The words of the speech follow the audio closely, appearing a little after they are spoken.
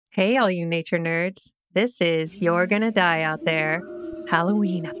Hey, all you nature nerds. This is You're Gonna Die Out There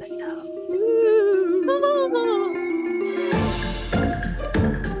Halloween episode.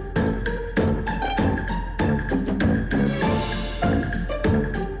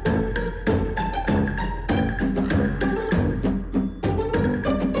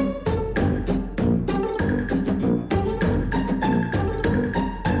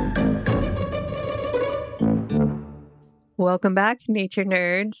 Welcome back, nature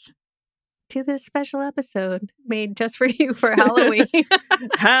nerds, to this special episode made just for you for Halloween.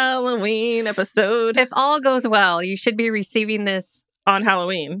 Halloween episode. If all goes well, you should be receiving this, On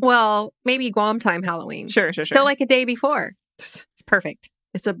Halloween. well, maybe Guam time Halloween. Sure. So like a day before. It's perfect.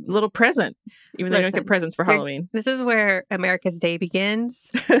 It's a little present, even though you don't Listen, get presents for Halloween. This is where America's Day begins.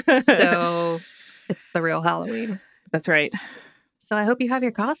 So it's the real Halloween. That's right. So I hope you have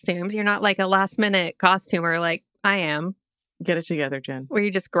your costumes. You're not like a last minute costumer like I am, Get it together, Jen. where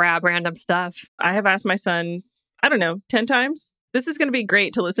you just grab random stuff. I have asked my son, 10 times. This is going to be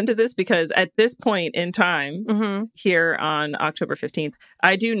great to listen to this because at this point in time, Mm-hmm. here on October 15th,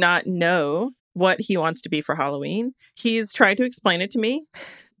 I do not know what he wants to be for Halloween. He's tried to explain it to me.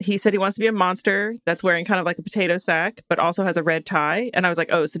 He said he wants to be a monster that's wearing kind of like a potato sack, but also has a red tie. And I was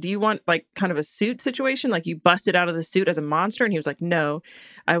like, oh, so do you want like kind of a suit situation? Like you busted out of the suit as a monster? And he was like, no,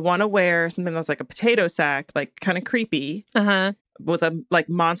 I want to wear something that's like a potato sack, like kind of creepy Uh-huh. with a like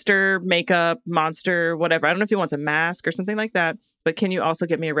monster makeup, monster, whatever. I don't know if he wants a mask or something like that. But can you also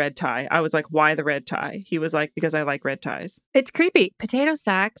get me a red tie? I was like, why the red tie? He was like, because I like red ties. It's creepy. Potato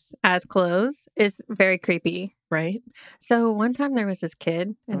sacks as clothes is very creepy. Right? So one time there was this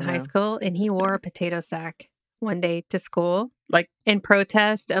kid in Oh, high no. school and he wore a potato sack one day to school. Like- in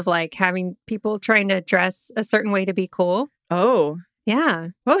protest of like having people trying to dress a certain way to be cool. Oh, Yeah.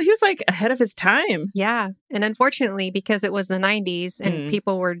 well, he was like ahead of his time. Yeah. And unfortunately, because it was the 90s and Mm.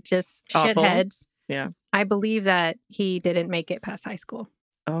 people were just Awful. shitheads. Yeah. I believe that he didn't make it past high school.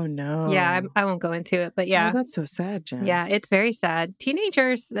 Oh, no. Yeah, I won't go into it, but yeah. Oh, that's so sad, Jen. Yeah, it's very sad.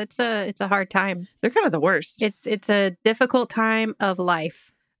 Teenagers, it's a hard time. They're kind of the worst. It's a difficult time of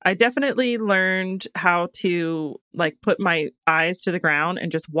life. I definitely learned how to like put my eyes to the ground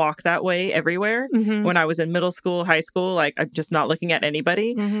and just walk that way everywhere. Mm-hmm. When I was in middle school, high school, like I'm just not looking at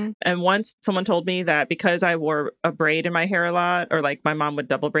anybody. Mm-hmm. And once someone told me that because I wore a braid in my hair a lot, or like my mom would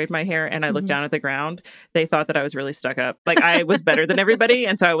double braid my hair and I looked Mhm. down at the ground, they thought that I was really stuck up. Like I was better than everybody.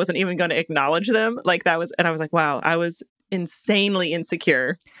 And so I wasn't even going to acknowledge them. Like that was, and I was like, wow, I was insanely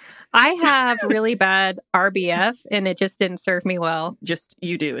insecure. I have really bad RBF and it just didn't serve me well. Just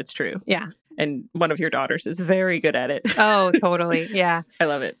you do. It's true. Yeah. And one of your daughters is very good at it. Oh, totally. Yeah. I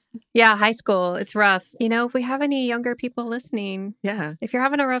love it. Yeah, high school, it's rough. You know, if we have any younger people listening, Yeah. if you're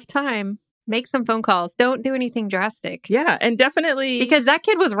having a rough time, make some phone calls. Don't do anything drastic. Yeah. And definitely. Because that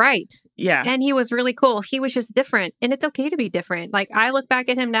kid was right. yeah. And he was really cool. He was just different. And it's okay to be different. Like, I look back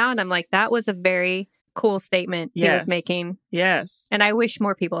at him now and I'm like, that was a very cool statement he Yes. was making. Yes. And I wish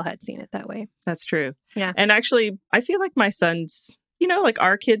more people had seen it that way. That's true. Yeah. And actually, I feel like my son's, like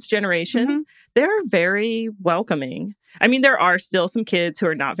our kids' generation, Mhm. they're very welcoming. I mean, there are still some kids who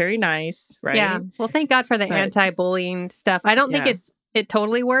are not very nice, right? Yeah. Well, thank God for the But- anti-bullying stuff. I don't think Yeah. it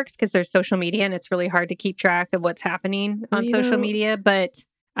totally works because there's social media and it's really hard to keep track of what's happening on You social know- media. But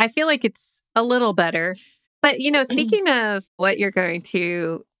I feel like it's a little better. But, speaking of what you're going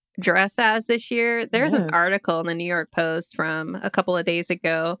to dress as this year, there's an Yes. article in the New York Post from a couple of days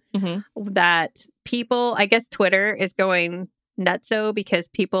ago Mhm. that people, I guess Twitter is going nutso because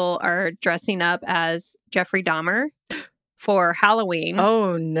people are dressing up as Jeffrey Dahmer for Halloween.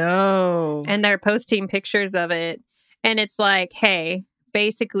 Oh, no. And they're posting pictures of it. And it's like, hey,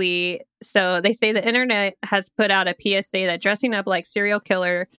 basically, so they say the internet has put out a PSA that dressing up like serial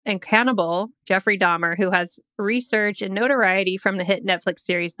killer and cannibal Jeffrey Dahmer, who has research and notoriety from the hit Netflix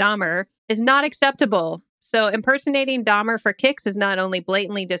series Dahmer, is not acceptable. So impersonating Dahmer for kicks is not only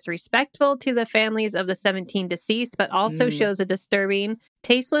blatantly disrespectful to the families of the 17 deceased, but also Mm. shows a disturbing,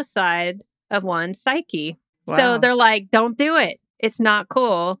 tasteless side of one's psyche. Wow. So they're like, don't do it. It's not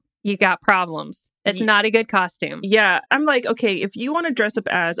cool. You got problems. It's Ye- not a good costume. Yeah. I'm like, okay, if you want to dress up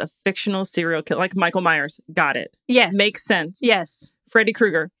as a fictional serial killer, like Michael Myers, got it. Yes. Makes sense. Yes. Freddy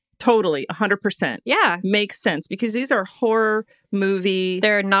Krueger, totally, 100%. Yeah. Makes sense because these are horror movie,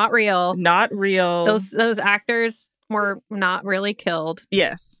 They're not real. not real. Those actors were not really killed.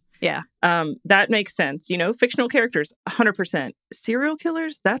 Yes. Yeah. That makes sense. Fictional characters, 100%. Serial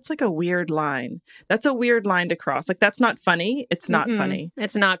killers, that's like a weird line. That's a weird line to cross. Like, that's not funny. It's not Mm-mm. funny.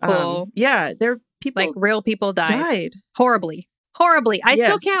 It's not cool. Yeah, there are people Like real people died died. horribly. horribly. I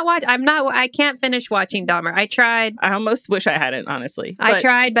still Yes. can't watch. I can't finish watching Dahmer. I tried. I almost wish I hadn't, honestly. I But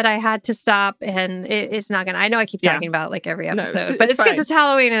tried, but I had to stop, and it's not gonna. I know I keep Yeah. talking about it, like every No, episode, it's but it's because fine. it's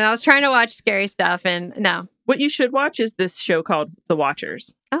Halloween, and I was trying to watch scary stuff, and no. What you should watch is this show called The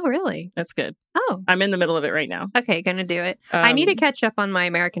Watchers. Oh, really? That's good. Oh, I'm in the middle of it right now. okay, gonna do it. I need to Um, catch up on my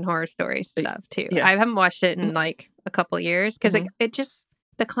American Horror Story stuff too. yes. I haven't watched it in like a couple years because Mhm. it just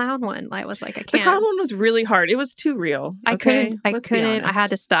the clown one. I was like, I The can't. clown one was really hard. It was too real. I okay? couldn't. I Let's be couldn't. I honest. had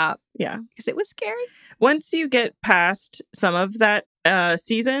to stop Yeah. because it was scary. Once you get past some of that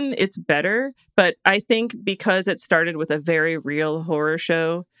season, it's better. But I think because it started with a very real horror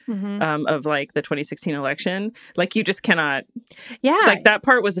show Mhm. of like the 2016 election, like you just cannot, Yeah, like that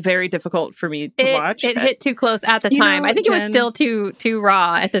part was very difficult for me to watch. It hit too close at the You time. know, I think it was Jen- still too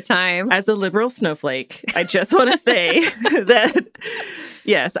raw at the time. As a liberal snowflake, I just want to say that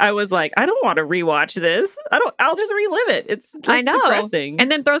yes, I was like, I don't want to rewatch this. I'll just relive it. It's like, I know. depressing. And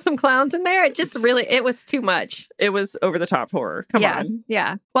then throw some clowns in there. It just really, it was too much. It was over the top horror. Come yeah, on.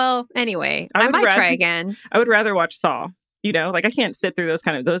 Yeah. Well, anyway, I I would might rather- try again. I would rather watch Saw. You know, like I can't sit through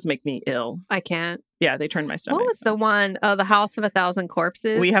those make me ill. I can't. Yeah, they turned my stomach. What was the one? Oh, The House of a Thousand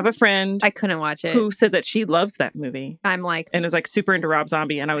Corpses. We have a friend I couldn't watch it. who said that she loves that movie I'm like, and is like super into Rob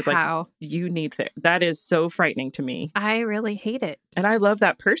Zombie. And I was like, how? you need that is so frightening to me. I really hate it. And I love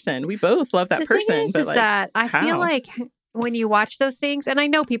that person. We both love that The person. thing is, but is like, that I how? feel like when you watch those things, and I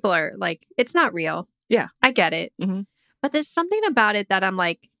know people are like, it's not real. Yeah. I get it. Mhm. But there's something about it that I'm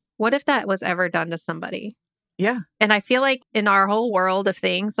like, what if that was ever done to somebody? Yeah. And I feel like in our whole world of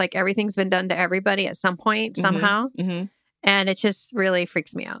things, like everything's been done to everybody at some point, Mhm. somehow. Mhm. And it just really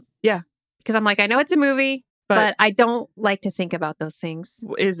freaks me out. Yeah. Because I'm like, I know it's a movie, but I don't like to think about those things.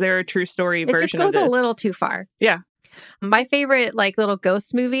 Is there a true story It version just goes of a this? little too far. Yeah. My favorite like little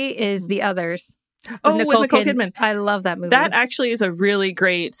ghost movie is The Others. Oh, with Nicole Kidman. I love that movie. That actually is a really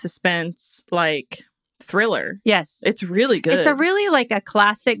great suspense, like thriller. yes. It's really good. It's a really like a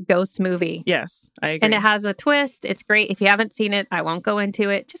classic ghost movie. yes, I agree. And it has a twist. It's great. If you haven't seen it, I won't go into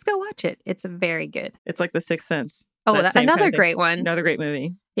it. Just go watch it. It's very good. It's like The Sixth Sense. Oh, That same kind another of thing. great one. Another great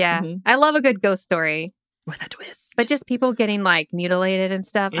movie Yeah. Mhm. I love a good ghost story. with a twist. But just people getting like mutilated and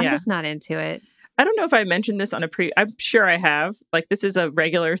stuff, I'm Yeah. just not into it. I don't know if I mentioned this on I'm sure I have. Like this is a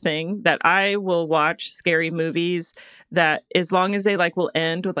regular thing that I will watch scary movies that as long as they like will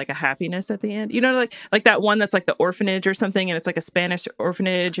end with like a happiness at the end. You know, like that one that's like The Orphanage or something and it's like a Spanish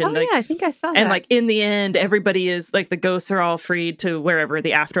orphanage and Oh, like yeah. I think I saw that. and like in the end everybody is like the ghosts are all freed to wherever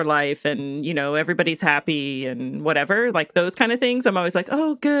the afterlife and you know everybody's happy and whatever. Like those kind of things. I'm always like,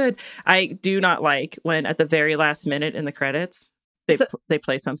 "Oh, good." I do not like when at the very last minute in the credits they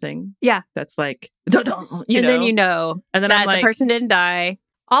play something. Yeah. That's like, dun-dun, you and know? then you know And then that I'm like, the person didn't die.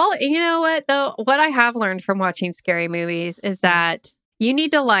 You know what though? What I have learned from watching scary movies is that you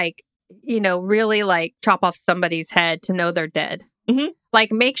need to like, you know, really like chop off somebody's head to know they're dead. Mhm.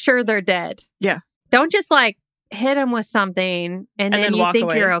 Like make sure they're dead. Yeah. Don't just like hit them with something and then you walk think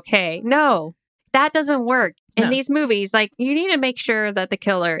away. you're okay. No, that doesn't work. In No. these movies, like you need to make sure that the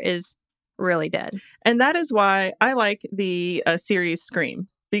killer is really dead. and that is why I like the series Scream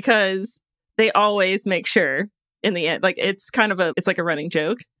because they always make sure in the end, like it's like a running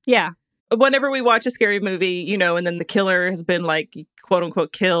joke. Yeah. Whenever we watch a scary movie, you know, and then the killer has been like quote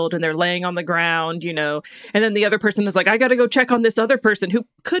unquote killed and they're laying on the ground, you know, and then the other person is like, I got to go check on this other person who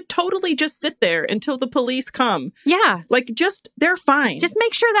could totally just sit there until the police come. Yeah. Like they're fine. Just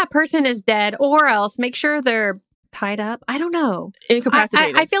make sure that person is dead or else make sure they're tied up. I don't know.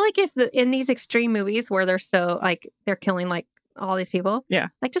 incapacitated. I feel like if in these extreme movies where they're so like they're killing like all these people, Yeah.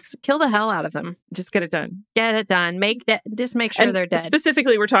 like just kill the hell out of them. Just get it done. Get it done. Just make sure And they're dead.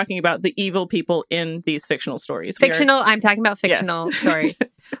 Specifically, we're talking about the evil people in these fictional stories. Fictional. I'm talking about Yes. fictional stories.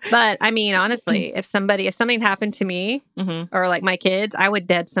 But I mean, honestly, if something happened to me Mm-hmm. or like my kids, I would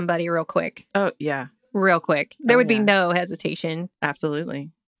dead somebody real quick. Oh, yeah, Real quick. There Oh, would be yeah. no hesitation.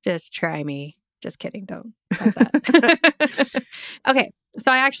 absolutely. Just try me. Just kidding. Don't. Like that. Okay.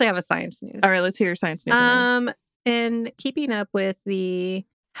 So I actually have a science news. All right, let's hear your science news. Emily. And keeping up with the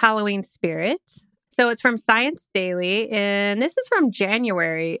Halloween spirit. So it's from Science Daily, and this is from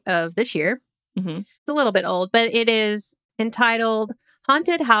January of this year. Mhm. It's a little bit old, but it is entitled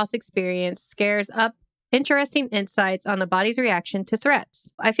Haunted House Experience Scares Up Interesting Insights on the Body's Reaction to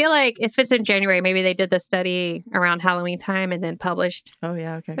Threats. I feel like if it's in January, maybe they did the study around Halloween time and then published, Oh,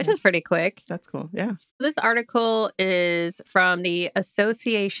 yeah, okay. which is pretty quick. That's cool. Yeah. This article is from the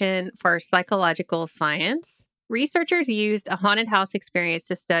Association for Psychological Science. Researchers used a haunted house experience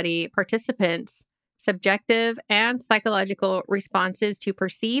to study participants' subjective and psychological responses to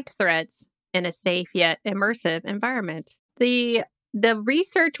perceived threats in a safe yet immersive environment. The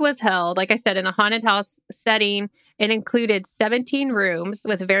research was held, like I said, in a haunted house setting. It included 17 rooms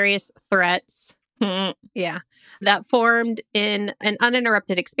with various threats. Yeah. That formed in an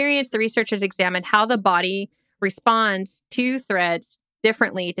uninterrupted experience. The researchers examined how the body responds to threats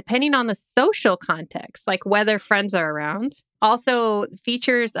differently depending on the social context, like whether friends are around. Also,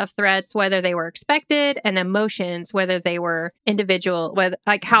 features of threats, whether they were expected, and emotions, whether they were individual, whether,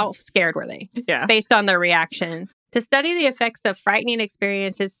 like how scared were they, based on their reaction. To study the effects of frightening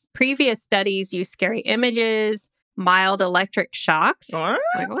experiences, previous studies used scary images, mild electric shocks, What?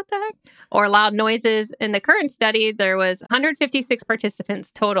 like what the heck, or loud noises. In the current study, there was 156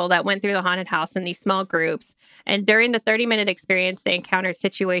 participants total that went through the haunted house in these small groups. And during the 30-minute experience, they encountered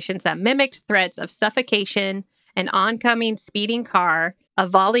situations that mimicked threats of suffocation, an oncoming speeding car, a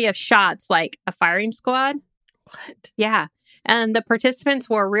volley of shots like a firing squad. What? Yeah. And the participants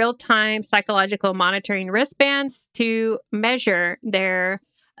wore real-time psychological monitoring wristbands to measure their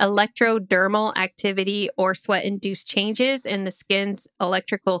electrodermal activity or sweat-induced changes in the skin's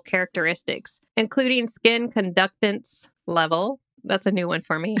electrical characteristics, including skin conductance level. That's a new one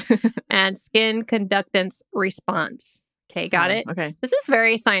for me. And skin conductance response. Okay, got it? Okay. This is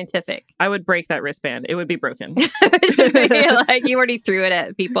very scientific. I would break that wristband. It would be broken. Like you already threw it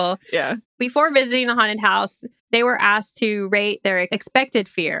at people. Yeah. Before visiting the haunted house, they were asked to rate their expected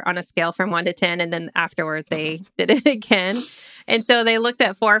fear on a scale from 1 to 10. And then afterward, they did it again. And so they looked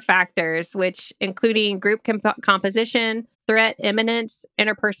at 4 factors, which including group composition, threat imminence,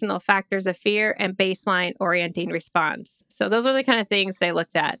 interpersonal factors of fear, and baseline orienting response. So those are the kind of things they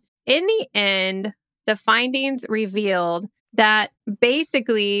looked at. In the end, the findings revealed that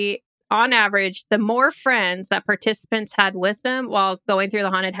basically, on average, the more friends that participants had with them while going through the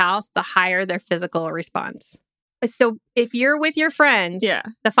haunted house, the higher their physical response. So if you're with your friends,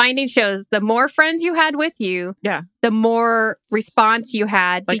 the finding shows the more friends you had with you, the more response you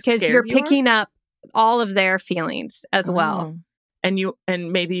had, like because you're picking up all of their feelings as well.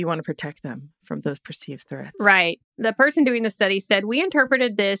 And maybe you want to protect them from those perceived threats. Right. The person doing the study said, we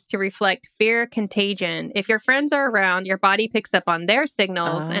interpreted this to reflect fear contagion. If your friends are around, your body picks up on their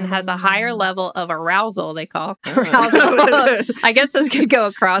signals and has a higher level of arousal, they call. Arousal. I guess this could go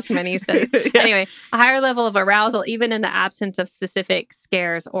across many studies. Anyway, a higher level of arousal, even in the absence of specific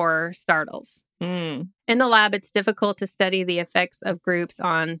scares or startles. In the lab, it's difficult to study the effects of groups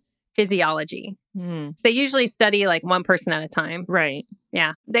on physiology. So they usually study like one person at a time. Right.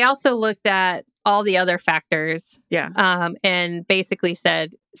 Yeah. They also looked at all the other factors. And basically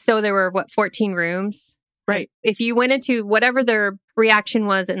said, so there were 14 rooms. Right. If you went into whatever their reaction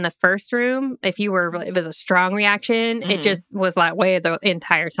was in the first room, if it was a strong reaction, it just was that way the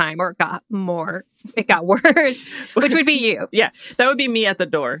entire time, or it got worse, which would be you. Yeah. That would be me at the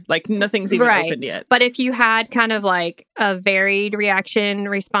door. Like nothing's even opened yet. But if you had kind of like a varied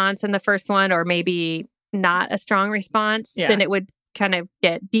response in the first one, or maybe not a strong response, then it would kind of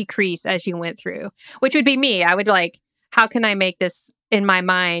get decreased as you went through, which would be me. I would like, how can I make this in my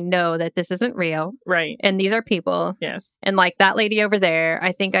mind know that this isn't real? Right. And these are people. Yes. And like that lady over there,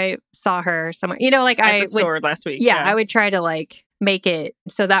 I think I saw her somewhere, like at the store last week. Yeah, I would try to like make it.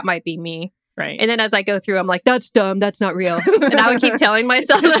 So that might be me. Right. And then as I go through, I'm like, that's dumb. That's not real. And I would keep telling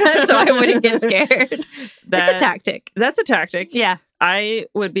myself that so I wouldn't get scared. It's a tactic. That's a tactic. Yeah. I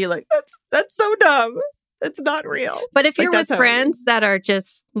would be like, that's so dumb. It's not real. But if you're with friends that are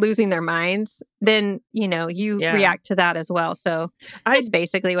just losing their minds, then, you react to that as well. So that's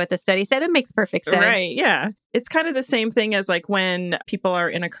basically what the study said. It makes perfect sense. Right. Yeah. It's kind of the same thing as like when people are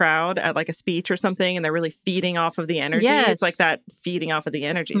in a crowd at like a speech or something and they're really feeding off of the energy. Yes. It's like that feeding off of the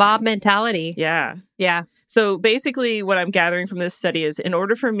energy. Mob mentality. Yeah. Yeah. So basically what I'm gathering from this study is in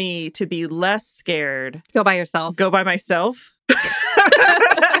order for me to be less scared. Go by yourself. Go by myself.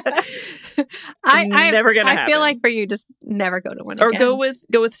 Never gonna happen. I feel like for you, just never go to one again. Or go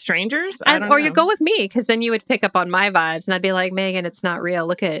with strangers. Or you go with me, because then you would pick up on my vibes, and I'd be like, Megan, it's not real.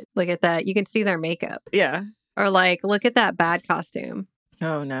 Look at that. You can see their makeup. Yeah. Or like, look at that bad costume.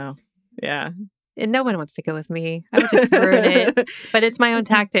 Oh no. Yeah. And no one wants to go with me. I would just ruin it. But it's my own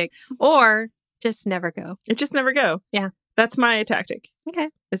tactic. Or just never go. Just never go. Yeah. That's my tactic. Okay.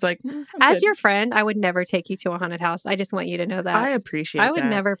 It's like, as your friend, I would never take you to a haunted house. I just want you to know that. I appreciate that. I would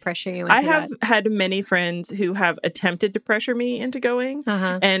never pressure you into I have had many friends who have attempted to pressure me into going.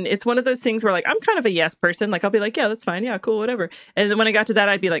 And it's one of those things where like, I'm kind of a yes person. Like, I'll be like, yeah, that's fine. Yeah, cool, whatever. And then when I got to that,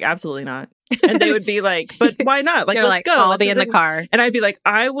 I'd be like, absolutely not. And they would be like, but why not? Like, let's go. I'll be in the car. And I'd be like,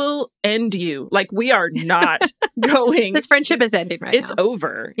 I will end you. Like, we are not going. This friendship is ending right now. It's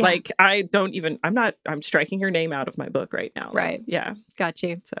over. Yeah. Like, I'm striking your name out of my book right now. Right. Yeah. Got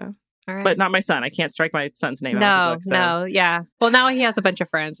you. So All right. But not my son. I can't strike my son's name out of the book. So. No, yeah. Well, now he has a bunch of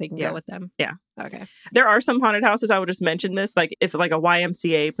friends. He can go with them. Yeah. Okay. There are some haunted houses. I would just mention this. Like if like a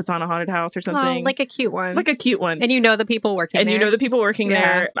YMCA puts on a haunted house or something. Oh, like a cute one. Like a cute one. And you know the people working there. And you know the people working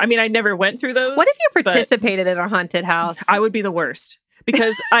there. I mean, I never went through those. What if you participated in a haunted house? I would be the worst.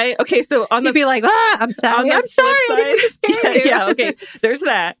 Because so on the... You'd be like, I'm sorry. I'm sorry. I didn't mean to scare you. Yeah, okay. There's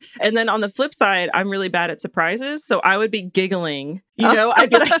that. And then on the flip side, I'm really bad at surprises. So I would be giggling. You know,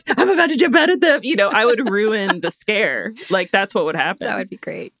 I'd be like, I'm about to jump out of the... You know, I would ruin the scare. Like, that's what would happen. That would be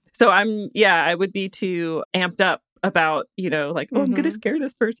great. So I would be too amped up about, you know, like, I'm going to scare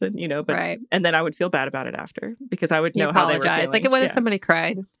this person, you know, but, and then I would feel bad about it after because I would know how they were feeling. Like, what if somebody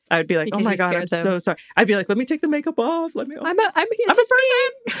cried? I would be like, oh my God, I'm so sorry. I'd be like, let me take the makeup off. I'm a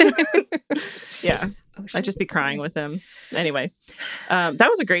person. Yeah. Oh, I'd just be crying with them. Anyway, that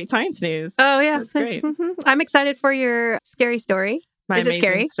was a great science news. Oh, yeah. That's great. I'm excited for your scary story. Is it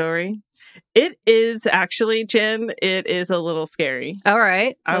scary? Story. It is actually, Jen, it is a little scary. All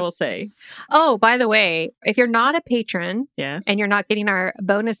right. I will say. Oh, by the way, if you're not a patron and you're not getting our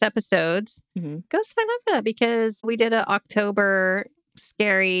bonus episodes, go sign up for that because we did an October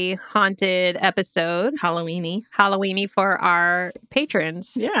scary haunted episode. Halloweeny for our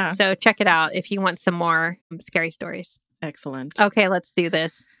patrons. Yeah. So check it out if you want some more scary stories. Excellent. Okay, let's do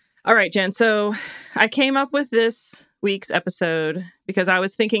this. All right, Jen. So I came up with this week's episode because I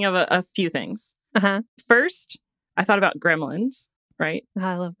was thinking of a few things. First, I thought about Gremlins, right?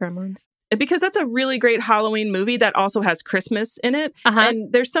 I love Gremlins. Because that's a really great Halloween movie that also has Christmas in it.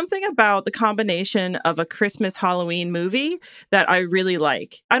 And there's something about the combination of a Christmas Halloween movie that I really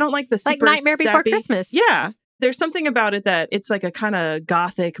like. I don't like the super Nightmare Before Christmas. Yeah. There's something about it that it's like a kind of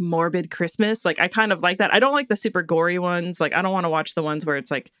gothic, morbid Christmas. Like I kind of like that. I don't like the super gory ones. Like I don't want to watch the ones where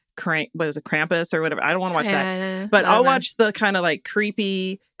it's like Krampus or whatever. I don't want to watch that. But I'll watch the kind of like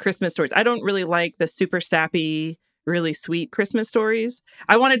creepy Christmas stories. I don't really like the super sappy, really sweet Christmas stories.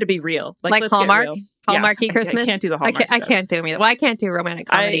 I want it to be real. Like let's Hallmark? Get real. Hallmarky Christmas? I can't do the Hallmark I can't do them either. Well, I can't do romantic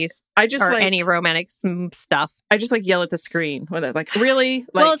comedies. I just or like any romantic stuff. I just like yell at the screen with it. Like, really?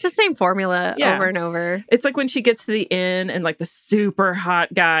 Well, it's the same formula over and over. It's like when she gets to the inn and like the super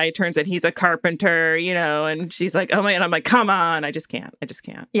hot guy turns out he's a carpenter, you know, and she's like, oh my, and I'm like, come on. I just can't.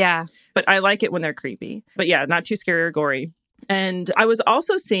 Yeah. But I like it when they're creepy. But yeah, not too scary or gory. And I was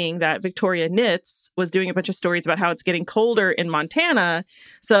also seeing that Victoria Knits was doing a bunch of stories about how it's getting colder in Montana.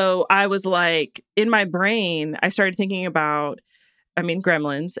 So I was like, in my brain, I started thinking about,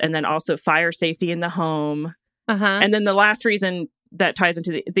 Gremlins, and then also fire safety in the home. And then the last reason that ties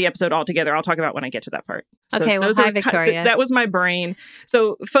into the episode altogether, I'll talk about when I get to that part. So okay, well, hi, Victoria. That was my brain.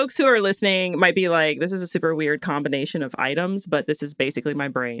 So folks who are listening might be like, this is a super weird combination of items, but this is basically my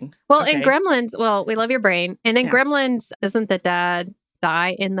brain. Well, in Gremlins, we love your brain. And in Gremlins, doesn't the dad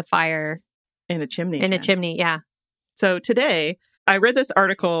die in the fire? In a chimney. A chimney, yeah. So today, I read this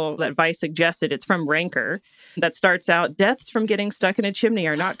article that Vice suggested. It's from Ranker that starts out, deaths from getting stuck in a chimney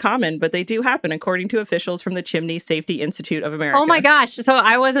are not common, but they do happen, according to officials from the Chimney Safety Institute of America. Oh my gosh. So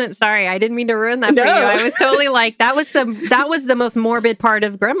I wasn't sorry. I didn't mean to ruin that for you. I was totally like, that was the most morbid part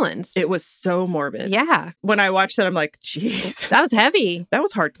of Gremlins. It was so morbid. Yeah. When I watched that, I'm like, geez. That was heavy. That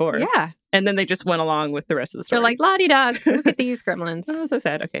was hardcore. Yeah. And then they just went along with the rest of the story. They're like, la-di-da, look at these gremlins. Oh, so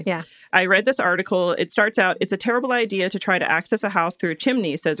sad. Okay. Yeah. I read this article. It starts out, it's a terrible idea to try to access a house through a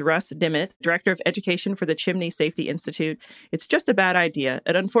chimney, says Russ Dimmitt, Director of Education for the Chimney Safety Institute. It's just a bad idea.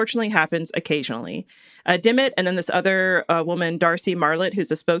 It unfortunately happens occasionally. Dimmitt and then this other woman, Darcy Marlett,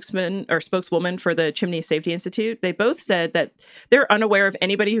 who's a spokeswoman for the Chimney Safety Institute, they both said that they're unaware of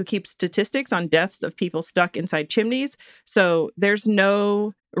anybody who keeps statistics on deaths of people stuck inside chimneys. So there's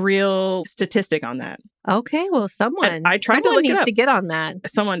no real statistic on that. Okay, well, someone to look needs it up. To get on that.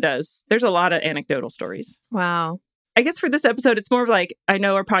 Someone does. There's a lot of anecdotal stories. Wow. I guess for this episode, it's more of like, I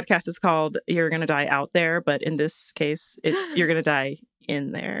know our podcast is called You're Gonna Die Out There, but in this case, it's You're Gonna Die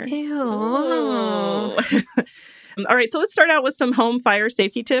In There. Ew. Oh. All right, so let's start out with some home fire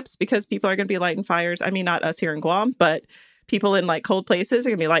safety tips because people are going to be lighting fires. I mean, not us here in Guam, but people in like cold places are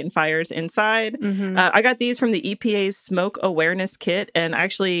going to be lighting fires inside. Mm-hmm. I got these from the EPA's Smoke Awareness Kit. And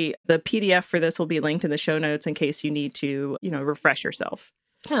actually, the PDF for this will be linked in the show notes in case you need to, refresh yourself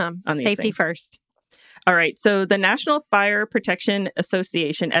on these safety things. First. All right. So the National Fire Protection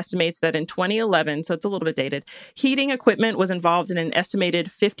Association estimates that in 2011, so it's a little bit dated, heating equipment was involved in an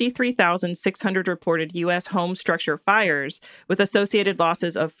estimated 53,600 reported U.S. home structure fires with associated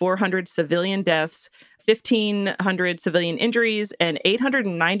losses of 400 civilian deaths, 1,500 civilian injuries, and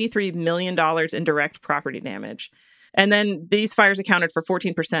 $893 million in direct property damage. And then these fires accounted for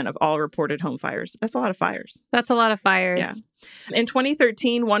 14% of all reported home fires. That's a lot of fires. That's a lot of fires. Yeah. In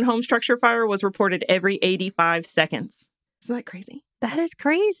 2013, one home structure fire was reported every 85 seconds. Isn't that crazy? That is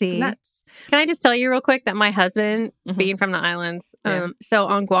crazy. It's nuts. Can I just tell you real quick that my husband, being from the islands, so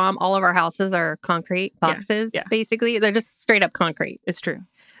on Guam, all of our houses are concrete boxes, basically. They're just straight up concrete. It's true.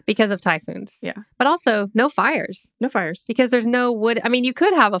 Because of typhoons. Yeah. But also no fires. No fires. Because there's no wood. I mean, you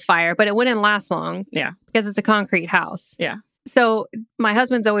could have a fire, but it wouldn't last long. Yeah. Because it's a concrete house. Yeah. So my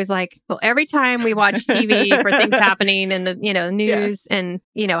husband's always like, well, every time we watch TV for things happening in the, news and,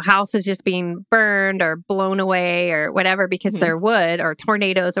 houses just being burned or blown away or whatever because they're wood or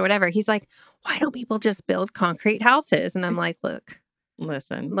tornadoes or whatever. He's like, why don't people just build concrete houses? And I'm like, look.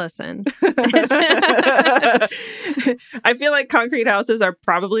 Listen. I feel like concrete houses are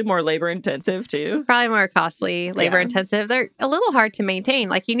probably more labor intensive too. Probably more costly, labor intensive. They're a little hard to maintain.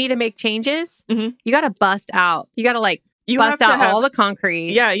 Like you need to make changes. You got to bust out. You got to bust out all the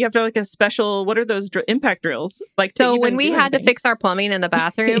concrete. Yeah, you have to a special, what are those impact drills? So when we had to fix our plumbing in the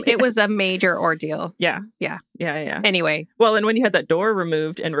bathroom, it was a major ordeal. Yeah. Anyway. Well, and when you had that door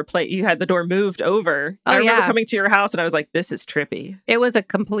removed and replaced, you had the door moved over. I remember coming to your house and I was like, this is trippy. It was a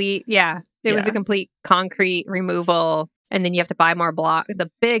complete, it was a complete concrete removal. And then you have to buy more the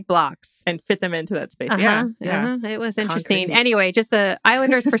big blocks. And fit them into that space. It was interesting. Concrete. Anyway, just a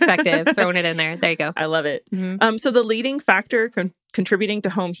Islanders perspective, throwing it in there. There you go. I love it. So the leading factor contributing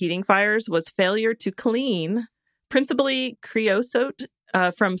to home heating fires was failure to clean, principally creosote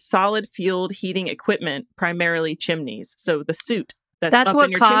from solid fueled heating equipment, primarily chimneys. So the soot that's up what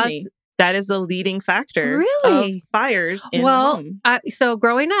in your caused... chimney. That is the leading factor of fires in home. So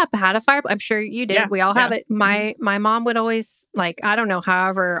growing up, I had a fire. I'm sure you did. We all have it. My mom would always, I don't know,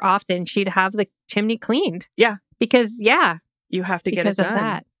 however often, she'd have the chimney cleaned. Yeah. Because, you have to get it done. Because of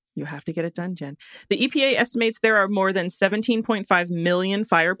that. You have to get it done, Jen. The EPA estimates there are more than 17.5 million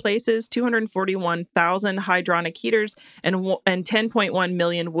fireplaces, 241,000 hydronic heaters, and 10.1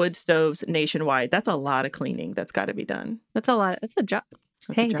 million wood stoves nationwide. That's a lot of cleaning that's got to be done. That's a lot. It's a job.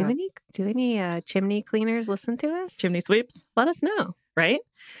 Hey, do any chimney cleaners listen to us? Chimney sweeps? Let us know. Right?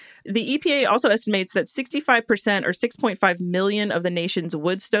 The EPA also estimates that 65% or 6.5 million of the nation's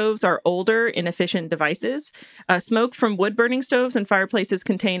wood stoves are older, inefficient devices. Smoke from wood-burning stoves and fireplaces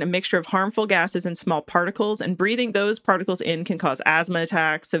contain a mixture of harmful gases and small particles, and breathing those particles in can cause asthma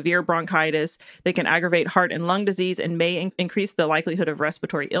attacks, severe bronchitis. They can aggravate heart and lung disease and may increase the likelihood of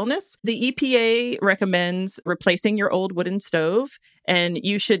respiratory illness. The EPA recommends replacing your old wooden stove, and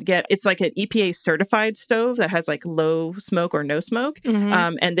you should it's like an EPA certified stove that has low smoke or no smoke.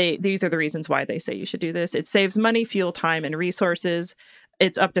 And these are the reasons why they say you should do this. It saves money, fuel, time, and resources.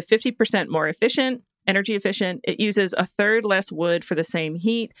 It's up to 50% more efficient, energy efficient. It uses a third less wood for the same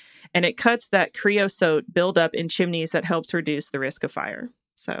heat, and it cuts that creosote buildup in chimneys that helps reduce the risk of fire.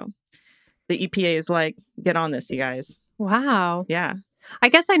 So the EPA is get on this, you guys. Wow. Yeah. I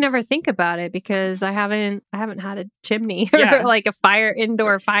guess I never think about it because I haven't had a chimney or a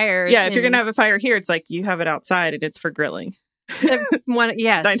indoor fire. Yeah, if you're going to have a fire here, it's you have it outside and it's for grilling.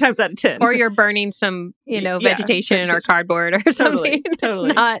 Yes. 9 times out of 10. Or you're burning some, vegetation or cardboard or something. Totally.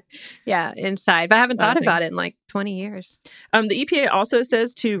 It's not, inside. But I haven't thought about it in 20 years. The EPA also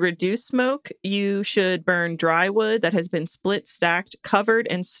says to reduce smoke, you should burn dry wood that has been split, stacked, covered,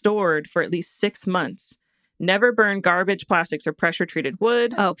 and stored for at least 6 months. Never burn garbage, plastics, or pressure-treated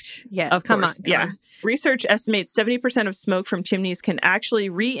wood. Oh, yeah. Of course. Come on. Research estimates 70% of smoke from chimneys can actually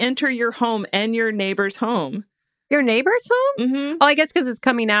re-enter your home and your neighbor's home. Your neighbor's home? Mm-hmm. Oh, I guess because it's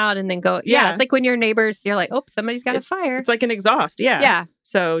coming out and then go. Yeah, it's like when your neighbors, you're like, oh, somebody's got a fire. It's like an exhaust. Yeah. Yeah.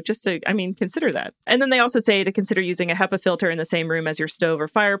 So just consider that. And then they also say to consider using a HEPA filter in the same room as your stove or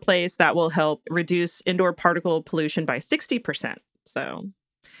fireplace. That will help reduce indoor particle pollution by 60%. So...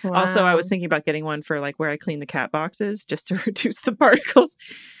 Wow. Also, I was thinking about getting one for where I clean the cat boxes just to reduce the particles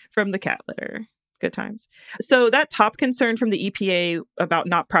from the cat litter. Good times. So that top concern from the EPA about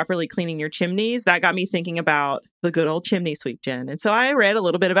not properly cleaning your chimneys, that got me thinking about the good old chimney sweep, Jen. And so I read a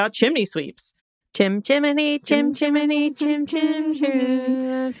little bit about chimney sweeps. Chim chimney, chim chimney, chim chim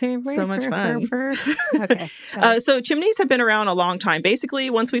chim. So much fun. Okay. So chimneys have been around a long time. Basically,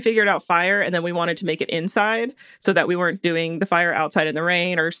 once we figured out fire and then we wanted to make it inside so that we weren't doing the fire outside in the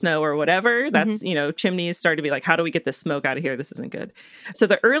rain or snow or whatever, that's, chimneys started to be how do we get this smoke out of here? This isn't good. So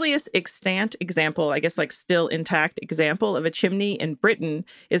the earliest extant example, I guess still intact example of a chimney in Britain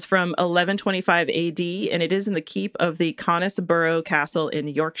is from 1125 AD, and it is in the keep of the Conisborough Castle in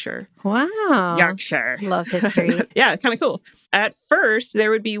Yorkshire. Wow. Yorkshire. Love history. Yeah, kind of cool. At first,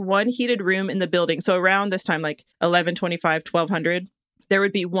 there would be one heated room in the building. So around this time, 1125, 1200, there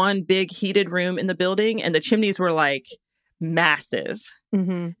would be one big heated room in the building, and the chimneys were like massive.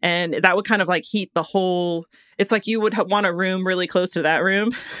 Mm-hmm. And that would kind of like heat the whole. It's like you would want a room really close to that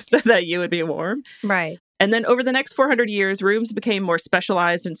room so that you would be warm. Right. And then over the next 400 years, rooms became more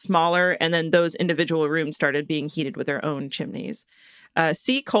specialized and smaller. And then those individual rooms started being heated with their own chimneys.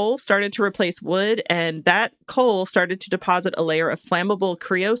 Sea coal started to replace wood, and that coal started to deposit a layer of flammable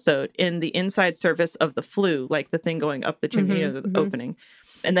creosote in the inside surface of the flue, like the thing going up the chimney or the opening,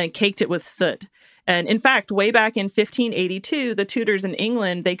 and then caked it with soot. And in fact, way back in 1582, the Tudors in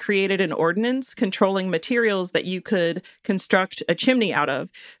England, they created an ordinance controlling materials that you could construct a chimney out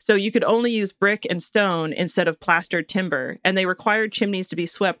of. So you could only use brick and stone instead of plastered timber. And they required chimneys to be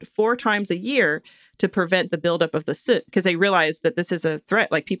swept 4 times a year to prevent the buildup of the soot, because they realized that this is a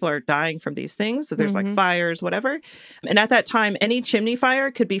threat. Like, people are dying from these things. So there's like fires, whatever. And at that time, any chimney fire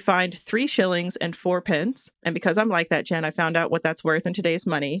could be fined 3 shillings and 4 pence. And because I'm like that, Jen, I found out what that's worth in today's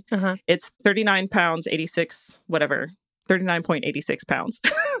money. It's £39.86, whatever. 39.86 pounds.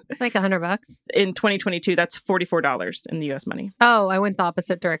 It's like $100. In 2022, that's $44 in the US money. Oh, I went the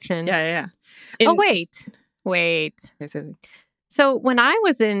opposite direction. Yeah. Wait. Okay, So when I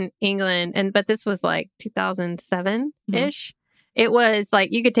was in England, but this was like 2007-ish, it was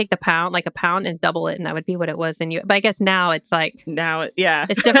like you could take like a pound and double it, and that would be what it was in you. But I guess now it's like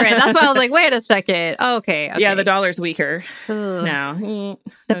it's different. That's why I was like, wait a second. Oh, okay. Yeah, the dollar's weaker Ooh. now.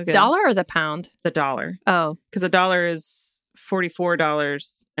 The dollar or the pound? The dollar. Oh, because the dollar is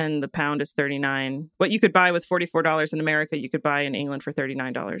 $44 and the pound is $39. What you could buy with $44 in America, you could buy in England for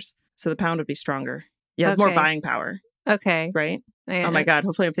 $39. So the pound would be stronger. Yeah, it's more buying power. Okay. Right? Oh my God.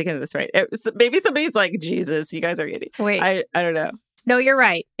 Hopefully I'm thinking of this right. Maybe somebody's like, Jesus, you guys are idiots. Wait. I don't know. No, you're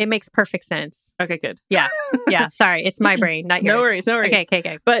right. It makes perfect sense. Okay, good. Yeah. Sorry. It's my brain, not yours. No worries.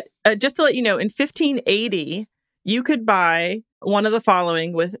 Okay. But just to let you know, in 1580, you could buy one of the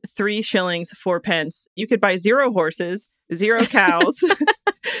following with 3 shillings, 4 pence. You could buy 0 horses, 0 cows,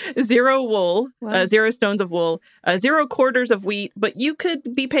 0 wool, 0 stones of wool, 0 quarters of wheat, but you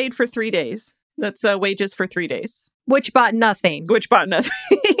could be paid for 3 days. That's wages for 3 days. Which bought nothing.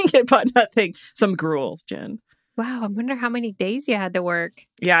 It bought nothing. Some gruel, Jen. Wow, I wonder how many days you had to work.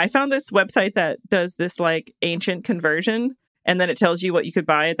 Yeah, I found this website that does this like ancient conversion, and then it tells you what you could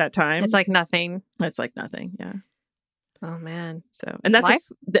buy at that time. It's like nothing. It's like nothing, yeah. Oh, man. So, and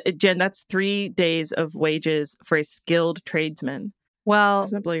that's, Jen, that's 3 days of wages for a skilled tradesman. Well,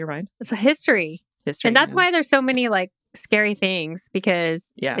 doesn't that blow your mind? It's a history. And that's why there's so many like scary things,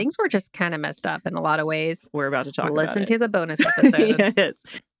 because things were just kind of messed up in a lot of ways. We're about to talk about it. Listen to the bonus episode. Yes.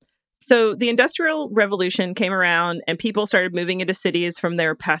 So the Industrial Revolution came around and people started moving into cities from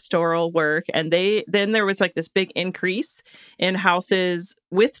their pastoral work. And then there was like this big increase in houses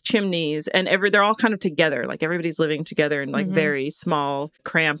with chimneys, and they're all kind of together. Like everybody's living together in like very small,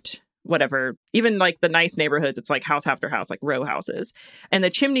 cramped, whatever. Even like the nice neighborhoods, it's like house after house, like row houses. And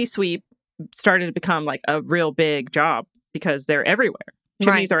the chimney sweep started to become like a real big job because they're everywhere.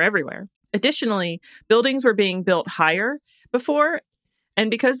 Chimneys are everywhere. Additionally, buildings were being built higher before. And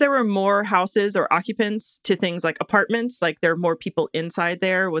because there were more houses or occupants to things like apartments, like there are more people inside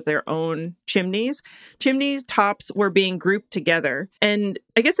there with their own chimneys tops were being grouped together. And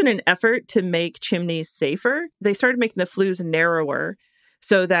I guess in an effort to make chimneys safer, they started making the flues narrower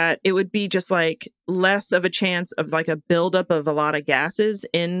so that it would be just like less of a chance of like a buildup of a lot of gases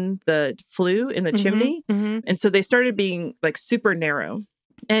in the flue, in the chimney. And so they started being like super narrow.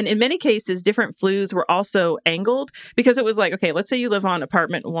 And in many cases, different flues were also angled, because it was like, okay, let's say you live on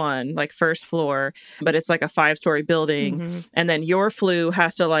apartment 1, like first floor, but it's like a 5-story building. And then your flue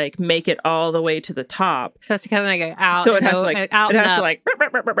has to like make it all the way to the top. So it's kind of like out. So it has to like,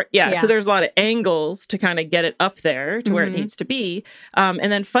 So there's a lot of angles to kind of get it up there to where it needs to be.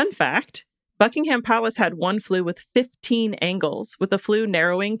 And then fun fact, Buckingham Palace had one flue with 15 angles, with the flue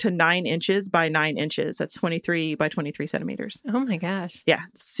narrowing to 9 inches by 9 inches. That's 23 by 23 centimeters. Oh my gosh. Yeah,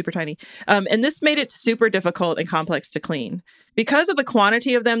 it's super tiny. And this made it super difficult and complex to clean. Because of the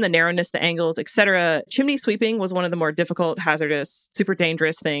quantity of them, the narrowness, the angles, etc., chimney sweeping was one of the more difficult, hazardous, super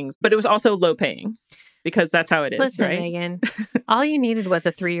dangerous things. But it was also low paying, because that's how it is. Listen, right? Megan, all you needed was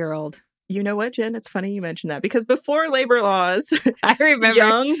a 3-year-old. You know what, Jen? It's funny you mentioned that, because before labor laws, I remember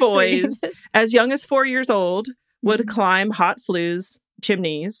young boys as young as 4 years old would climb hot flues,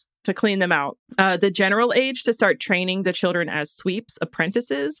 chimneys, to clean them out. The general age to start training the children as sweeps,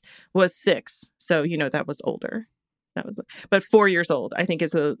 apprentices, was 6. So, that was older. But 4 years old, I think,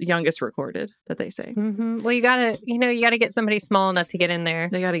 is the youngest recorded that they say. Well, you gotta get somebody small enough to get in there.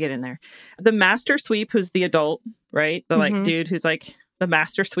 They gotta get in there. The master sweep, who's the adult, right? The like dude who's like the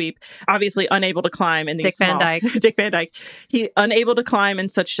master sweep, obviously unable to climb in these Dick Van small... Dyke. Dick Van Dyke. He unable to climb in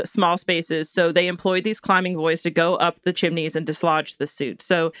such small spaces, so they employed these climbing boys to go up the chimneys and dislodge the suit.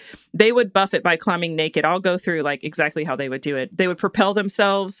 So they would buff it by climbing naked. I'll go through like exactly how they would do it. They would propel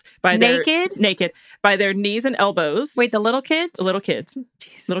themselves by naked by their knees and elbows. Wait, the little kids? Little kids.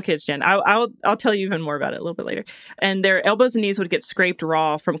 Jesus. Little kids, Jen. I'll tell you even more about it a little bit later. And their elbows and knees would get scraped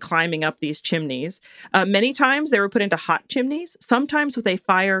raw from climbing up these chimneys. Many times they were put into hot chimneys, sometimes with a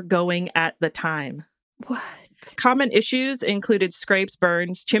fire going at the time. What? Common issues included scrapes,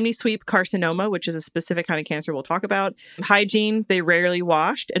 burns, chimney sweep carcinoma, which is a specific kind of cancer we'll talk about. Hygiene, they rarely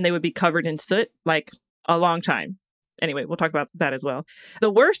washed, and they would be covered in soot like a long time. Anyway, we'll talk about that as well. The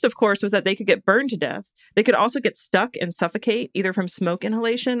worst, of course, was that they could get burned to death. They could also get stuck and suffocate, either from smoke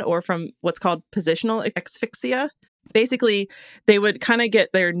inhalation or from what's called positional asphyxia. Basically, they would kind of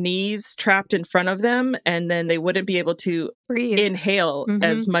get their knees trapped in front of them, and then they wouldn't be able to Breathe. inhale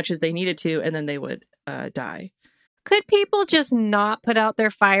as much as they needed to, and then they would die. Could people just not put out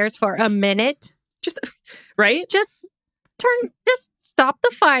their fires for a minute? Just, right? Just stop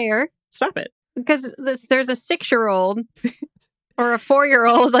the fire. Stop it. Because there's a 6-year-old or a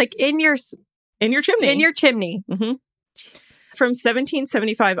 4-year-old like in your chimney. Mm-hmm. From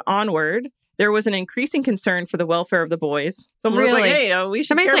 1775 onward, there was an increasing concern for the welfare of the boys. Someone was like, "Hey, we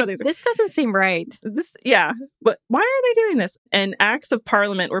should care about these." This doesn't seem right. But why are they doing this? And acts of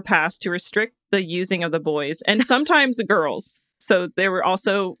parliament were passed to restrict the using of the boys and sometimes the girls. So there were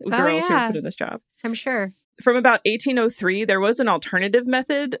also girls who were put in this job. I'm sure. From about 1803, there was an alternative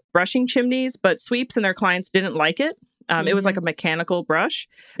method, brushing chimneys, but sweeps and their clients didn't like it. It was like a mechanical brush.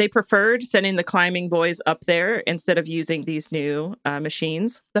 They preferred sending the climbing boys up there instead of using these new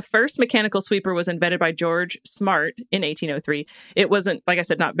machines. The first mechanical sweeper was invented by George Smart in 1803. It wasn't, like I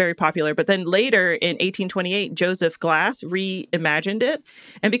said, not very popular. But then later in 1828, Joseph Glass reimagined it.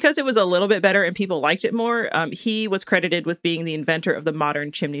 And because it was a little bit better and people liked it more, he was credited with being the inventor of the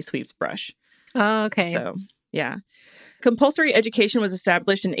modern chimney sweeps brush. Oh, okay. So, yeah. Compulsory education was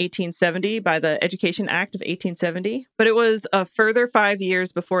established in 1870 by the Education Act of 1870, but it was a further 5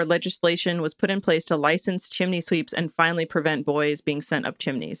 years before legislation was put in place to license chimney sweeps and finally prevent boys being sent up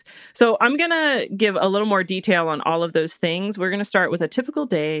chimneys. So I'm going to give a little more detail on all of those things. We're going to start with a typical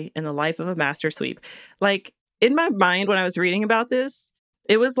day in the life of a master sweep. Like, in my mind, when I was reading about this,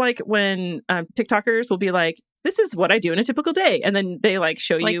 it was like when TikTokers will be like, "This is what I do in a typical day." And then they like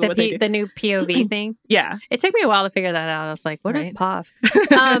show you what they do. The new POV thing. Yeah. It took me a while to figure that out. I was like, what is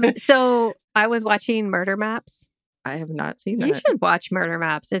POV? So I was watching Murder Maps. I have not seen that. You should watch Murder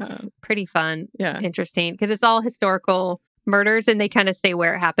Maps. It's pretty fun. Yeah. Interesting. Because it's all historical murders and they kind of say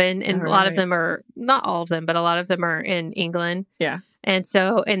where it happened. And a lot of them are, not all of them, but a lot of them are in England. Yeah. And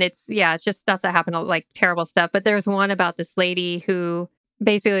so, and it's just stuff that happened, like terrible stuff. But there's one about this lady who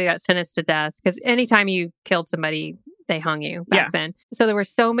basically got sentenced to death because anytime you killed somebody, they hung you back then. So there were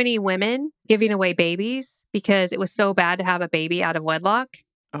so many women giving away babies because it was so bad to have a baby out of wedlock.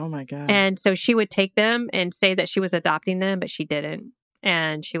 Oh my God. And so she would take them and say that she was adopting them, but she didn't.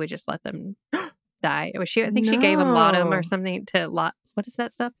 And she would just let them die. I think she gave them laudanum or something to what is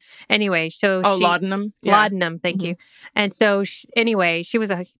that stuff? Anyway, so laudanum. Yeah. Laudanum, thank you. And so anyway, she was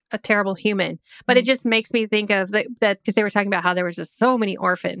a terrible human. But it just makes me think of that because they were talking about how there was just so many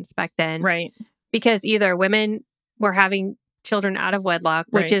orphans back then. Right. Because either women were having children out of wedlock,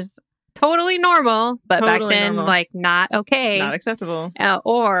 which is totally normal, but back then, like not okay. Not acceptable.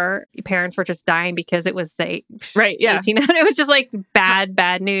 Or parents were just dying because it was the 1800. It was just like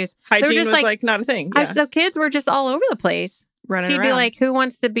bad news. Hygiene was like not a thing. Yeah. So kids were just all over the place. Running so you'd around. be like, who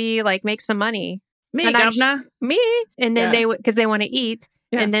wants to be like, make some money? Me, governor. Me. And then they would, because they want to eat.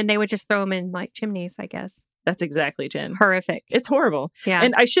 Yeah. And then they would just throw them in like chimneys, I guess. That's exactly, Jen. Horrific. It's horrible. Yeah.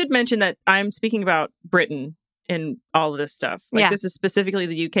 And I should mention that I'm speaking about Britain in all of this stuff. Like this is specifically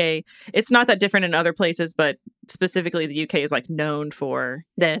the UK. It's not that different in other places, but specifically the UK is like known for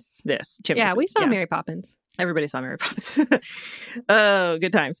this. Yeah, we saw Mary Poppins. Everybody saw Mary Poppins. Oh,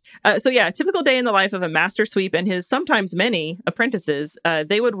 good times. So typical day in the life of a master sweep and his sometimes many apprentices.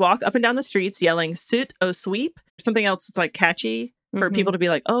 They would walk up and down the streets yelling, "Soot o sweep." Something else that's like catchy for people to be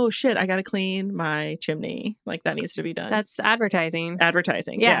like, "Oh shit, I got to clean my chimney." Like that needs to be done. That's advertising.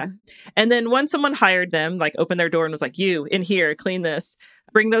 Yeah. And then when someone hired them, like opened their door and was like, "You in here, clean this.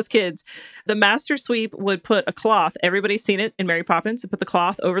 Bring those kids." The master sweep would put a cloth. Everybody's seen it in Mary Poppins. Put the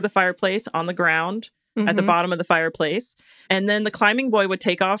cloth over the fireplace on the ground. At the bottom of the fireplace. And then the climbing boy would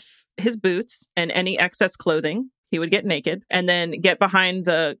take off his boots and any excess clothing. He would get naked and then get behind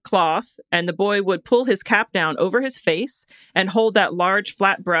the cloth, and the boy would pull his cap down over his face and hold that large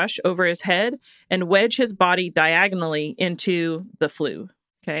flat brush over his head and wedge his body diagonally into the flue.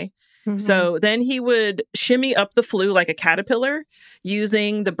 Okay. So then he would shimmy up the flue like a caterpillar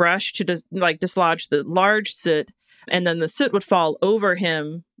using the brush to dislodge the large soot. And then the soot would fall over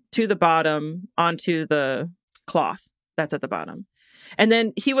him to the bottom onto the cloth that's at the bottom. And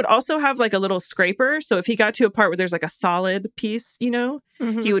then he would also have like a little scraper. So if he got to a part where there's like a solid piece, he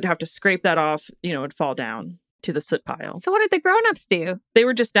would have to scrape that off, it would fall down to the soot pile. So what did the grown-ups do? They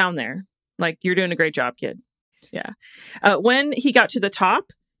were just down there. Like, you're doing a great job, kid. Yeah. When he got to the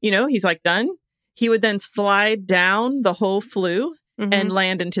top, he's like done. He would then slide down the whole flue and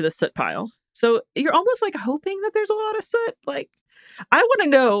land into the soot pile. So you're almost like hoping that there's a lot of soot. Like, I want to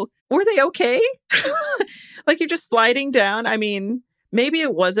know, were they okay? Like, you're just sliding down. I mean, maybe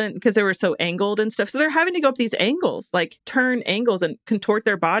it wasn't because they were so angled and stuff. So they're having to go up these angles, like turn angles and contort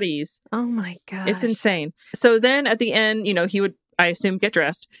their bodies. Oh my gosh. It's insane. So then at the end, he would, I assume, get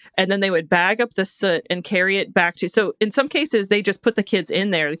dressed, and then they would bag up the soot and carry it back to. So in some cases, they just put the kids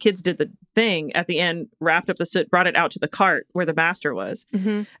in there. The kids did the thing at the end, wrapped up the soot, brought it out to the cart where the master was.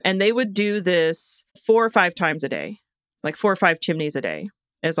 And they would do this 4 or 5 times a day, like 4 or 5 chimneys a day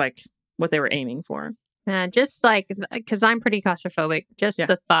is like what they were aiming for. Just like, because I'm pretty claustrophobic, just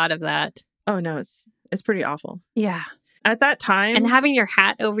the thought of that. Oh, no, it's pretty awful. Yeah. At that time. And having your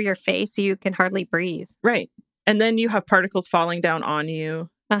hat over your face, you can hardly breathe. Right. And then you have particles falling down on you.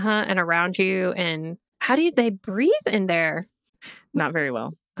 And around you. And how do they breathe in there? Not very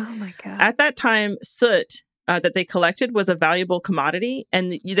well. Oh, my God. At that time, soot that they collected was a valuable commodity,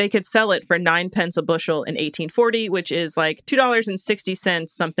 and they could sell it for 9 pence a bushel in 1840, which is like $2.60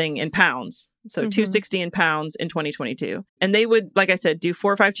 something in pounds. So $2.60 in pounds in 2022. And they would, like I said, do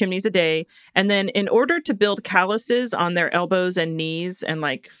 4 or 5 chimneys a day. And then in order to build calluses on their elbows and knees and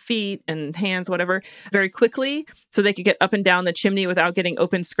like feet and hands, whatever, very quickly, so they could get up and down the chimney without getting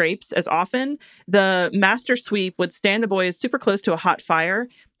open scrapes as often, the master sweep would stand the boys super close to a hot fire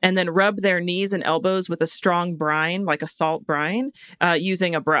and then rub their knees and elbows with a strong brine, like a salt brine,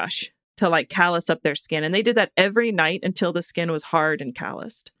 using a brush to like callus up their skin. And they did that every night until the skin was hard and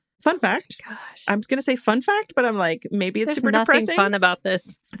calloused. Fun fact. Gosh. I'm going to say fun fact, but I'm like, maybe it's There's super nothing depressing. Fun about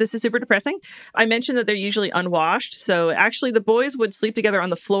this. This is super depressing. I mentioned that they're usually unwashed. So actually the boys would sleep together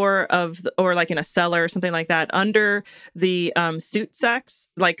on the floor or like in a cellar or something like that under the soot sacks,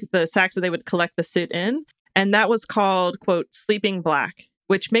 like the sacks that they would collect the soot in. And that was called, quote, sleeping black,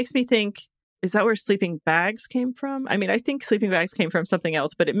 which makes me think, is that where sleeping bags came from? I mean, I think sleeping bags came from something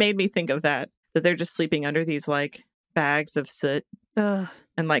else, but it made me think of that they're just sleeping under these like bags of soot. Ugh.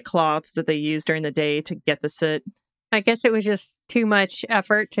 And like cloths that they use during the day to get the soot. I guess it was just too much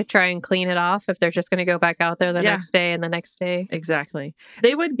effort to try and clean it off if they're just going to go back out there the next day and the next day. Exactly.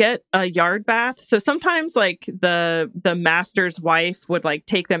 They would get a yard bath. So sometimes like the master's wife would like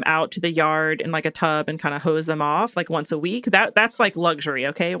take them out to the yard in like a tub and kind of hose them off like once a week. That's like luxury,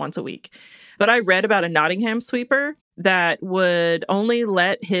 okay? Once a week. But I read about a Nottingham sweeper that would only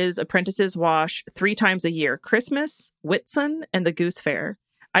let his apprentices wash 3 times a year: Christmas, Whitsun, and the Goose Fair.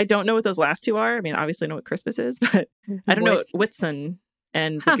 I don't know what those last 2 are. I mean, obviously I know what Christmas is, but I don't know what Whitsun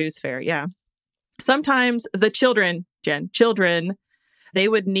and the Goose Fair. Yeah. Sometimes the children, they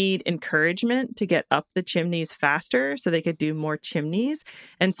would need encouragement to get up the chimneys faster so they could do more chimneys.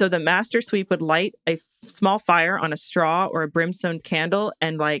 And so the master sweep would light a small fire on a straw or a brimstone candle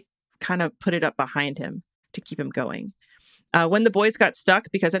and like kind of put it up behind him to keep him going. When the boys got stuck,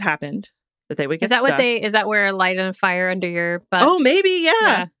 because it happened, that they would get stuck. Is that where lighting a fire under your butt? Oh, maybe.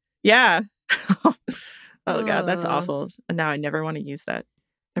 Yeah. Oh, God, that's awful. And now I never want to use that.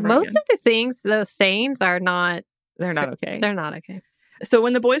 Most of the things, those sayings are not. They're not okay. They're not okay. So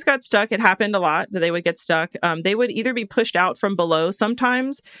when the boys got stuck, it happened a lot that they would get stuck. They would either be pushed out from below.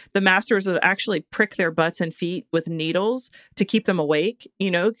 Sometimes the masters would actually prick their butts and feet with needles to keep them awake,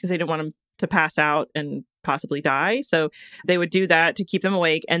 because they didn't want them to pass out and possibly die. So they would do that to keep them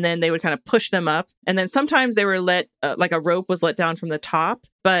awake. And then they would kind of push them up. And then sometimes they were like a rope was let down from the top.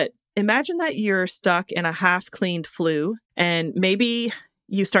 But imagine that you're stuck in a half cleaned flue and maybe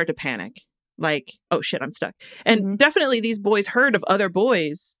you start to panic. Like, oh shit, I'm stuck. And definitely these boys heard of other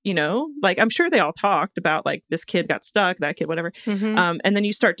boys, like I'm sure they all talked about like this kid got stuck, that kid, whatever. And then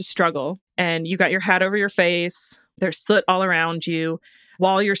you start to struggle and you got your hat over your face. There's soot all around you.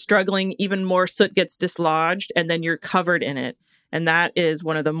 While you're struggling, even more soot gets dislodged and then you're covered in it. And that is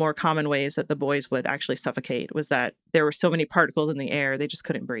one of the more common ways that the boys would actually suffocate, was that there were so many particles in the air, they just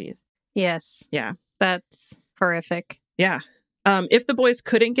couldn't breathe. Yes. Yeah. That's horrific. Yeah. If the boys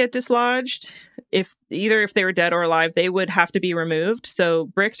couldn't get dislodged, if they were dead or alive, they would have to be removed. So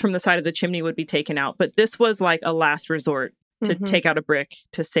bricks from the side of the chimney would be taken out. But this was like a last resort to take out a brick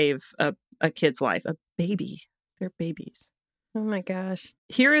to save a kid's life, a baby. They're babies. Oh my gosh.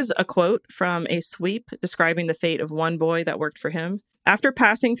 Here is a quote from a sweep describing the fate of one boy that worked for him. After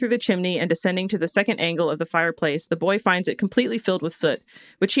passing through the chimney and descending to the second angle of the fireplace, the boy finds it completely filled with soot,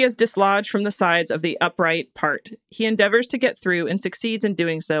 which he has dislodged from the sides of the upright part. He endeavors to get through and succeeds in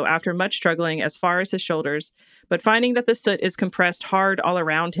doing so after much struggling as far as his shoulders, but finding that the soot is compressed hard all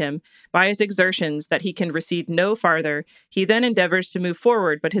around him by his exertions that he can recede no farther, he then endeavors to move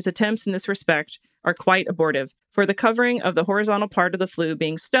forward, but his attempts in this respect are quite abortive. For the covering of the horizontal part of the flue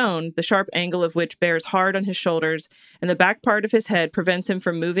being stone, the sharp angle of which bears hard on his shoulders, and the back part of his head prevents him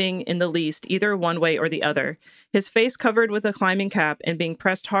from moving in the least either one way or the other. His face covered with a climbing cap and being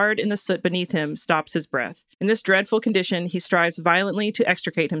pressed hard in the soot beneath him stops his breath. In this dreadful condition, he strives violently to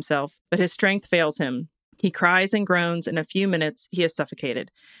extricate himself, but his strength fails him. He cries and groans. In a few minutes, he is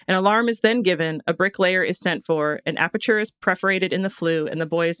suffocated. An alarm is then given, a bricklayer is sent for, an aperture is perforated in the flue, and the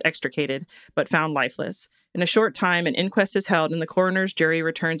boy is extricated, but found lifeless. In a short time, an inquest is held, and the coroner's jury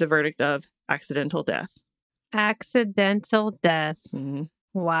returns a verdict of accidental death. Accidental death. Mm-hmm.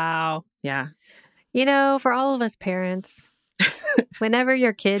 Wow. Yeah. You know, for all of us parents, whenever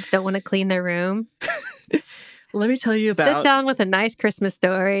your kids don't want to clean their room, let me tell you about... Sit down with a nice Christmas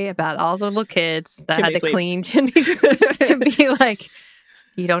story about all the little kids that chimney had to sweeps. clean chimneys and be like,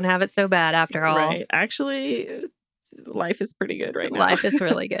 you don't have it so bad after all. Right. Actually, life is pretty good right now. Life is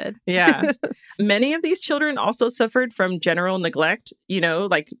really good. Yeah. Many of these children also suffered from general neglect. You know,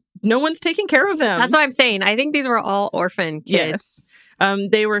 like no one's taking care of them. That's what I'm saying. I think these were all orphan kids. Yes.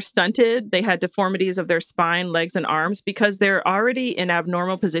 They were stunted. They had deformities of their spine, legs, and arms because they're already in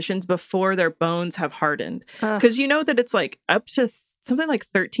abnormal positions before their bones have hardened. Because you know that it's like up to something like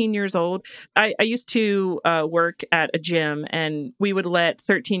 13 years old. I used to work at a gym, and we would let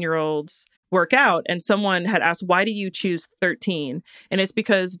 13-year-olds work out. And someone had asked, why do you choose 13? And it's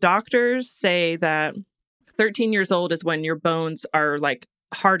because doctors say that 13 years old is when your bones are like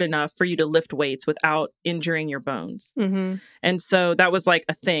hard enough for you to lift weights without injuring your bones. Mm-hmm. And so that was like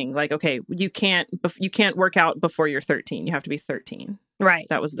a thing. Like, okay, you can't work out before you're 13. You have to be 13. Right.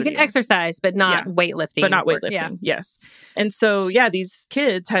 That was the You can deal. exercise, but not weightlifting. But not weightlifting. Yes. And so, these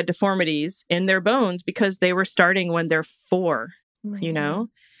kids had deformities in their bones because they were starting when they're 4, you know?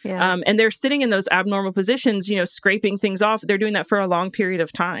 Yeah. And they're sitting in those abnormal positions, you know, scraping things off. They're doing that for a long period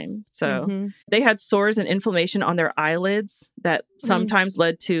of time. So they had sores and inflammation on their eyelids that sometimes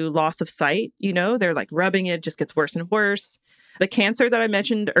led to loss of sight. You know, they're like rubbing it, just gets worse and worse. The cancer that I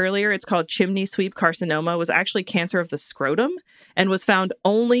mentioned earlier, it's called chimney sweep carcinoma, was actually cancer of the scrotum and was found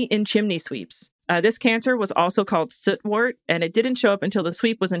only in chimney sweeps. This cancer was also called sootwort, and it didn't show up until the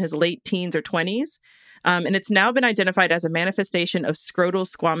sweep was in his late teens or 20s. And it's now been identified as a manifestation of scrotal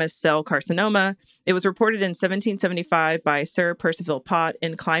squamous cell carcinoma. It was reported in 1775 by Sir Percival Pott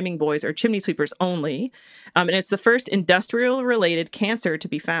in Climbing Boys or Chimney Sweepers Only. And it's the first industrial-related cancer to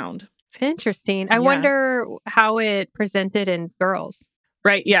be found. Interesting. I wonder how it presented in girls.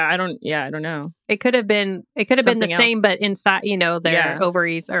 Right. Yeah. I don't know. It could have been the same, but inside, you know, their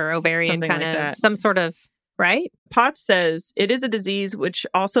ovaries or ovarian Something kind like of that. some sort of, right? Potts says it is a disease which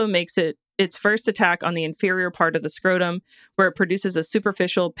also makes it its first attack on the inferior part of the scrotum, where it produces a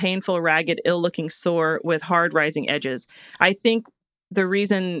superficial, painful, ragged, ill-looking sore with hard rising edges. I think the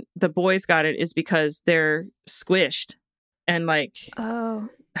reason the boys got it is because they're squished and like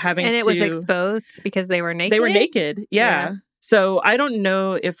having and it to... was exposed because they were naked? They were naked, yeah. So I don't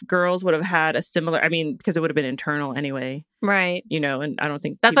know if girls would have had a similar, I mean, because it would have been internal anyway. Right. You know, and I don't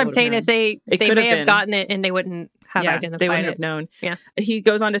think that's what I'm would have saying. known. If they may have gotten it and they wouldn't have identified they wouldn't it. have known. Yeah. He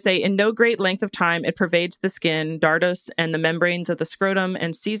goes on to say, in no great length of time, it pervades the skin, dardos, and the membranes of the scrotum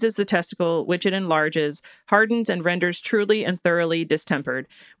and seizes the testicle, which it enlarges, hardens, and renders truly and thoroughly distempered,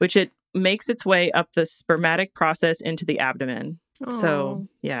 which it makes its way up the spermatic process into the abdomen. So,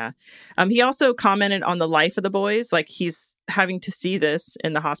 yeah. He also commented on the life of the boys. Like, he's having to see this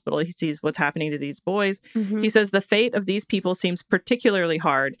in the hospital. He sees what's happening to these boys. He says, the fate of these people seems particularly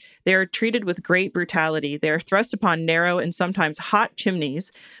hard. They are treated with great brutality. They are thrust upon narrow and sometimes hot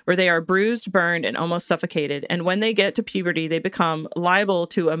chimneys where they are bruised, burned, and almost suffocated. And when they get to puberty, they become liable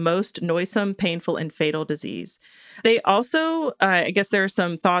to a most noisome, painful, and fatal disease. They also, I guess there are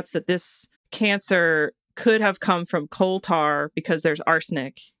some thoughts that this cancer could have come from coal tar because there's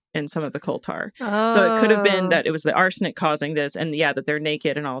arsenic in some of the coal tar. So it could have been that it was the arsenic causing this, and that they're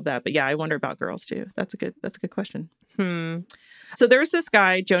naked and all of that. But yeah, I wonder about girls too. That's a good question. So there's this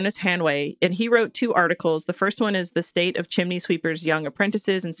guy, Jonas Hanway, and he wrote 2 articles. The first one is The State of Chimney Sweepers' Young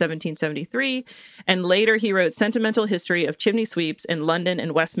Apprentices in 1773. And later he wrote Sentimental History of Chimney Sweeps in London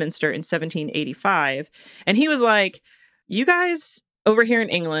and Westminster in 1785. And he was like, you guys over here in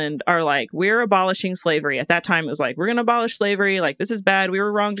England are like, we're abolishing slavery. At that time, it was like, we're going to abolish slavery. Like, this is bad. We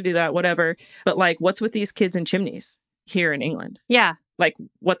were wrong to do that, whatever. But like, what's with these kids in chimneys here in England? Yeah. Like,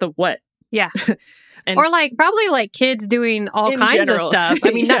 what? Yeah. And or like probably like kids doing all kinds general. of stuff.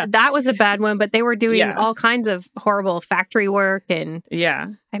 I mean, Yeah. that was a bad one, but they were doing Yeah. all kinds of horrible factory work. And yeah.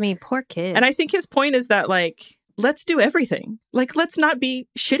 I mean, poor kids. And I think his point is that, like, let's do everything. Like, let's not be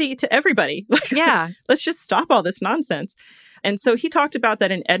shitty to everybody. yeah. Let's just stop all this nonsense. And so he talked about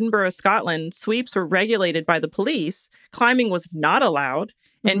that in Edinburgh, Scotland, sweeps were regulated by the police. Climbing was not allowed.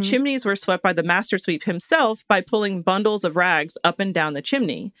 And Mhm. chimneys were swept by the master sweep himself by pulling bundles of rags up and down the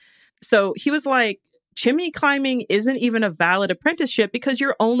chimney. So he was like, chimney climbing isn't even a valid apprenticeship because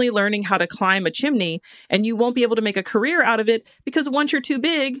you're only learning how to climb a chimney and you won't be able to make a career out of it because once you're too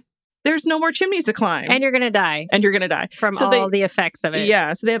big, there's no more chimneys to climb. And you're going to die. And you're going to die. From So all the effects of it.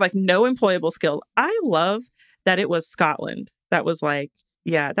 Yeah. So they had like no employable skill. I love that it was Scotland. That was like,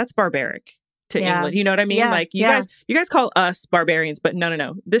 yeah, that's barbaric to Yeah. England. You know what I mean? Yeah, Like you guys call us barbarians, but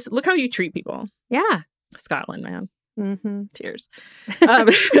no. Look how you treat people. Yeah. Scotland, man. Mm-hmm. Cheers.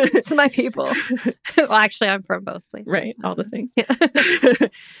 It's my people. Well, actually, I'm from both places. Right. All the things. Yeah.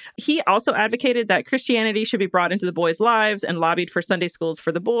 He also advocated that Christianity should be brought into the boys' lives and lobbied for Sunday schools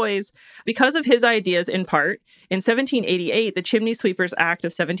for the boys. Because of his ideas, in part, in 1788, the Chimney Sweepers Act of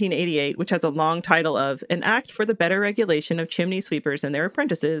 1788, which has a long title of An Act for the Better Regulation of Chimney Sweepers and Their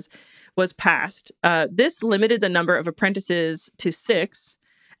Apprentices, was passed. This limited the number of apprentices to 6,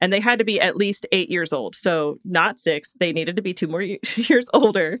 and they had to be at least 8 years old. So not 6. They needed to be 2 more years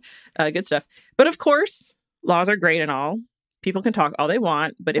older. Good stuff. But of course, laws are great and all. People can talk all they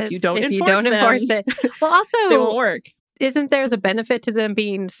want, but if you don't enforce it. Well, also, they won't work. Isn't there the benefit to them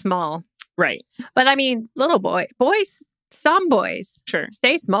being small? Right. But I mean, boys, some boys Sure.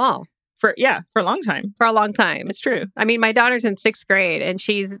 stay small For a long time. for a long time. It's true. I mean, my daughter's in 6th grade and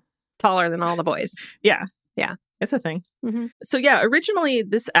she's taller than all the boys. Yeah. Yeah. It's a thing. Mm-hmm. So yeah, originally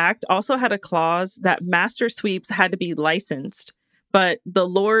this act also had a clause that master sweeps had to be licensed, but the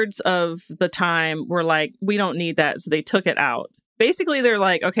lords of the time were like, we don't need that. So they took it out. Basically, they're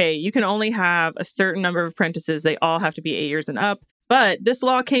like, okay, you can only have a certain number of apprentices. They all have to be 8 years and up. But this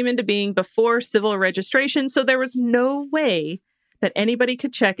law came into being before civil registration. So there was no way that anybody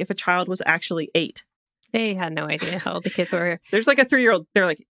could check if a child was actually 8. They had no idea how old the kids were. There's like a 3-year-old. They're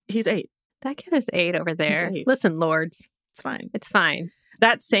like, he's 8. That kid is 8 over there. 8. Listen, lords, It's fine. it's fine.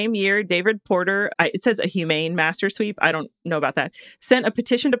 That same year, David Porter, it says a humane master sweep, I don't know about that, sent a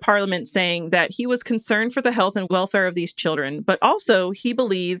petition to Parliament saying that he was concerned for the health and welfare of these children, but also he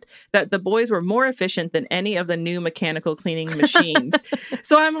believed that the boys were more efficient than any of the new mechanical cleaning machines.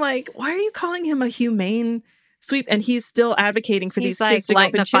 So I'm like, why are you calling him a humane sweep? And he's still advocating for He's these kids to go up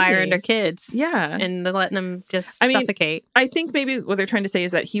lighting in a fire under chimneys. kids. Yeah. And they're letting them just I mean, suffocate. I think maybe what they're trying to say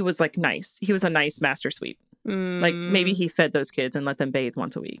is that he was like nice. He was a nice master sweep. Like maybe he fed those kids and let them bathe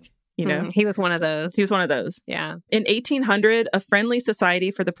once a week. You know, He was one of those. he was one of those. Yeah. In 1800, a Friendly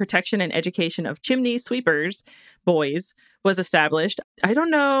Society for the Protection and Education of Chimney Sweepers, boys, was established. I don't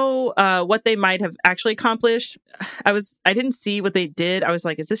know what they might have actually accomplished. I didn't see what they did. I was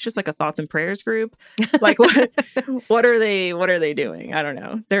like, is this just like a thoughts and prayers group? Like what are they doing? I don't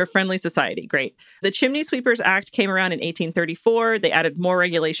know. They're a friendly society. Great. The Chimney Sweepers Act came around in 1834. They added more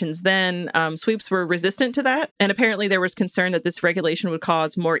regulations then. Sweeps were resistant to that. And apparently there was concern that this regulation would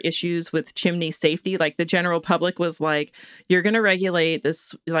cause more issues with chimney safety. Like the general public was like, you're going to regulate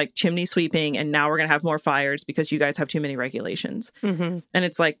this like chimney sweeping and now we're going to have more fires because you guys have too many regulations. Mm-hmm. And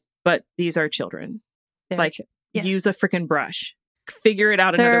it's like, but these are children. Like, yes. use a freaking brush. Figure it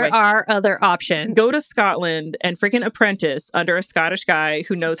out another There way. are other options. Go to Scotland and freaking apprentice under a Scottish guy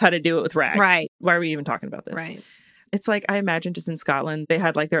who knows how to do it with rags. Right. Why are we even talking about this? Right. It's like, I imagine just in Scotland, they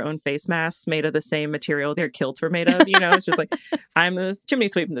had like their own face masks made of the same material their kilts were made of. You know, it's just like, I'm the chimney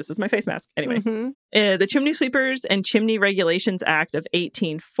sweep and this is my face mask. Anyway, the Chimney Sweepers and Chimney Regulations Act of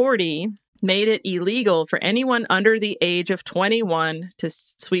 1840 made it illegal for anyone under the age of 21 to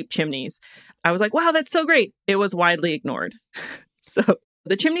sweep chimneys. I was like, wow, that's so great. It was widely ignored. So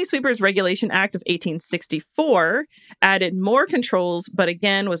the Chimney Sweepers Regulation Act of 1864 added more controls, but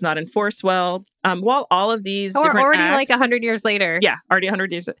again, was not enforced well. While all of these Or different already acts, like 100 years later. Yeah, already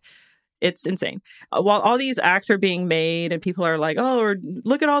 100 years. It's insane. While all these acts are being made and people are like, oh,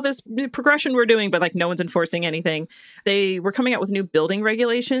 look at all this progression we're doing, but like no one's enforcing anything. They were coming out with new building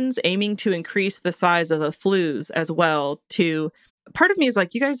regulations aiming to increase the size of the flues as well. Part of me is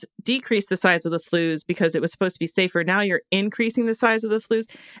like, you guys decreased the size of the flues because it was supposed to be safer. Now you're increasing the size of the flues.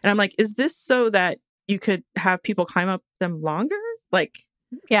 And I'm like, is this so that you could have people climb up them longer? Like,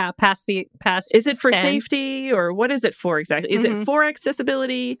 yeah, past. Is it for 10. safety or what is it for exactly? Is it for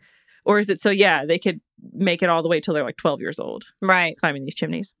accessibility? Or is it so, they could make it all the way till they're like 12 years old, right, climbing these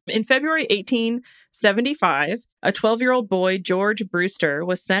chimneys. In February 1875, a 12-year-old boy, George Brewster,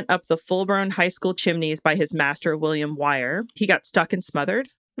 was sent up the full-grown high school chimneys by his master, William Wire. He got stuck and smothered.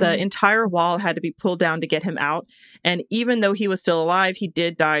 The entire wall had to be pulled down to get him out. And even though he was still alive, he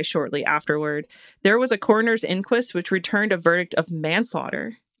did die shortly afterward. There was a coroner's inquest which returned a verdict of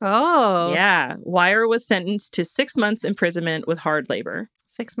manslaughter. Oh. Yeah. Wire was sentenced to 6 months imprisonment with hard labor.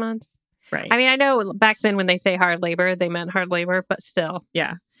 6 months. Right. I mean, I know back then when they say hard labor, they meant hard labor, but still.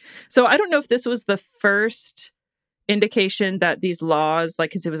 Yeah. So I don't know if this was the first indication that these laws,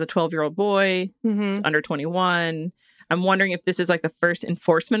 like, because it was a 12-year-old boy, it's under 21. I'm wondering if this is like the first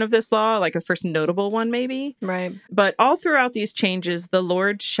enforcement of this law, like the first notable one, maybe. Right. But all throughout these changes, the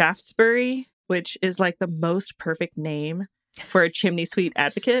Lord Shaftesbury, which is like the most perfect name for a chimney sweep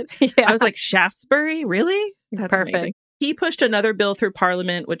advocate. Yeah. I was like, Shaftesbury? Really? That's perfect. Amazing. He pushed another bill through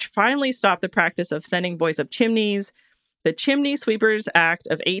Parliament, which finally stopped the practice of sending boys up chimneys. The Chimney Sweepers Act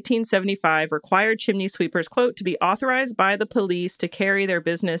of 1875 required chimney sweepers, quote, to be authorized by the police to carry their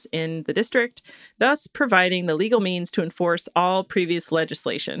business in the district, thus providing the legal means to enforce all previous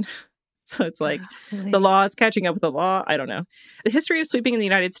legislation. So it's like the law is catching up with the law. I don't know. The history of sweeping in the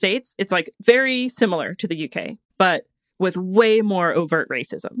United States, it's like very similar to the UK, but with way more overt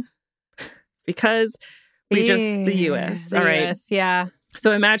racism because the US. All right. US, yeah.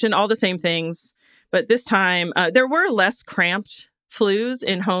 So imagine all the same things. But this time, there were less cramped flues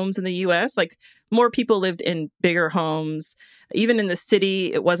in homes in the U.S. Like, more people lived in bigger homes. Even in the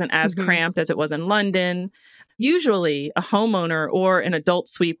city, it wasn't as cramped as it was in London. Usually, a homeowner or an adult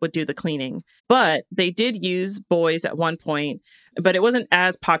sweep would do the cleaning. But they did use boys at one point. But it wasn't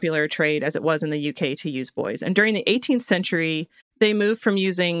as popular a trade as it was in the UK to use boys. And during the 18th century, they moved from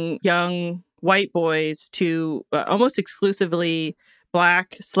using young white boys to almost exclusively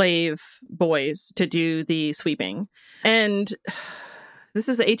Black slave boys to do the sweeping. And this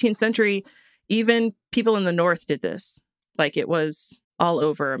is the 18th century. Even people in the North did this. Like, it was all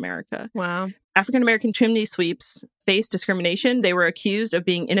over America. Wow. African-American chimney sweeps faced discrimination. They were accused of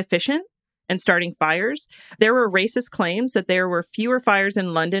being inefficient and starting fires. There were racist claims that there were fewer fires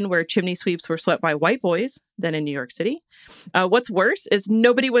in London where chimney sweeps were swept by white boys than in New York City. What's worse is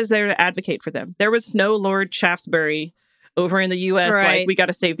nobody was there to advocate for them. There was no Lord Shaftesbury over in the U.S., right. Like, we got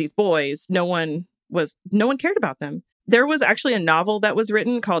to save these boys. No one cared about them. There was actually a novel that was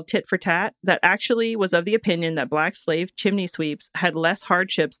written called Tit for Tat that actually was of the opinion that Black slave chimney sweeps had less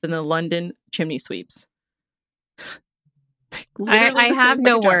hardships than the London chimney sweeps. I have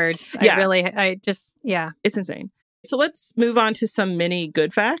no words. Yeah. Yeah. It's insane. So let's move on to some mini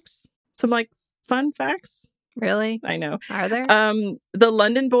good facts. Some like fun facts. Really? I know. Are there? The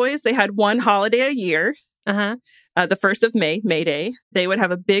London boys, they had one holiday a year. Uh-huh. The 1st of May, May Day. They would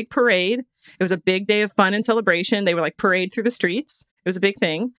have a big parade. It was a big day of fun and celebration. They would like parade through the streets. It was a big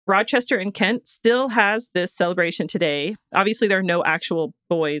thing. Rochester in Kent still has this celebration today. Obviously, there are no actual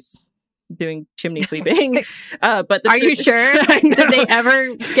boys doing chimney sweeping. But are you sure? Did they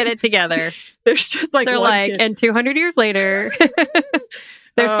ever get it together? There's just like, they're like, kid. And 200 years later,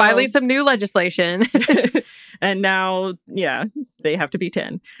 there's finally some new legislation. And now, they have to be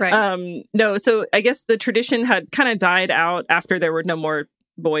 10. Right. No, so I guess the tradition had kind of died out after there were no more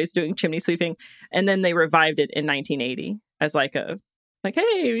boys doing chimney sweeping. And then they revived it in 1980 as hey,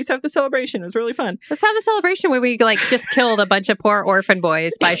 we used to have the celebration. It was really fun. Let's have the celebration where we just killed a bunch of poor orphan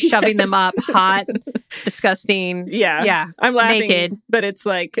boys by shoving them up hot, disgusting. Yeah. I'm laughing, naked. But it's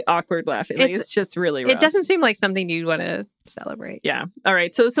like awkward laughing. It's just really rough. It doesn't seem like something you'd want to celebrate. Yeah. All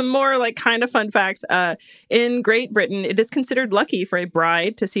right. So some more like kind of fun facts. In Great Britain, it is considered lucky for a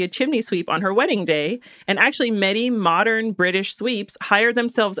bride to see a chimney sweep on her wedding day. And actually, many modern British sweeps hire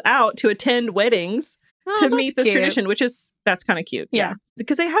themselves out to attend weddings to meet this tradition, that's kind of cute. Yeah.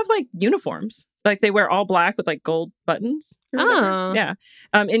 Because they have like uniforms. Like they wear all black with like gold buttons. Oh. Yeah.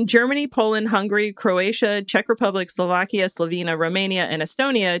 In Germany, Poland, Hungary, Croatia, Czech Republic, Slovakia, Slovenia, Romania, and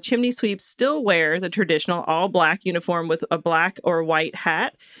Estonia, chimney sweeps still wear the traditional all black uniform with a black or white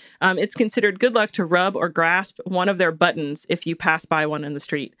hat. It's considered good luck to rub or grasp one of their buttons if you pass by one in the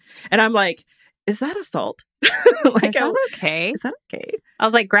street. And I'm like, is that assault? Is that okay? Is that okay? I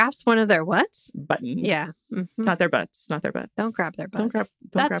was like, grasp one of their what's? Buttons. Yeah. Mm-hmm. Not their butts. Not their butts. Don't grab their butts.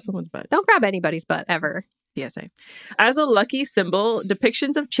 Don't grab someone's butt. Don't grab anybody's butt ever. PSA. As a lucky symbol,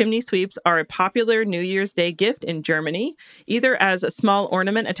 depictions of chimney sweeps are a popular New Year's Day gift in Germany, either as a small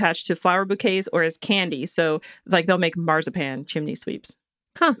ornament attached to flower bouquets or as candy. So, like, they'll make marzipan chimney sweeps.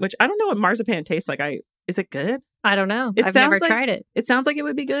 Huh. Which I don't know what marzipan tastes like. Is it good? I don't know. I've never tried it. It sounds like it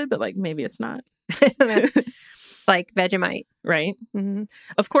would be good, but like maybe it's not. It's like Vegemite. Right? Mm-hmm.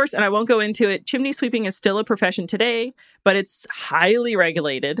 Of course, and I won't go into it, chimney sweeping is still a profession today, but it's highly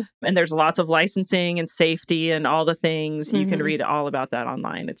regulated. And there's lots of licensing and safety and all the things. You can read all about that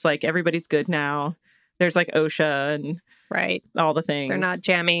online. It's like everybody's good now. There's like OSHA and all the things. They're not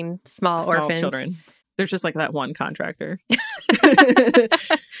jamming small orphans. Children. There's just like that one contractor.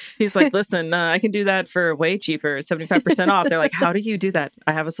 He's like, listen, I can do that for way cheaper, 75% off. They're like, how do you do that?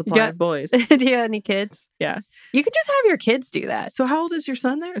 I have a supply of boys. Do you have any kids? Yeah. You could just have your kids do that. So how old is your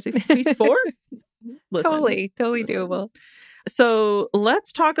son there? Is he's 4? Listen, totally doable. So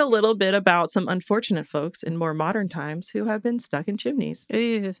let's talk a little bit about some unfortunate folks in more modern times who have been stuck in chimneys.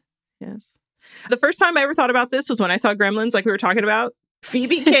 Ew. Yes. The first time I ever thought about this was when I saw Gremlins, like we were talking about.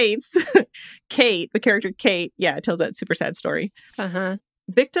 Phoebe Cates, Kate, the character Kate, it tells that super sad story. Uh-huh.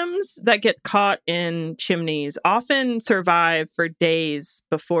 Victims that get caught in chimneys often survive for days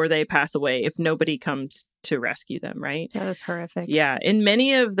before they pass away if nobody comes to rescue them, right? That is horrific. Yeah. In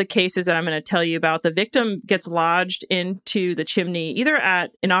many of the cases that I'm going to tell you about, the victim gets lodged into the chimney either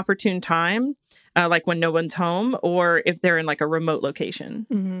at an opportune time, like when no one's home, or if they're in like a remote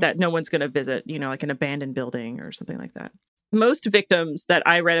location that no one's going to visit, like an abandoned building or something like that. Most victims that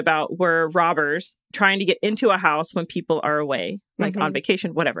I read about were robbers trying to get into a house when people are away, like on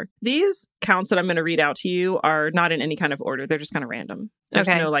vacation, whatever. These counts that I'm going to read out to you are not in any kind of order. They're just kind of random. There's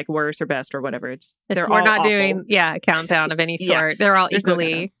no like worst or best or whatever. We're not awful. doing a countdown of any sort. They're all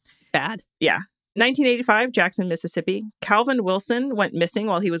equally bad. Yeah. 1985, Jackson, Mississippi. Calvin Wilson went missing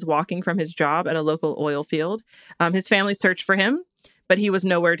while he was walking from his job at a local oil field. His family searched for him, but he was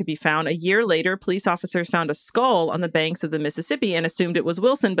nowhere to be found. A year later, police officers found a skull on the banks of the Mississippi and assumed it was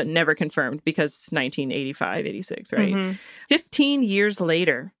Wilson, but never confirmed because 1985, 86, right? 15 years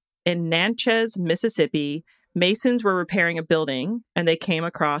later, in Natchez, Mississippi, Masons were repairing a building and they came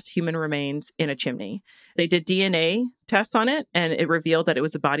across human remains in a chimney. They did DNA tests on it and it revealed that it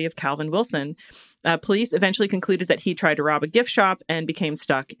was the body of Calvin Wilson. Police eventually concluded that he tried to rob a gift shop and became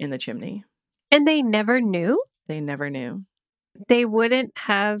stuck in the chimney. And they never knew? They never knew. They wouldn't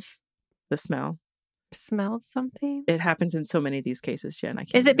have the smelled something? It happens in so many of these cases, Jen. I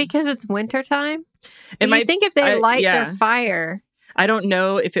can't Is it because it's wintertime? It might think if they light their fire. I don't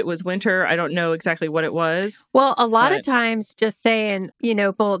know if it was winter. I don't know exactly what it was. Well, a lot of times just saying,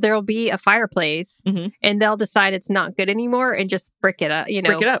 there'll be a fireplace and they'll decide it's not good anymore and just brick it up,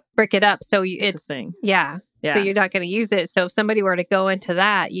 Brick it up. So it's a thing. Yeah. So you're not going to use it. So if somebody were to go into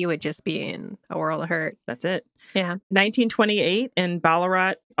that, you would just be in a world of hurt. That's it. Yeah. 1928 in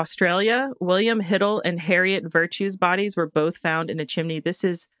Ballarat, Australia, William Hiddle and Harriet Virtue's bodies were both found in a chimney. This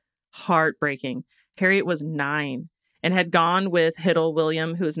is heartbreaking. Harriet was 9 and had gone with Hiddle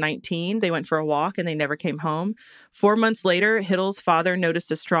William, who was 19. They went for a walk and they never came home. 4 months later, Hiddle's father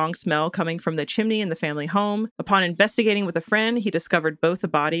noticed a strong smell coming from the chimney in the family home. Upon investigating with a friend, he discovered both the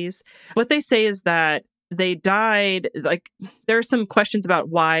bodies. What they say is that they died, there are some questions about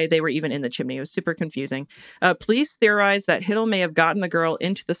why they were even in the chimney. It was super confusing. Police theorized that Hiddle may have gotten the girl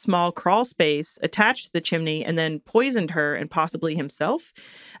into the small crawl space attached to the chimney and then poisoned her and possibly himself.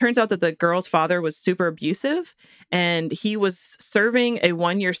 Turns out that the girl's father was super abusive and he was serving a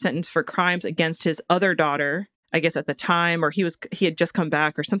 1-year sentence for crimes against his other daughter, I guess at the time, or he had just come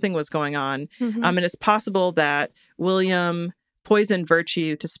back or something was going on. And it's possible that William poisoned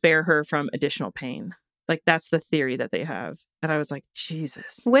Virtue to spare her from additional pain. Like, that's the theory that they have. And I was like,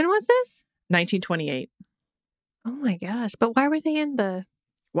 Jesus. When was this? 1928. Oh, my gosh. But why were they in the...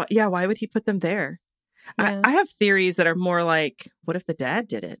 Why would he put them there? Yeah. I have theories that are more like, what if the dad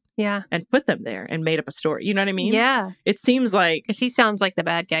did it? Yeah. And put them there and made up a story. You know what I mean? Yeah. It seems like... Because he sounds like the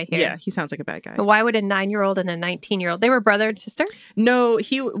bad guy here. Yeah, he sounds like a bad guy. But why would a 9-year-old and a 19-year-old... They were brother and sister? No,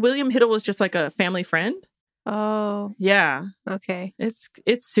 William Hiddle was just like a family friend. Oh. Yeah. Okay. It's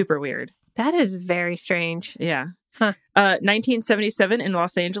super weird. That is very strange. Yeah. Huh. 1977 in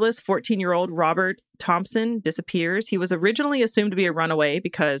Los Angeles, 14-year-old Robert Thompson disappears. He was originally assumed to be a runaway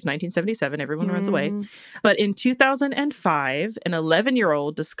because 1977, everyone runs away. But in 2005, an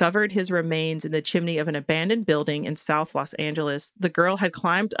 11-year-old discovered his remains in the chimney of an abandoned building in South Los Angeles. The girl had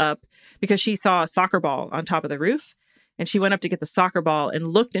climbed up because she saw a soccer ball on top of the roof. and she went up to get the soccer ball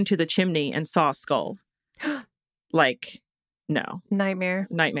and looked into the chimney and saw a skull. Like, no. Nightmare.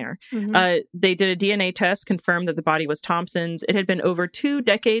 They did a DNA test, confirmed that the body was Thompson's. It had been over 2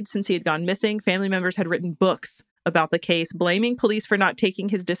 decades since he had gone missing. Family members had written books about the case, blaming police for not taking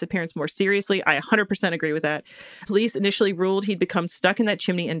his disappearance more seriously. I 100% agree with that. Police initially ruled he'd become stuck in that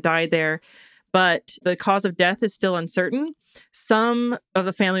chimney and died there, but the cause of death is still uncertain. Some of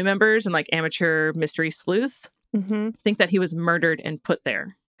the family members and like amateur mystery sleuths think that he was murdered and put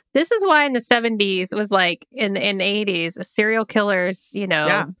there. This is why in the 70s, it was like in the 80s, a serial killer's,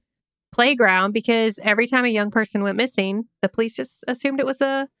 playground, because every time a young person went missing, the police just assumed it was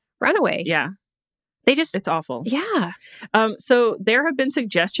a runaway. Yeah. It's awful. Yeah. So there have been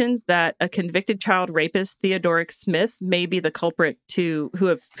suggestions that a convicted child rapist, Theodoric Smith, may be the culprit who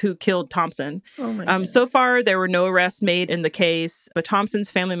killed Thompson. Oh my God. So far, there were no arrests made in the case, but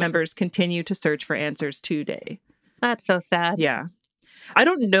Thompson's family members continue to search for answers today. That's so sad. Yeah. I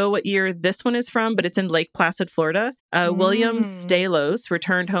don't know what year this one is from, but it's in Lake Placid, Florida. William Stalos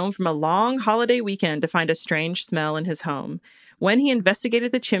returned home from a long holiday weekend to find a strange smell in his home. When he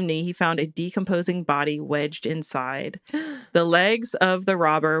investigated the chimney, he found a decomposing body wedged inside. The legs of the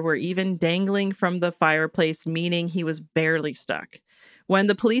robber were even dangling from the fireplace, meaning he was barely stuck. When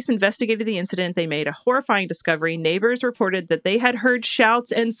the police investigated the incident, they made a horrifying discovery. Neighbors reported that they had heard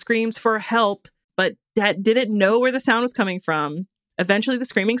shouts and screams for help, but that didn't know where the sound was coming from. Eventually, the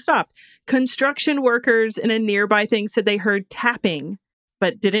screaming stopped. Construction workers in a nearby thing said they heard tapping,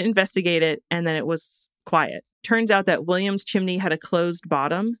 but didn't investigate it, and then it was quiet. Turns out that William's chimney had a closed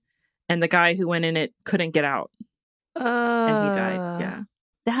bottom, and the guy who went in it couldn't get out. And he died. Yeah.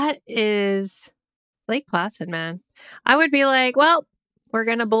 That is Lake Placid, man. I would be like, well, we're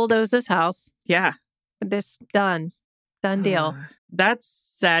going to bulldoze this house. Yeah. This done. Done deal. That's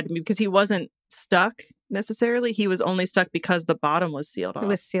sad to me because he wasn't stuck necessarily. He was only stuck because the bottom was sealed off. It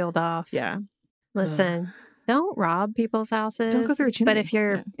was sealed off. Yeah. Listen, don't rob people's houses. Don't go through a chimney. But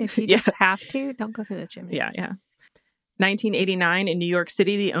if you just have to, don't go through the chimney. Yeah. 1989 in New York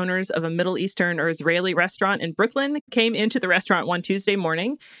City, the owners of a Middle Eastern or Israeli restaurant in Brooklyn came into the restaurant one Tuesday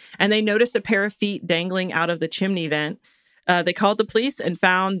morning, and they noticed a pair of feet dangling out of the chimney vent. They called the police and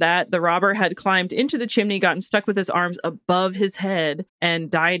found that the robber had climbed into the chimney, gotten stuck with his arms above his head, and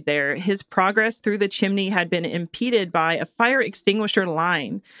died there. His progress through the chimney had been impeded by a fire extinguisher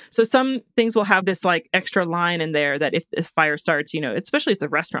line. So some things will have this like extra line in there that if this fire starts, especially it's a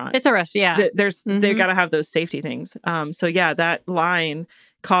restaurant. It's a restaurant, yeah. They got to have those safety things. So yeah, that line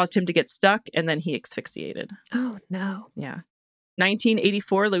caused him to get stuck, and then he asphyxiated. Oh, no. Yeah.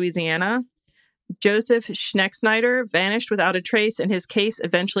 1984, Louisiana. Joseph Schnecksnyder vanished without a trace, and his case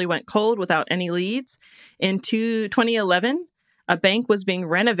eventually went cold without any leads. In 2011, a bank was being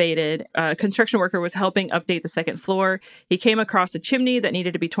renovated. A construction worker was helping update the second floor. He came across a chimney that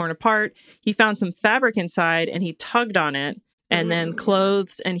needed to be torn apart. He found some fabric inside, and he tugged on it, and then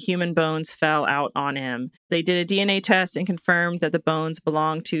clothes and human bones fell out on him. They did a DNA test and confirmed that the bones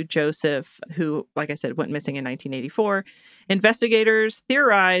belonged to Joseph, who, like I said, went missing in 1984. Investigators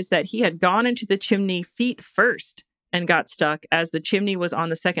theorized that he had gone into the chimney feet first and got stuck. As the chimney was on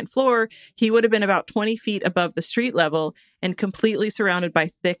the second floor, he would have been about 20 feet above the street level and completely surrounded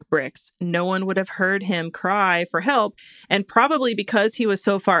by thick bricks. No one would have heard him cry for help, and probably because he was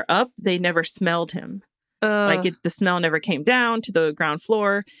so far up, they never smelled him. The smell never came down to the ground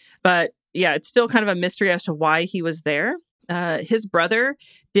floor. But yeah, it's still kind of a mystery as to why he was there. His brother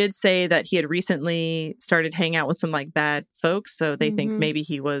did say that he had recently started hanging out with some like bad folks. So they think maybe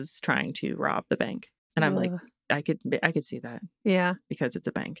he was trying to rob the bank. And I'm like, I could see that. Yeah. Because it's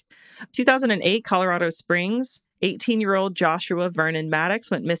a bank. 2008, Colorado Springs, 18-year-old Joshua Vernon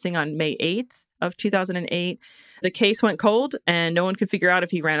Maddox went missing on May 8th of 2008. The case went cold, and no one could figure out if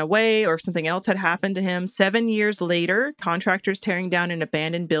he ran away or if something else had happened to him. 7 years later, contractors tearing down an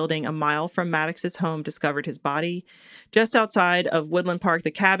abandoned building a mile from Maddox's home discovered his body. Just outside of Woodland Park,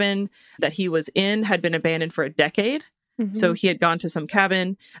 the cabin that he was in had been abandoned for a decade. So he had gone to some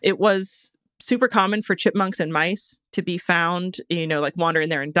cabin. It was super common for chipmunks and mice to be found, like wander in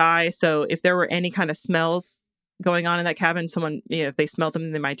there and die. So if there were any kind of smells going on in that cabin, someone, if they smelled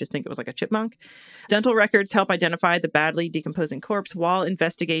something, they might just think it was like a chipmunk. Dental records help identify the badly decomposing corpse, while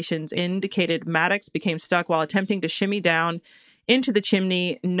investigations indicated Maddox became stuck while attempting to shimmy down into the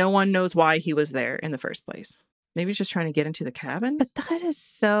chimney. No one knows why he was there in the first place. Maybe he's just trying to get into the cabin. But that is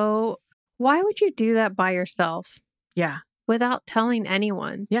so... Why would you do that by yourself? Yeah. Without telling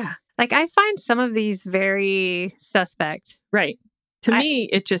anyone? Yeah. Like, I find some of these very suspect. Right. To me,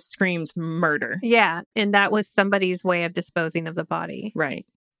 it just screams murder. Yeah. And that was somebody's way of disposing of the body. Right.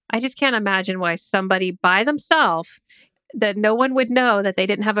 I just can't imagine why somebody by themselves, that no one would know that they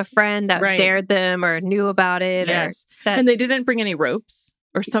didn't have a friend that Right. dared them or knew about it. Yes. Or that, And they didn't bring any ropes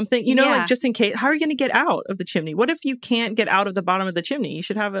or something, you know, Yeah. like just in case. How are you going to get out of the chimney? What if you can't get out of the bottom of the chimney? You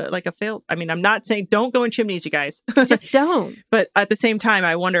should have a fail. I mean, I'm not saying don't go in chimneys, you guys. just don't. But at the same time,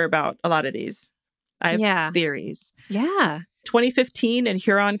 I wonder about a lot of these. I have Yeah. theories. Yeah. 2015 in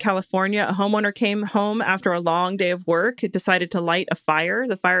Huron, California, a homeowner came home after a long day of work, decided to light a fire.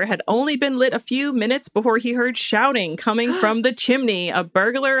 The fire had only been lit a few minutes before he heard shouting coming from the chimney. A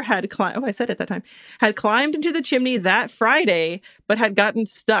burglar had climbed into the chimney that Friday, but had gotten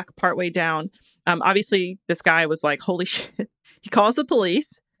stuck partway down. Obviously, this guy was like, holy shit. He calls the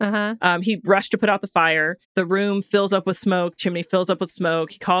police. He rushed to put out the fire. The room fills up with smoke. Chimney fills up with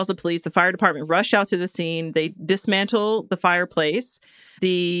smoke. He calls the police. The fire department rushed out to the scene. They dismantle the fireplace.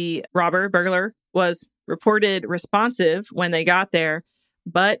 The burglar, was reported responsive when they got there.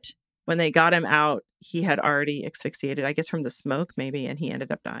 But when they got him out, he had already asphyxiated, I guess from the smoke maybe, and he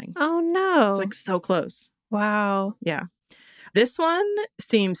ended up dying. Oh, no. It's like so close. Wow. Yeah. This one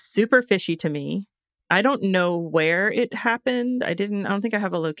seems super fishy to me. I don't know where it happened. I don't think I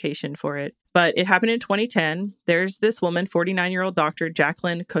have a location for it, but it happened in 2010. There's this woman, 49-year-old doctor,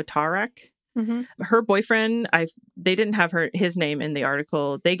 Jacqueline Kotarak. Mm-hmm. Her boyfriend, they didn't have his name in the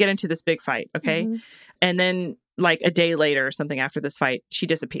article. They get into this big fight, okay? Mm-hmm. And then like a day later or something after this fight, she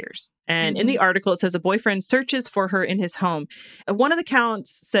disappears. And in the article, it says a boyfriend searches for her in his home. One of the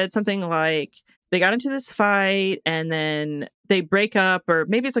counts said something like, they got into this fight and then they break up, or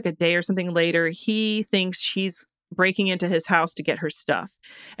maybe it's like a day or something later. He thinks she's breaking into his house to get her stuff.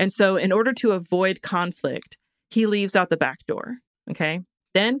 And so in order to avoid conflict, he leaves out the back door. Okay.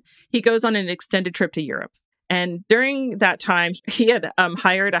 Then he goes on an extended trip to Europe. And during that time, he had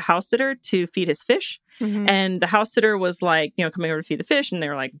hired a house sitter to feed his fish. Mm-hmm. And the house sitter was like, coming over to feed the fish. And they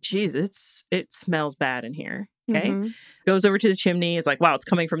were like, geez, it smells bad in here. Okay. Mm-hmm. Goes over to the chimney, is like, wow, it's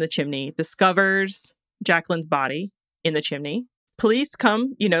coming from the chimney. Discovers Jacqueline's body in the chimney. Police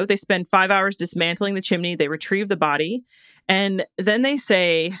come, they spend 5 hours dismantling the chimney. They retrieve the body. And then they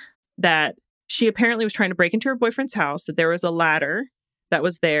say that she apparently was trying to break into her boyfriend's house, that there was a ladder that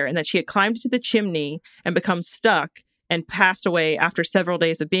was there, and that she had climbed into the chimney and become stuck and passed away after several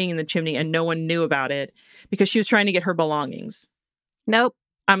days of being in the chimney, and no one knew about it because she was trying to get her belongings. Nope.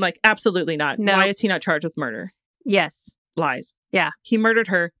 I'm like, absolutely not. No. Why is he not charged with murder? Yes. Lies. Yeah. He murdered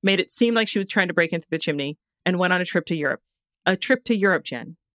her, made it seem like she was trying to break into the chimney, and went on a trip to Europe. A trip to Europe,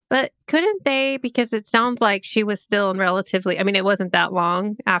 Jen. But couldn't they, because it sounds like she was still in it wasn't that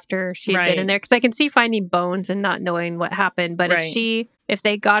long after she'd been in there. Because I can see finding bones and not knowing what happened. But if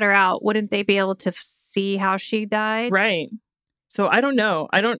they got her out, wouldn't they be able to see how she died? Right. So I don't know.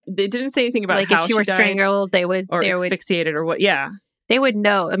 They didn't say anything about like how if she were died strangled, they would asphyxiated or what. Yeah. They would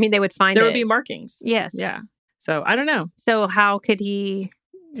know. I mean, they would find there it. would be markings. Yes. Yeah. So I don't know. So how could he?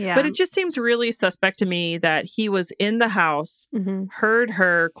 Yeah. But it just seems really suspect to me that he was in the house, heard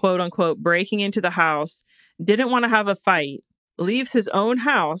her, quote unquote, breaking into the house, didn't want to have a fight, leaves his own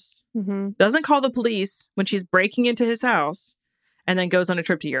house, doesn't call the police when she's breaking into his house, and then goes on a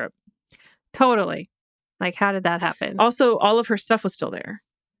trip to Europe. Totally. Like, how did that happen? Also, all of her stuff was still there.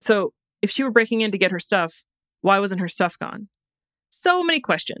 So if she were breaking in to get her stuff, why wasn't her stuff gone? So many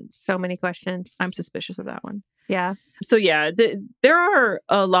questions. So many questions. I'm suspicious of that one. Yeah. So yeah, there are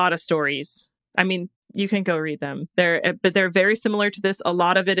a lot of stories. I mean, you can go read them. But they're very similar to this. A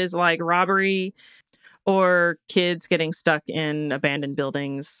lot of it is like robbery or kids getting stuck in abandoned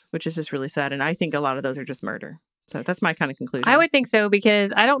buildings, which is just really sad. And I think a lot of those are just murder. So that's my kind of conclusion. I would think so,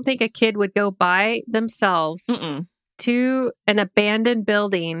 because I don't think a kid would go by themselves to an abandoned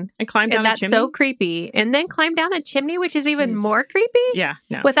building and climb down and the that's chimney. so creepy. And then climb down a chimney, which is even more creepy. Yeah,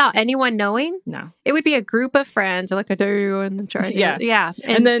 no. Without anyone knowing. No. It would be a group of friends, like, I dare you, and try to yeah.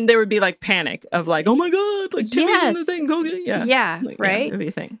 And then there would be like panic of like, oh my God, like Timmy's in the thing, go get it. Yeah. Yeah, like, right? Yeah, it'd be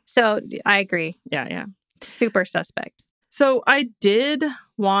a thing. So I agree. Yeah. Super suspect. So I did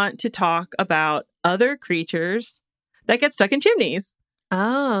want to talk about other creatures that get stuck in chimneys.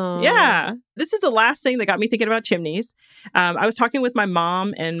 Oh. Yeah. This is the last thing that got me thinking about chimneys. I was talking with my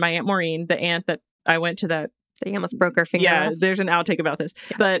mom and my Aunt Maureen, the aunt that I went to that. They almost broke her finger off. There's an outtake about this.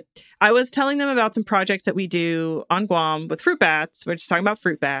 Yeah. But I was telling them about some projects that we do on Guam with fruit bats. We're just talking about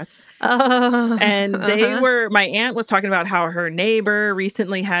fruit bats. Oh. And my aunt was talking about how her neighbor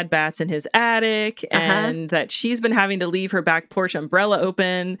recently had bats in his attic and that she's been having to leave her back porch umbrella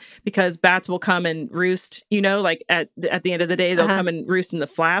open because bats will come and roost, like at the end of the day, they'll come and roost in the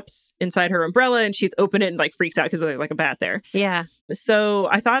flaps inside her umbrella, and she's opened it and like freaks out because there's like a bat there. Yeah. So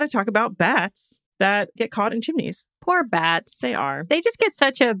I thought I'd talk about bats that get caught in chimneys. Poor bats. They are. They just get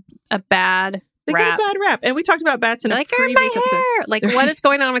such a bad They rap. get a bad rap. And we talked about bats in a Like, previous my episode. hair. Like, what is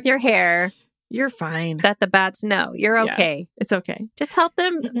going on with your hair You're fine. that the bats know? You're Yeah. okay. It's okay. Just help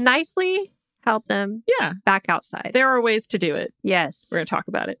them nicely. Help them Yeah. back outside. There are ways to do it. Yes. We're going to talk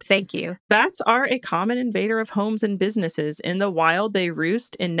about it. Thank you. Bats are a common invader of homes and businesses. In the wild, they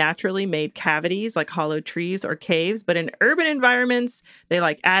roost in naturally made cavities like hollow trees or caves. But in urban environments, they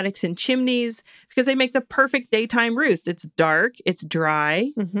like attics and chimneys because they make the perfect daytime roost. It's dark, it's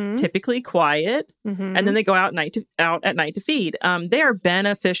dry, Mm-hmm. typically quiet, Mm-hmm. and then they go out at night to feed. They are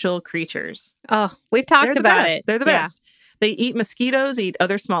beneficial creatures. Oh, we've talked They're the about best. it. They're the best. They eat mosquitoes, eat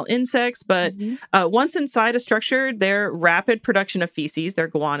other small insects, but once inside a structure, their rapid production of feces, their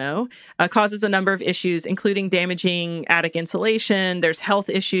guano, causes a number of issues, including damaging attic insulation. There's health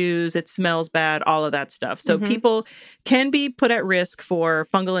issues. It smells bad, all of that stuff. So people can be put at risk for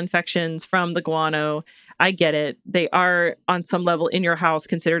fungal infections from the guano. I get it. They are on some level in your house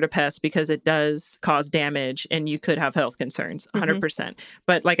considered a pest because it does cause damage and you could have health concerns, 100%.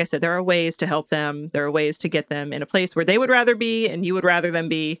 But like I said, there are ways to help them. There are ways to get them in a place where they would rather be and you would rather them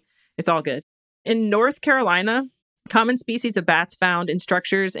be. It's all good. In North Carolina, common species of bats found in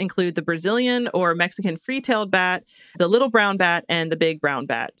structures include the Brazilian or Mexican free-tailed bat, the little brown bat, and the big brown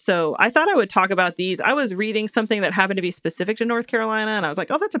bat. So I thought I would talk about these. I was reading something that happened to be specific to North Carolina, and I was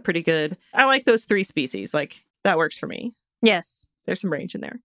like, oh, that's a pretty good. I like those 3 species. Like, that works for me. Yes. There's some range in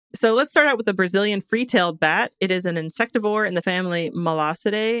there. So let's start out with the Brazilian free-tailed bat. It is an insectivore in the family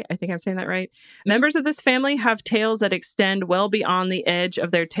Molassidae. I think I'm saying that right. Members of this family have tails that extend well beyond the edge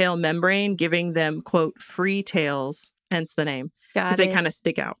of their tail membrane, giving them, quote, free tails, hence the name. Because they kind of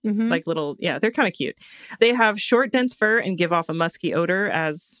stick out like little, they're kind of cute. They have short, dense fur and give off a musky odor,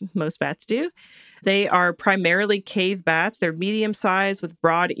 as most bats do. They are primarily cave bats. They're medium sized with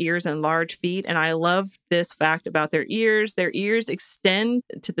broad ears and large feet. And I love this fact about their ears. Their ears extend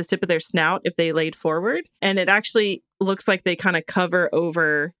to the tip of their snout if they laid forward. And it actually looks like they kind of cover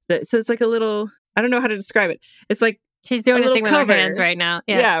over so it's like a little, I don't know how to describe it. It's like she's doing a thing with her cover. hands right now.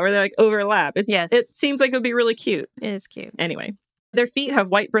 Yes. Yeah, where they like overlap. It seems like it would be really cute. It is cute. Anyway, their feet have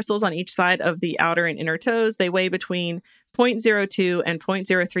white bristles on each side of the outer and inner toes. They weigh between 0.02 and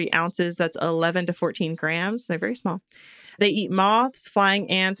 0.03 ounces. That's 11 to 14 grams. They're very small. They eat moths, flying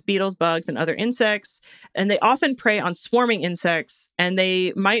ants, beetles, bugs, and other insects. And they often prey on swarming insects. And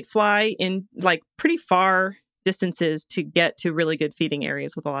they might fly in like pretty far distances to get to really good feeding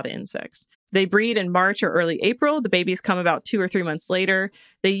areas with a lot of insects. They breed in March or early April. The babies come about 2 or 3 months later.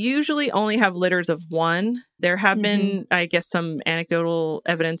 They usually only have litters of 1. There have been, I guess, some anecdotal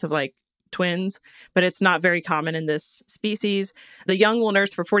evidence of like twins, but it's not very common in this species. The young will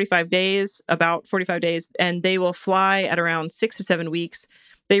nurse for about 45 days, and they will fly at around 6 to 7 weeks.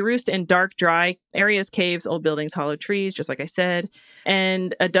 They roost in dark, dry areas, caves, old buildings, hollow trees, just like I said.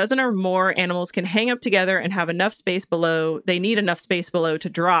 And a dozen or more animals can hang up together and have enough space below. They need enough space below to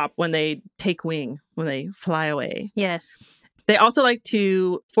drop when they take wing, when they fly away. Yes. They also like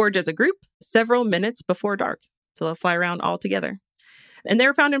to forage as a group several minutes before dark. So they'll fly around all together. And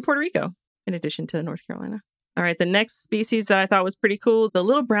they're found in Puerto Rico, in addition to North Carolina. All right, the next species that I thought was pretty cool, the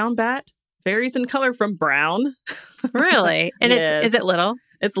little brown bat, varies in color from brown. Really? And Yes. is it little?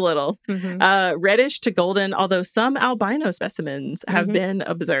 It's little. Reddish to golden, although some albino specimens have been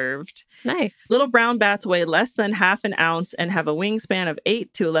observed. Nice. Little brown bats weigh less than half an ounce and have a wingspan of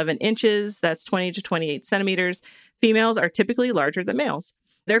 8 to 11 inches. That's 20 to 28 centimeters. Females are typically larger than males.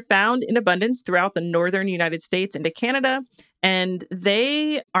 They're found in abundance throughout the northern United States into Canada, and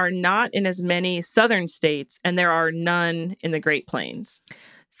they are not in as many southern states, and there are none in the Great Plains.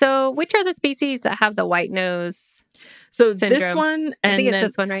 So which are the species that have the white nose? So syndrome? this one, and I think it's then,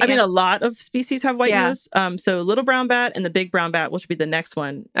 this one, right? I mean, a lot of species have white Yeah. nose. So little brown bat and the big brown bat, which would be the next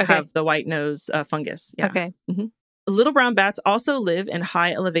one, Okay. have the white nose fungus. Yeah. Okay. Little brown bats also live in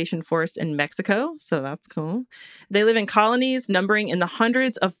high elevation forests in Mexico, so that's cool. They live in colonies numbering in the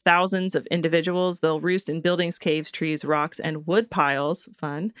hundreds of thousands of individuals. They'll roost in buildings, caves, trees, rocks, and wood piles.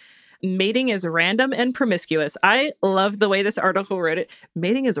 Fun. Mating is random and promiscuous. I love the way this article wrote it.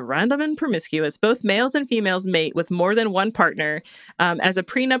 Mating is random and promiscuous. Both males and females mate with more than one partner. As a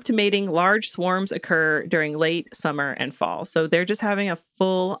prenup to mating, large swarms occur during late summer and fall. So they're just having a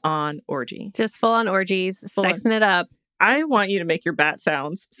full-on orgy. Just full on orgies, sexing it up. I want you to make your bat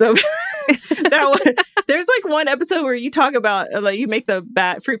sounds. So there's like one episode where you talk about like you make the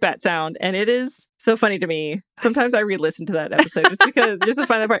fruit bat sound, and it is so funny to me. Sometimes I re-listen to that episode just to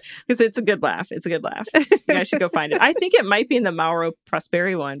find that part because it's a good laugh. It's a good laugh. You guys should go find it. I think it might be in the Mauro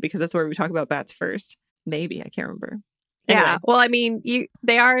Prosperi one because that's where we talk about bats first. Maybe I can't remember. Anyway. Yeah. Well, I mean,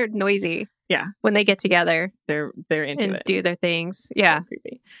 they are noisy. Yeah. When they get together. They're into and it. do their things. Yeah. So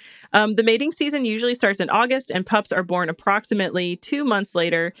creepy. The mating season usually starts in August, and pups are born approximately 2 months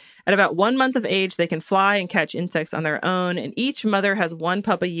later. At about 1 month of age, they can fly and catch insects on their own, and each mother has one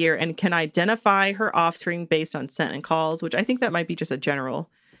pup a year and can identify her offspring based on scent and calls, which I think that might be just a general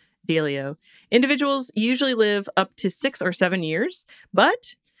dealio. Individuals usually live up to 6 or 7 years,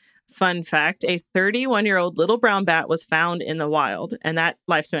 but fun fact, a 31-year-old little brown bat was found in the wild, and that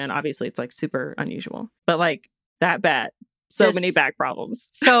lifespan, obviously, it's like super unusual. But like that bat, so many back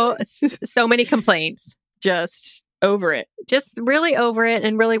problems. So many complaints. Just over it. Just really over it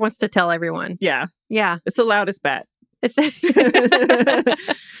and really wants to tell everyone. Yeah. Yeah. It's the loudest bat.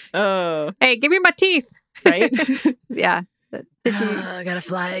 Oh. Hey, give me my teeth. Right? Yeah. Did you? I gotta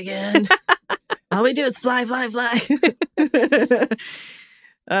fly again. All we do is fly.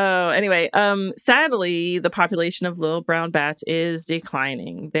 Oh, anyway, sadly, the population of little brown bats is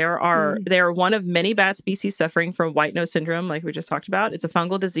declining. They are one of many bat species suffering from white nose syndrome, like we just talked about. It's a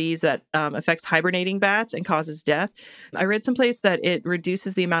fungal disease that affects hibernating bats and causes death. I read someplace that it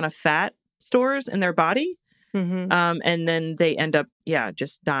reduces the amount of fat stores in their body. Mm-hmm. And then they end up,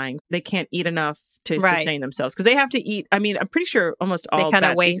 just dying. They can't eat enough to sustain themselves because they have to eat. I mean, I'm pretty sure almost all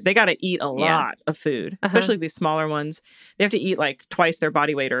bat species, they got to eat a lot of food, especially these smaller ones. They have to eat like twice their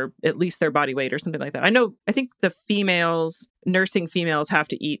body weight or at least their body weight or something like that. I think the nursing females have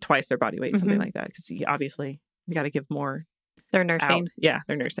to eat twice their body weight, something like that, because obviously you got to give more. They're nursing. Yeah,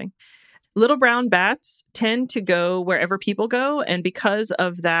 they're nursing. Little brown bats tend to go wherever people go. And because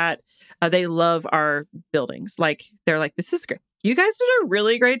of that, they love our buildings. Like, they're like, this is great. You guys did a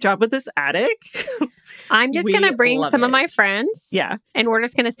really great job with this attic. I'm just going to bring some of my friends. Yeah. And we're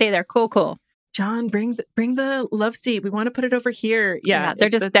just going to stay there. Cool. John, bring the love seat. We want to put it over here. Yeah. They're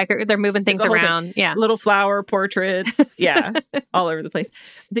just they're moving things around. Yeah. Little flower portraits. Yeah. All over the place.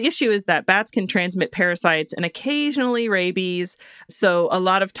 The issue is that bats can transmit parasites and occasionally rabies. So a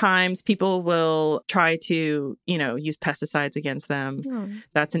lot of times people will try to, use pesticides against them.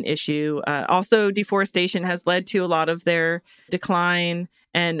 That's an issue. Also, deforestation has led to a lot of their decline,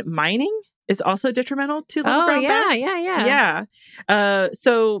 and mining is also detrimental to little brown bats. Yeah.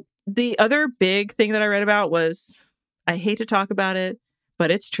 So the other big thing that I read about was, I hate to talk about it, but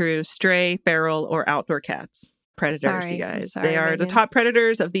it's true, stray, feral, or outdoor cats. Predators, you guys. They are the top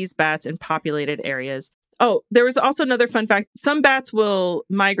predators of these bats in populated areas. Oh, there was also another fun fact. Some bats will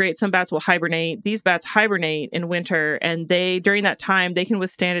migrate, some bats will hibernate. These bats hibernate in winter, and during that time, they can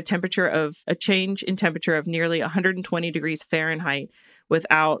withstand a change in temperature of nearly 120 degrees Fahrenheit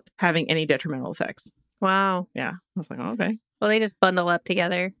whathout having any detrimental effects. Wow. Yeah. I was like, oh, okay. Well, they just bundle up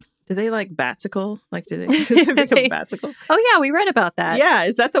together. Do they like batsicle? Like, do they become batsicle? Oh, yeah. We read about that. Yeah.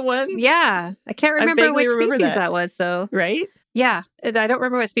 Is that the one? Yeah. I can't remember which species that was, though. Right? Yeah. I don't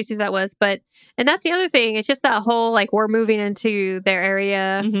remember what species that was. And that's the other thing. It's just that whole, like, we're moving into their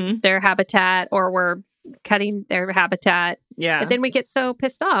area, their habitat, or we're cutting their habitat. Yeah. But then we get so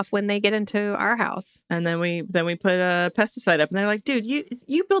pissed off when they get into our house. And then we put a pesticide up, and they're like, dude,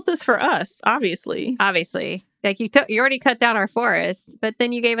 you built this for us, obviously. Like, you already cut down our forest, but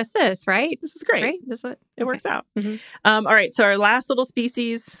then you gave us this, right? This is great. Right? It works out. All right. So our last little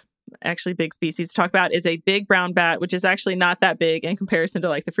species, actually big species to talk about, is a big brown bat, which is actually not that big in comparison to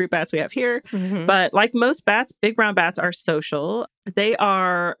like the fruit bats we have here. But like most bats, big brown bats are social. They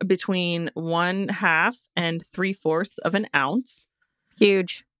are between 1/2 and 3/4 of an ounce.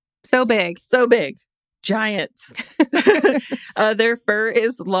 Huge. So big. Giants. Their fur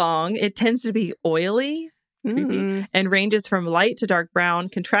is long. It tends to be oily. Creepy, and ranges from light to dark brown,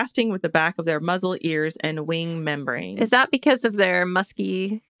 contrasting with the back of their muzzle, ears, and wing membranes. Is that because of their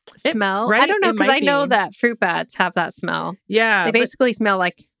musky smell? Right? I don't know, because I know that fruit bats have that smell. Yeah. They basically smell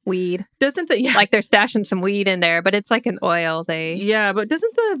like weed. Like they're stashing some weed in there, but it's like an oil. Yeah, but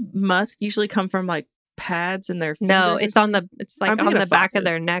doesn't the musk usually come from like pads in their fingers? No, it's on the back of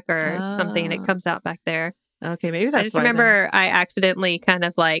their neck or something. It comes out back there. Okay, maybe that's I just remember I accidentally kind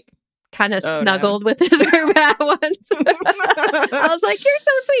of snuggled with this fruit bat once. I was like, "You're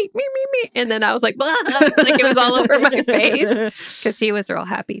so sweet, me," and then I was like, blah, like it was all over my face because he was real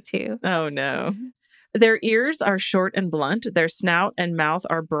happy too. Oh no! Their ears are short and blunt. Their snout and mouth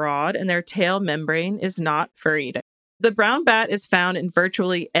are broad, and their tail membrane is not furried. The brown bat is found in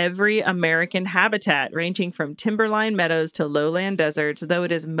virtually every American habitat, ranging from timberline meadows to lowland deserts, though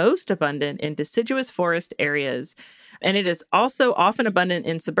it is most abundant in deciduous forest areas. And it is also often abundant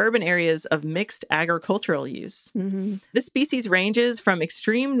in suburban areas of mixed agricultural use. This species ranges from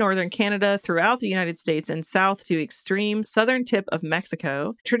extreme northern Canada throughout the United States and south to extreme southern tip of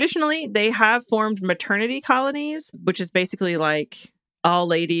Mexico. Traditionally, they have formed maternity colonies, which is basically like all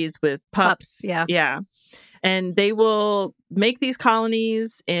ladies with pups. Yeah. Yeah. And they will make these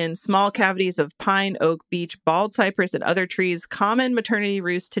colonies in small cavities of pine, oak, beech, bald cypress, and other trees. Common maternity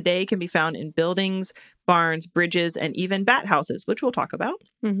roosts today can be found in buildings, barns, bridges, and even bat houses, which we'll talk about.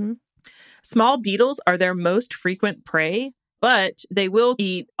 Mm-hmm. Small beetles are their most frequent prey, but they will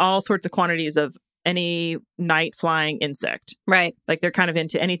eat all sorts of quantities of any night flying insect. Right. Like they're kind of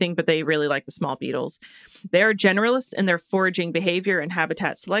into anything, but they really like the small beetles. They are generalists in their foraging behavior and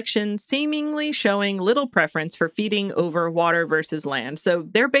habitat selection, seemingly showing little preference for feeding over water versus land. So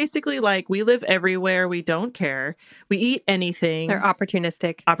they're basically like, we live everywhere. We don't care. We eat anything. They're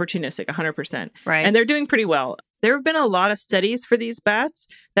opportunistic. Opportunistic, 100%. Right. And they're doing pretty well. There have been a lot of studies for these bats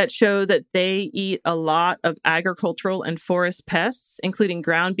that show that they eat a lot of agricultural and forest pests, including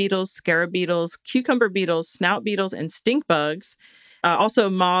ground beetles, scarab beetles, cucumber beetles, snout beetles, and stink bugs, also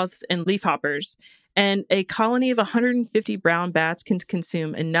moths and leafhoppers. And a colony of 150 brown bats can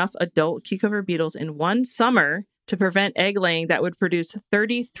consume enough adult cucumber beetles in one summer to prevent egg laying that would produce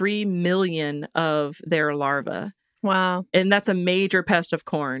 33 million of their larvae. Wow. And that's a major pest of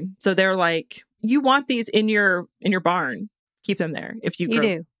corn. So they're like, you want these in your barn. Keep them there if you grow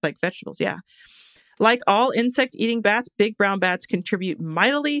do. like vegetables. Yeah. Like all insect-eating bats, big brown bats contribute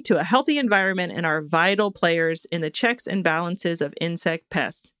mightily to a healthy environment and are vital players in the checks and balances of insect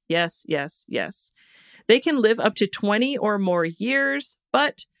pests. Yes, yes, yes. They can live up to 20 or more years,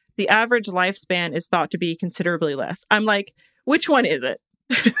 but the average lifespan is thought to be considerably less. I'm like, which one is it?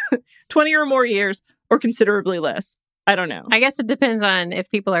 20 or more years or considerably less? I don't know. I guess it depends on if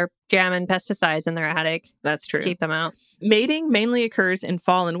people are jamming pesticides in their attic. That's true. To keep them out. Mating mainly occurs in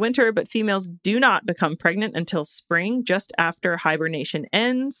fall and winter, but females do not become pregnant until spring, just after hibernation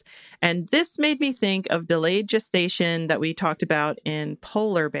ends. And this made me think of delayed gestation that we talked about in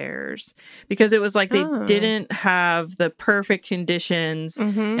polar bears, because it was like they didn't have the perfect conditions.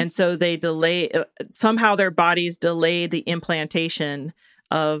 Mm-hmm. And so they somehow their bodies delayed the implantation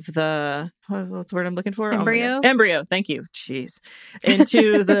of the, what's the word I'm looking for? Embryo? Embryo. Thank you. Jeez.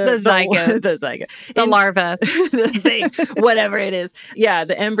 Into The zygote. The zygote. The larva. The thing, whatever it is. Yeah,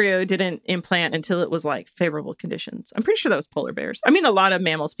 the embryo didn't implant until it was like favorable conditions. I'm pretty sure that was polar bears. I mean, a lot of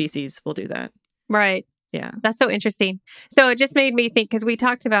mammal species will do that. Right. Yeah. That's so interesting. So it just made me think, because we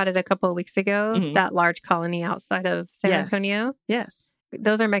talked about it a couple of weeks ago, that large colony outside of San Antonio. Yes.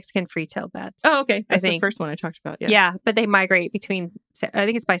 Those are Mexican free-tailed bats. Oh, okay. That's the first one I talked about. Yeah. Yeah, but they migrate between, I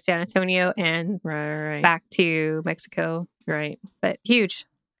think it's by San Antonio and back to Mexico. Right. But huge.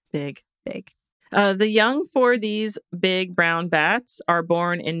 Big. Big. The young for these big brown bats are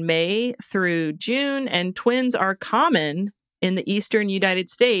born in May through June, and twins are common in the eastern United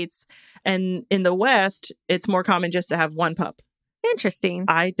States. And in the West, it's more common just to have one pup. Interesting.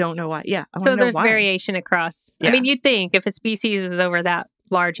 I don't know why. Yeah. So there's variation across. Yeah. I mean, you'd think if a species is over that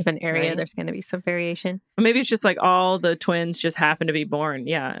large of an area, there's going to be some variation. Or maybe it's just like all the twins just happen to be born.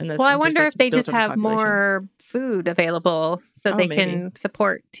 Yeah. And well, I wonder if they just have more food available so they can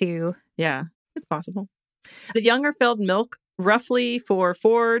support two. Yeah, it's possible. The young are fed milk roughly for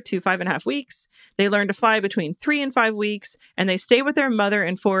 4 to 5.5 weeks. They learn to fly between 3 and 5 weeks, and they stay with their mother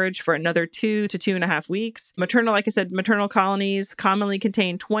and forage for another 2 to 2.5 weeks. Maternal, like I said, maternal colonies commonly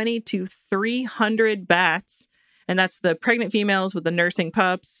contain 20 to 300 bats, and that's the pregnant females with the nursing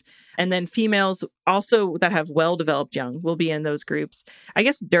pups. And then females also that have well-developed young will be in those groups. I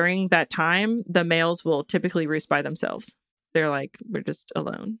guess during that time, the males will typically roost by themselves. They're like, we're just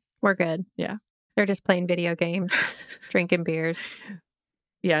alone. We're good. Yeah. They're just playing video games, drinking beers.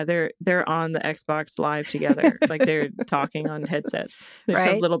 Yeah, they're on the Xbox Live together. Like they're talking on headsets. They just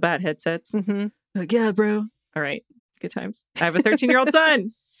have little bat headsets. Mm-hmm. Like, yeah, bro. All right. Good times. I have a 13-year-old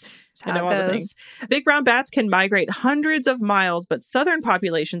son. I know all the things. Big brown bats can migrate hundreds of miles, but southern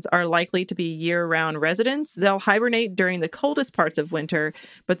populations are likely to be year-round residents. They'll hibernate during the coldest parts of winter,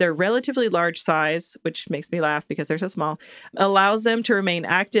 but their relatively large size, which makes me laugh because they're so small, allows them to remain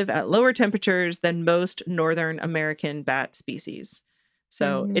active at lower temperatures than most Northern American bat species.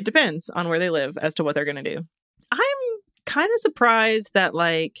 So it depends on where they live as to what they're going to do. I'm kind of surprised that,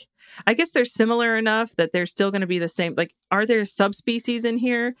 like, I guess they're similar enough that they're still going to be the same. Like, are there subspecies in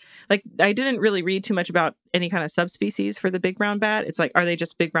here? Like, I didn't really read too much about any kind of subspecies for the big brown bat. It's like, are they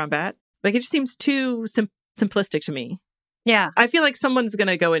just big brown bat? Like, it just seems too simplistic to me. Yeah. I feel like someone's going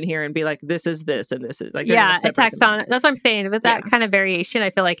to go in here and be like, this is this and this is like, they're Yeah, gonna a separate them out. taxonomist. That's what I'm saying. With that kind of variation,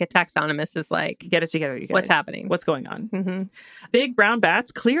 I feel like a taxonomist is like, Get it together, you guys. what's happening? What's going on? Mm-hmm. Big brown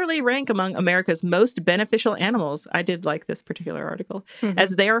bats clearly rank among America's most beneficial animals. I did like this particular article. Mm-hmm.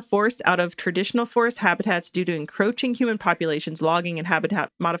 As they are forced out of traditional forest habitats due to encroaching human populations, logging, and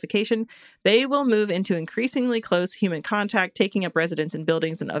habitat modification, they will move into increasingly close human contact, taking up residence in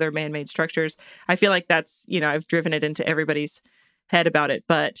buildings and other man-made structures. I feel like that's, I've driven it into everybody's head about it.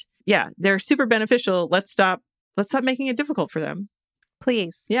 But yeah, they're super beneficial. Let's stop making it difficult for them.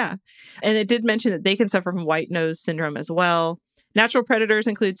 Please. Yeah. And it did mention that they can suffer from white nose syndrome as well. Natural predators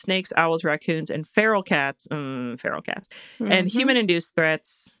include snakes, owls, raccoons, and feral cats. Mm-hmm. And human-induced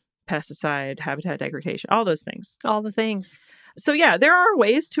threats, pesticide, habitat degradation, all those things. All the things. So yeah, there are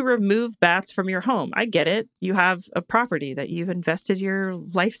ways to remove bats from your home. I get it. You have a property that you've invested your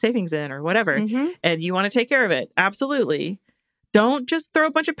life savings in or whatever, and you want to take care of it. Absolutely. Don't just throw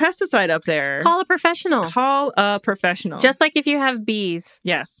a bunch of pesticide up there. Call a professional. Call a professional. Just like if you have bees.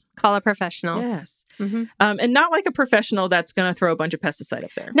 Yes. Call a professional. Yes. Mm-hmm. And not like a professional that's going to throw a bunch of pesticide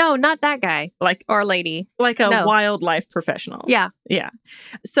up there. No, not that guy. Like or lady. Like a wildlife professional. Yeah. Yeah.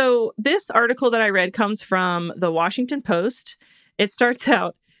 So this article that I read comes from the Washington Post. It starts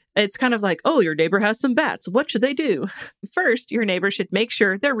out, it's kind of like, oh, your neighbor has some bats. What should they do? First, your neighbor should make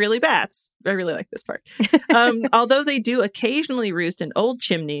sure they're really bats. I really like this part. Although they do occasionally roost in old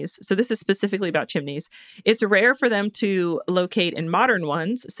chimneys, so this is specifically about chimneys, it's rare for them to locate in modern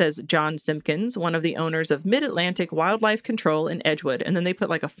ones, says John Simpkins, one of the owners of Mid-Atlantic Wildlife Control in Edgewood. And then they put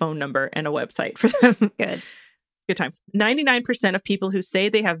like a phone number and a website for them. Good times. 99% of people who say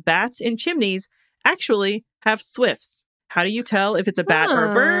they have bats in chimneys actually have swifts. How do you tell if it's a bat or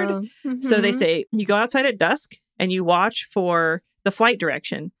a bird? Mm-hmm. So they say you go outside at dusk and you watch for the flight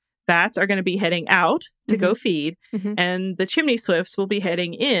direction. Bats are going to be heading out to go feed, and the chimney swifts will be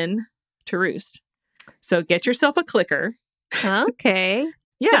heading in to roost. So get yourself a clicker. Okay.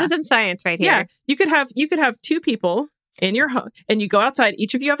 Yeah. Citizen science right here. Yeah. You could have two people in your home and you go outside.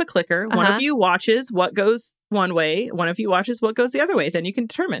 Each of you have a clicker. One of you watches what goes one way. One of you watches what goes the other way. Then you can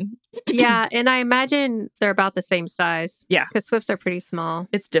determine. Yeah. And I imagine they're about the same size. Yeah. Because swifts are pretty small.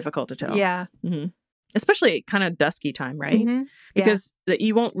 It's difficult to tell. Yeah. Mm-hmm. Especially kind of dusky time, right? Mm-hmm. Because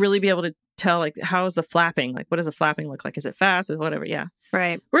you won't really be able to tell, like, how is the flapping? Like, what does the flapping look like? Is it fast? Is whatever? Yeah.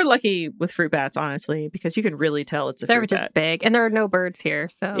 Right. We're lucky with fruit bats, honestly, because you can really tell it's a They're fruit just bat. big. And there are no birds here.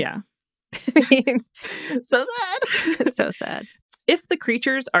 So Yeah. I mean, So sad. it's so sad. If the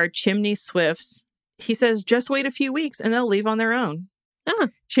creatures are chimney swifts, he says just wait a few weeks and they'll leave on their own.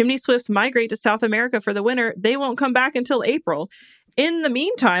 Chimney swifts migrate to South America for the winter. They won't come back until April. In the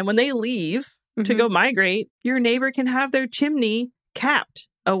meantime, when they leave to go migrate, your neighbor can have their chimney capped,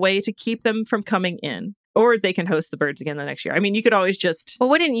 a way to keep them from coming in. Or they can host the birds again the next year. I mean, you could always just... Well,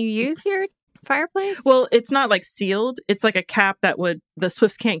 wouldn't you use your fireplace? Well, it's not like sealed. It's like a cap that the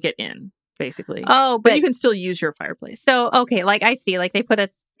swifts can't get in, basically. Oh, but you can still use your fireplace. So, okay, like I see, like they put a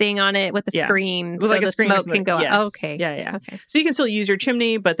thing on it with a screen so like the a screen smoke can go out. Yes. Oh, okay. Yeah. Okay. So you can still use your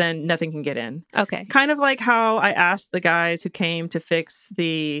chimney, but then nothing can get in. Okay. Kind of like how I asked the guys who came to fix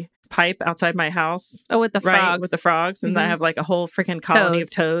the pipe outside my house. Oh, with the frogs. Right, with the frogs. And I have like a whole freaking colony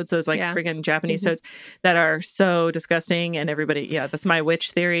of toads. Those like freaking Japanese toads that are so disgusting. And everybody, that's my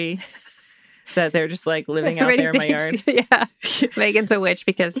witch theory. That they're just like living out there in my yard. Yeah. Megan's a witch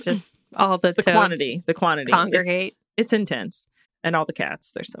because just all the quantity. Congregate. It's intense. And all the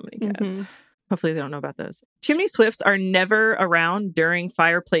cats. There's so many cats. Hopefully they don't know about those. Chimney swifts are never around during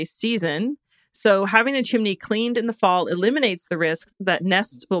fireplace season. So having the chimney cleaned in the fall eliminates the risk that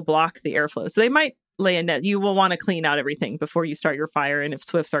nests will block the airflow. So they might lay a net. You will want to clean out everything before you start your fire and if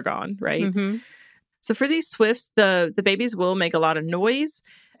swifts are gone, right? So for these swifts, the babies will make a lot of noise.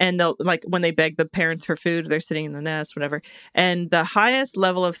 And they'll, like, when they beg the parents for food, they're sitting in the nest, whatever. And the highest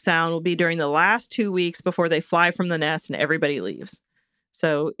level of sound will be during the last 2 weeks before they fly from the nest and everybody leaves.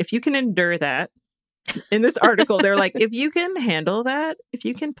 So if you can endure that, in this article, they're like, if you can handle that, if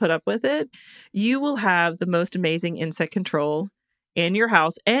you can put up with it, you will have the most amazing insect control in your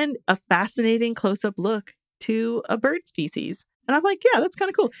house and a fascinating close-up look to a bird species. And I'm like, yeah, that's kind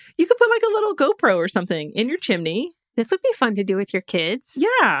of cool. You could put like a little GoPro or something in your chimney. This would be fun to do with your kids.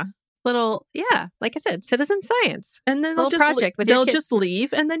 Yeah. Like I said, citizen science. And then they'll just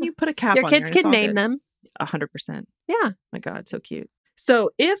leave and then you put a cap your on kids there. Can name them. 100%. Yeah. My God, so cute.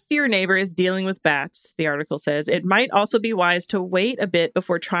 So if your neighbor is dealing with bats, the article says, it might also be wise to wait a bit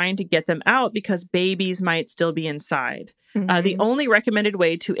before trying to get them out because babies might still be inside. The only recommended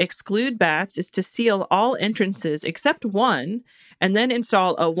way to exclude bats is to seal all entrances except one and then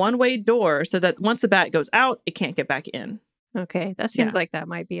install a one-way door so that once the bat goes out, it can't get back in. Okay. That seems like that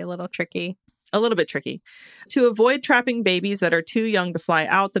might be a little tricky. A little bit tricky. To avoid trapping babies that are too young to fly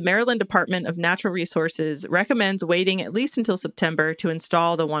out, the Maryland Department of Natural Resources recommends waiting at least until September to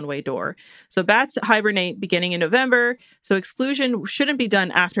install the one-way door. So bats hibernate beginning in November, so exclusion shouldn't be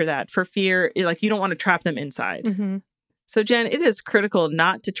done after that for fear, like you don't want to trap them inside. Mm-hmm. So Jen, it is critical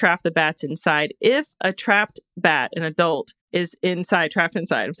not to trap the bats inside. If a trapped bat, an adult, is trapped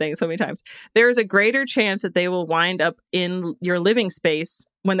inside, I'm saying it so many times, there is a greater chance that they will wind up in your living space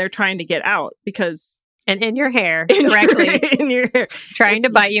when they're trying to get out because... And in your hair, directly. In your hair. Trying to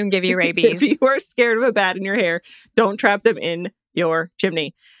bite you and give you rabies. If you are scared of a bat in your hair, don't trap them in your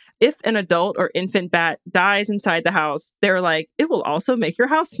chimney. If an adult or infant bat dies inside the house, they're like, it will also make your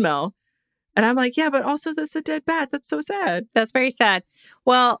house smell. And I'm like, yeah, but also that's a dead bat. That's so sad. That's very sad.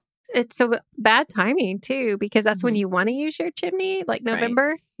 Well, it's so bad timing too, because that's when you want to use your chimney, like November.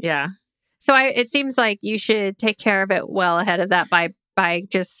 Right. Yeah. So it seems like you should take care of it well ahead of that by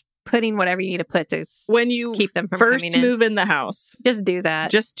just putting whatever you need to put to when you keep them from first coming in. Move in the house. Just do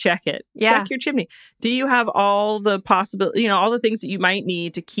that. Just check it. Yeah. Check your chimney. Do you have all the all the things that you might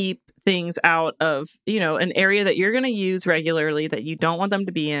need to keep things out of, an area that you're going to use regularly that you don't want them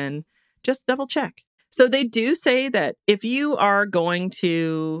to be in? Just double check. So they do say that if you are going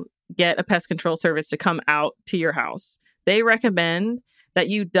to get a pest control service to come out to your house, they recommend that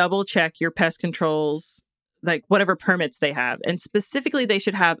you double check your pest controls, like whatever permits they have. And specifically, they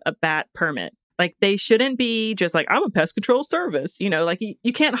should have a bat permit. Like they shouldn't be just like, I'm a pest control service. Like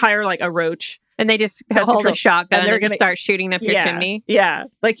you can't hire like a roach. And they just hold a shotgun and they're going to start shooting up your yeah, chimney. Yeah.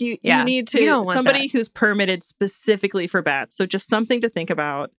 Like you need to, somebody that. Who's permitted specifically for bats. So just something to think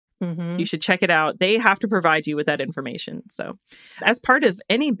about. Mm-hmm. You should check it out. They have to provide you with that information. So as part of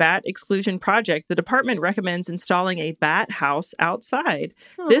any bat exclusion project, the department recommends installing a bat house outside.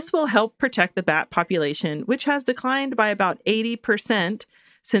 Oh. This will help protect the bat population, which has declined by about 80%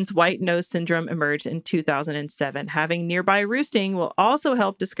 since white nose syndrome emerged in 2007. Having nearby roosting will also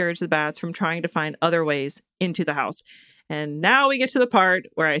help discourage the bats from trying to find other ways into the house. And now we get to the part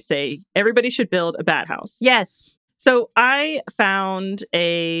where I say everybody should build a bat house. Yes. So I found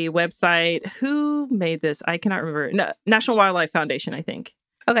a website. Who made this? I cannot remember. No, National Wildlife Foundation, I think.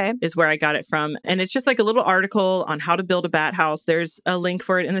 Okay. Is where I got it from. And it's just like a little article on how to build a bat house. There's a link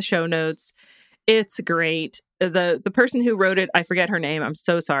for it in the show notes. It's great. The person who wrote it, I forget her name. I'm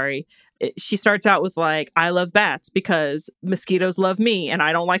so sorry. She starts out with like, I love bats because mosquitoes love me and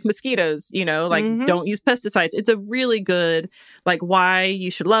I don't like mosquitoes, don't use pesticides. It's a really good, like why you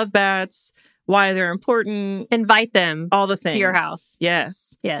should love bats, why they're important. Invite them all the things to your house.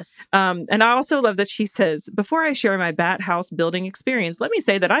 Yes. Yes. And I also love that she says, before I share my bat house building experience, let me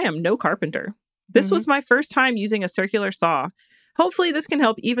say that I am no carpenter. This was my first time using a circular saw. Hopefully this can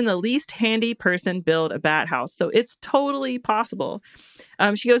help even the least handy person build a bat house. So it's totally possible.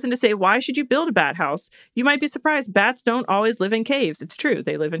 She goes in to say, why should you build a bat house? You might be surprised. Bats don't always live in caves. It's true.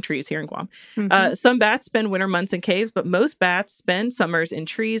 They live in trees here in Guam. Some bats spend winter months in caves, but most bats spend summers in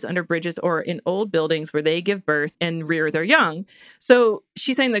trees, under bridges, or in old buildings where they give birth and rear their young. So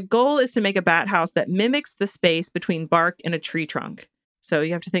she's saying the goal is to make a bat house that mimics the space between bark and a tree trunk. So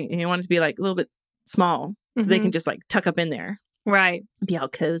you have to think, you want it to be like a little bit small so they can just like tuck up in there. Right. Be all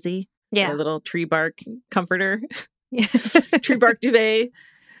cozy. Yeah. A little tree bark comforter. Tree bark duvet.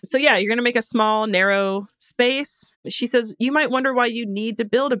 So yeah, you're going to make a small, narrow space. She says, you might wonder why you need to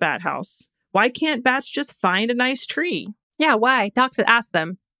build a bat house. Why can't bats just find a nice tree? Yeah, why? Ask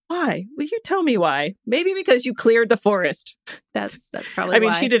them. Why? Will you tell me why? Maybe because you cleared the forest. That's probably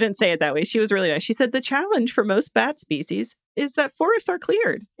why. She didn't say it that way. She was really nice. She said the challenge for most bat species is that forests are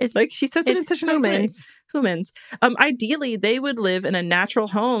cleared. She says it in such a nice way. Humans. Ideally, they would live in a natural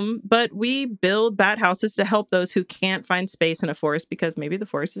home, but we build bat houses to help those who can't find space in a forest because maybe the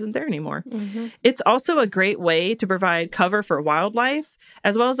forest isn't there anymore. It's also a great way to provide cover for wildlife,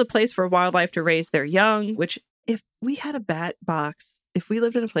 as well as a place for wildlife to raise their young, which if we had a bat box, if we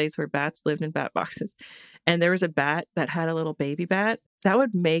lived in a place where bats lived in bat boxes and there was a bat that had a little baby bat, that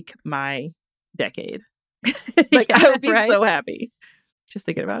would make my decade. I would be so happy. Just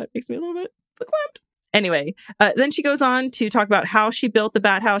thinking about it makes me a little bit verklempt. Anyway, then she goes on to talk about how she built the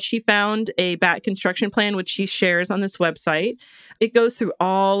bat house. She found a bat construction plan, which she shares on this website. It goes through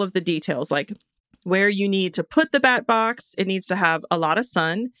all of the details, like where you need to put the bat box. It needs to have a lot of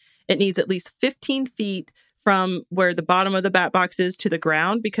sun. It needs at least 15 feet from where the bottom of the bat box is to the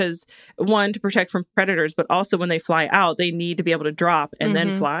ground, because one, to protect from predators, but also when they fly out, they need to be able to drop and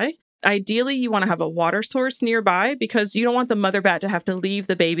then fly. Ideally, you want to have a water source nearby because you don't want the mother bat to have to leave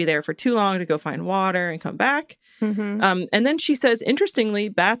the baby there for too long to go find water and come back. Mm-hmm. And then she says, interestingly,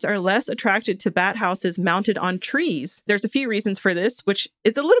 bats are less attracted to bat houses mounted on trees. There's a few reasons for this, which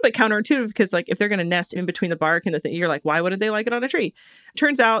is a little bit counterintuitive because, like, if they're going to nest in between the bark and the thing, you're like, why wouldn't they like it on a tree?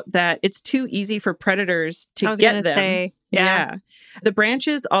 Turns out that it's too easy for predators to get them. Say, yeah. The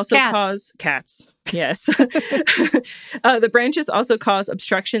branches also cause cats. Yes. The branches also cause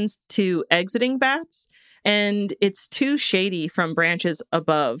obstructions to exiting bats. And it's too shady from branches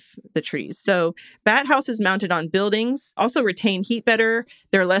above the trees. So bat houses mounted on buildings also retain heat better.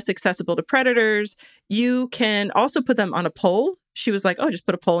 They're less accessible to predators. You can also put them on a pole. She was like, oh, just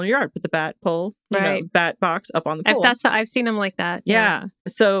put a pole in your yard. Put the bat pole, bat box up on the pole. I've seen them like that. Yeah.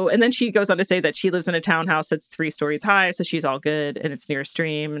 So, and then she goes on to say that she lives in a townhouse that's 3 stories high. So she's all good and it's near a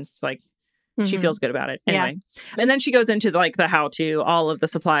stream. And it's like, she feels good about it. Anyway. And then she goes into like the how-to, all of the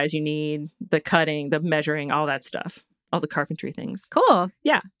supplies you need, the cutting, the measuring, all that stuff, all the carpentry things. Cool.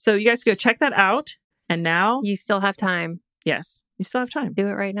 Yeah. So you guys go check that out. And now you still have time. Yes. You still have time. Do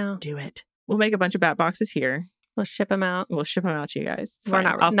it right now. Do it. We'll make a bunch of bat boxes here. We'll ship them out. We'll ship them out to you guys. It's We're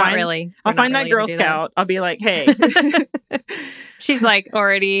fine. not really. I'll find that Girl Scout. I'll be like, hey. She's like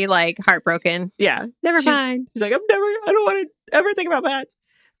already like heartbroken. Yeah. Never mind. She's like, I don't want to ever think about bats.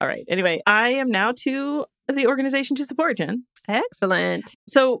 All right. Anyway, I am now to the organization to support, Jen. Excellent.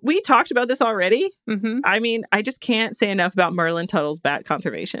 So we talked about this already. Mm-hmm. I mean, I just can't say enough about Merlin Tuttle's bat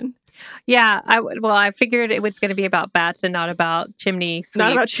conservation. Yeah. I figured it was going to be about bats and not about chimney sweeps.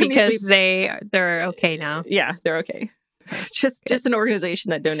 Not about chimney sweeps. Because they're okay now. Yeah, they're okay. Just an organization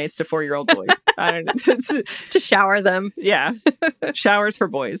that donates to 4-year-old boys. I don't know. To shower them. Yeah. Showers for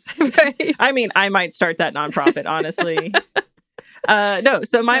boys. Right. I mean, I might start that nonprofit, honestly. No,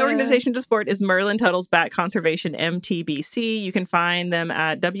 so my organization to support is Merlin Tuttle's Bat Conservation, MTBC. You can find them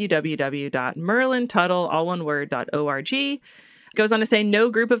at www.merlintuttle.org. It goes on to say,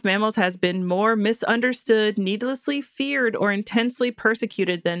 no group of mammals has been more misunderstood, needlessly feared, or intensely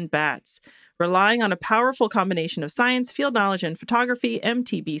persecuted than bats. Relying on a powerful combination of science, field knowledge, and photography,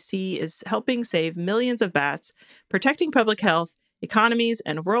 MTBC is helping save millions of bats, protecting public health, economies,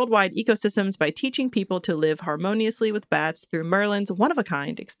 and worldwide ecosystems by teaching people to live harmoniously with bats through Merlin's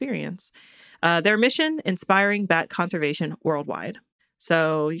one-of-a-kind experience. Their mission, inspiring bat conservation worldwide.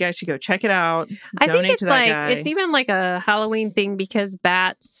 So you guys should go check it out. I think it's it's even like a Halloween thing because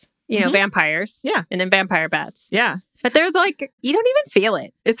bats, vampires. Yeah. And then vampire bats. Yeah. But they're like, you don't even feel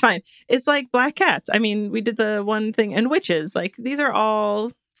it. It's fine. It's like black cats. I mean, we did the one thing, and witches. Like, these are all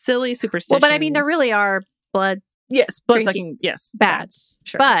silly superstitions. Well, but I mean, there really are blood. Yes, blood-sucking, yes. Bats.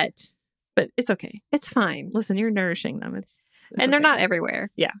 Sure. But it's okay. It's fine. Listen, you're nourishing them. It's and they're not everywhere.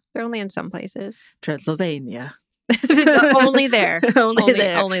 Yeah. They're only in some places. Transylvania. Only there. Only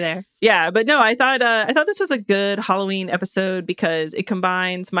there. Only there. Yeah, but no, I thought this was a good Halloween episode because it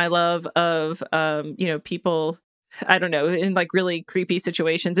combines my love of people, I don't know, in like really creepy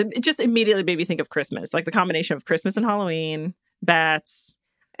situations. It just immediately made me think of Christmas, like the combination of Christmas and Halloween, bats.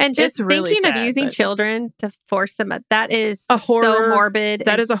 And just really thinking sad, of using children to force them, that is a horror, so morbid.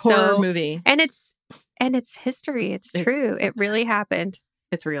 That is a horror movie. And it's history. It's true. It really happened.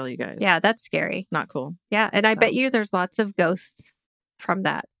 It's real, you guys. Yeah, that's scary. Not cool. Yeah, and I bet you there's lots of ghosts from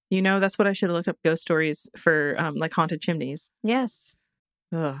that. That's what I should have looked up ghost stories for, like haunted chimneys. Yes.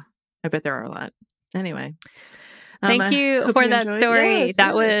 Ugh, I bet there are a lot. Anyway. Thank you for that story. Yes,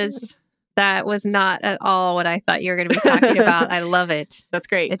 that was not at all what I thought you were going to be talking about. I love it. That's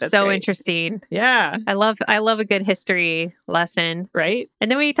great. It's so interesting. Yeah. I love a good history lesson. Right? And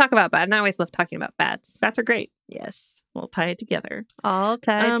then we talk about bats. And I always love talking about bats. Bats are great. Yes. We'll tie it together. All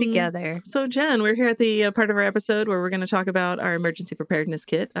tied together. So, Jen, we're here at the part of our episode where we're going to talk about our emergency preparedness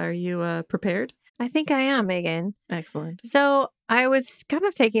kit. Are you prepared? I think I am, Megan. Excellent. So I was kind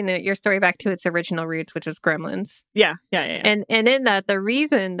of taking your story back to its original roots, which was Gremlins. Yeah. And in that, the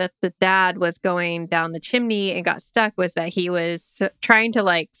reason that the dad was going down the chimney and got stuck was that he was trying to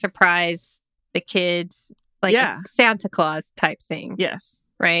like surprise the kids, like a Santa Claus type thing. Yes.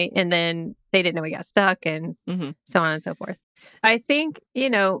 Right. And then they didn't know he got stuck and so on and so forth. I think,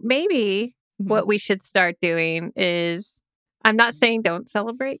 maybe what we should start doing is, I'm not saying don't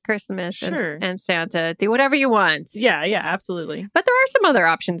celebrate Christmas and Santa. Do whatever you want. Yeah, absolutely. But there are some other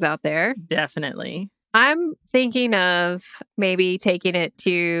options out there. Definitely. I'm thinking of maybe taking it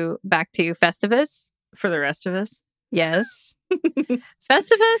back to Festivus. For the rest of us? Yes.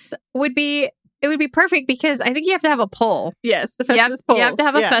 Festivus would be perfect because I think you have to have a pole. Yes, the Festivus pole. You have to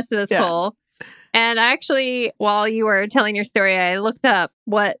have a Festivus pole. And actually, while you were telling your story, I looked up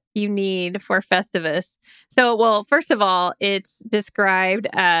what you need for Festivus. So, well, first of all, it's described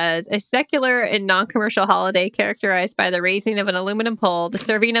as a secular and non-commercial holiday characterized by the raising of an aluminum pole, the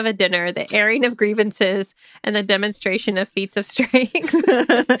serving of a dinner, the airing of grievances, and the demonstration of feats of strength.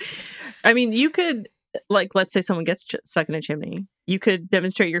 I mean, you could, like, let's say someone gets stuck in a chimney. You could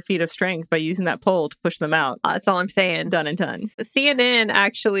demonstrate your feat of strength by using that pole to push them out. That's all I'm saying. Done and done. CNN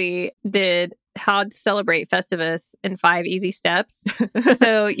actually did how to celebrate Festivus in 5 easy steps.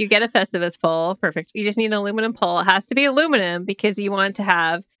 So you get a Festivus pole. Perfect. You just need an aluminum pole. It has to be aluminum because you want to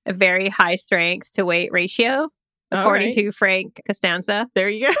have a very high strength to weight ratio, according to Frank Costanza. There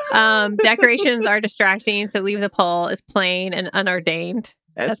you go. Decorations are distracting, so leave the pole as plain and unordained.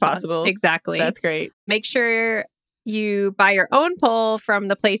 That's possible. Exactly. That's great. Make sure you buy your own pole from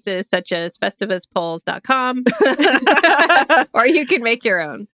the places such as festivuspoles.com, or you can make your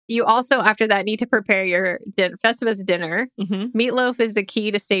own. You also, after that, need to prepare your Festivus dinner. Mm-hmm. Meatloaf is the key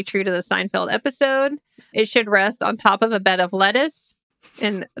to stay true to the Seinfeld episode. It should rest on top of a bed of lettuce,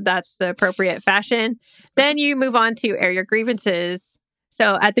 and that's the appropriate fashion. Then you move on to air your grievances.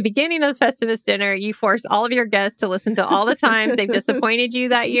 So at the beginning of the Festivus dinner, you force all of your guests to listen to all the times they've disappointed you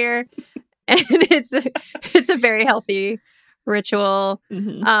that year. And it's a very healthy ritual.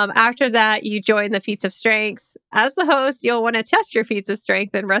 Mm-hmm. After that, you join the feats of strength. As the host, you'll want to test your feats of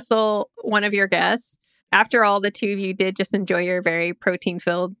strength and wrestle one of your guests. After all, the two of you did just enjoy your very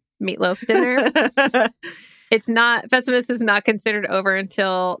protein-filled meatloaf dinner. Festivus is not considered over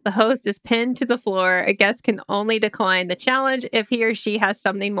until the host is pinned to the floor. A guest can only decline the challenge if he or she has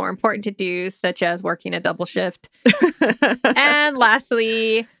something more important to do, such as working a double shift. And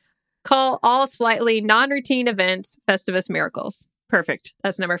lastly, call all slightly non-routine events Festivus miracles. Perfect.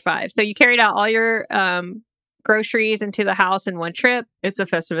 That's number 5. So you carried out all your groceries into the house in one trip. It's a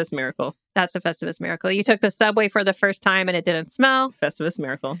Festivus miracle. That's a Festivus miracle. You took the subway for the first time and it didn't smell. Festivus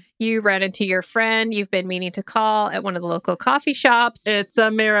miracle. You ran into your friend you've been meaning to call at one of the local coffee shops. It's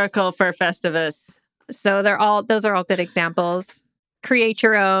a miracle for Festivus. So those are all good examples. Create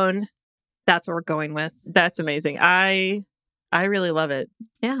your own. That's what we're going with. That's amazing. I really love it.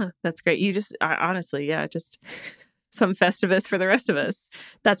 Yeah. That's great. You just, honestly, yeah, just some Festivus for the rest of us.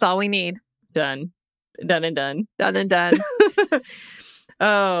 That's all we need. Done. Done and done. Done and done.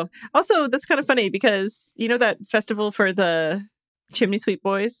 Oh, also, that's kind of funny because you know that festival for the Chimney Sweep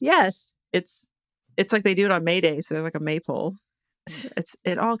Boys? Yes. It's like they do it on May Day, so they're like a maypole.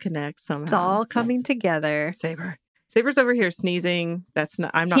 It all connects somehow. It's all coming together. Saber's over here sneezing.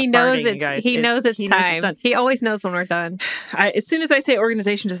 I'm not. He knows farting, guys. He knows it's time. Done. He always knows when we're done. As soon as I say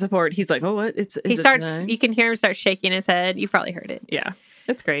organization to support, he's like, "Oh, what?" He starts. You can hear him start shaking his head. You've probably heard it. Yeah,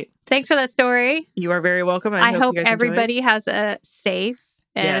 it's great. Thanks for that story. You are very welcome. I hope everybody has a safe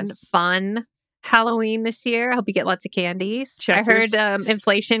and fun Halloween this year. I hope you get lots of candies. I heard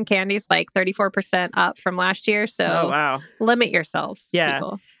inflation candies like 34% up from last year. So limit yourselves. Yeah.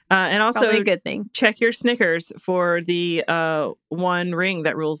 People. And also, probably a good thing. Check your Snickers for the one ring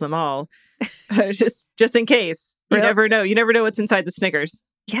that rules them all. just in case. You never know. You never know what's inside the Snickers.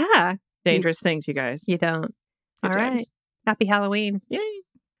 Yeah. Dangerous things, you guys. You don't. Good all times. Right. Happy Halloween. Yay.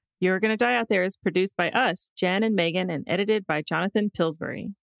 You're Gonna Die Out There is produced by us, Jen and Megan, and edited by Jonathan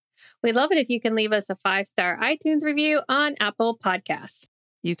Pillsbury. We'd love it if you can leave us a 5-star iTunes review on Apple Podcasts.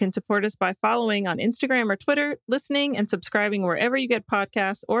 You can support us by following on Instagram or Twitter, listening and subscribing wherever you get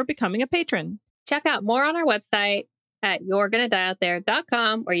podcasts, or becoming a patron. Check out more on our website at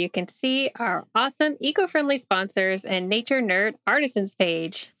you'regonnadieoutthere.com, where you can see our awesome eco-friendly sponsors and nature nerd artisans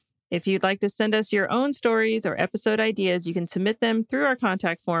page. If you'd like to send us your own stories or episode ideas, you can submit them through our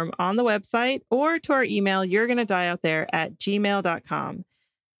contact form on the website or to our email, you'regonnadieoutthere@gmail.com.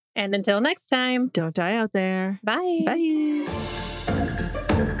 And until next time, don't die out there. Bye. Bye.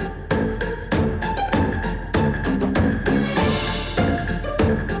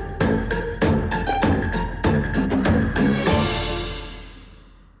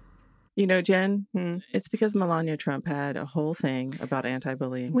 You know, Jen, it's because Melania Trump had a whole thing about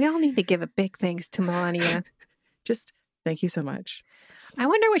anti-bullying. We all need to give a big thanks to Melania. Just thank you so much. I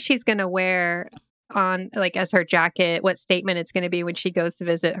wonder what she's going to wear on, like, as her jacket, what statement it's going to be when she goes to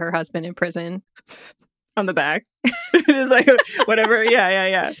visit her husband in prison. On the back. Just like whatever.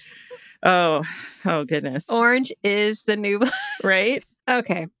 Yeah. Oh, goodness. Orange is the new... Right?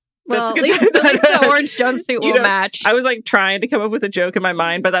 Okay. Well, at That's least the orange jumpsuit will match. I was like trying to come up with a joke in my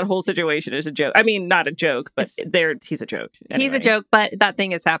mind, but that whole situation is a joke. I mean, not a joke, but he's a joke. Anyway. He's a joke, but that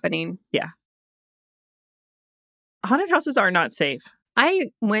thing is happening. Yeah. Haunted houses are not safe. I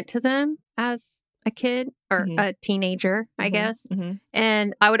went to them as a kid or Mhm. a teenager, I Mhm. guess. Mhm.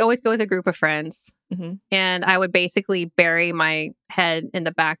 And I would always go with a group of friends. Mhm. And I would basically bury my head in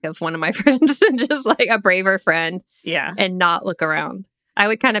the back of one of my friends and just like a braver friend Yeah. and not look around. I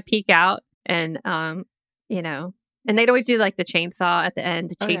would kind of peek out and, and they'd always do like the chainsaw at the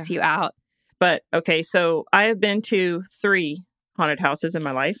end to Oh, chase yeah. you out. But okay, so I have been to 3 haunted houses in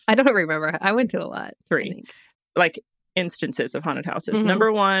my life. I don't remember. I went to a lot. 3. Like instances of haunted houses. Mhm.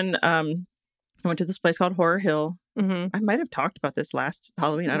 Number 1, I went to this place called Horror Hill. Mm-hmm. I might have talked about this last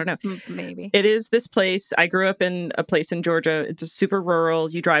Halloween. I don't know. Maybe. It is this place. I grew up in a place in Georgia. It's a super rural.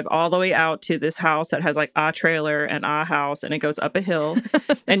 You drive all the way out to this house that has like a trailer and a house, and it goes up a hill.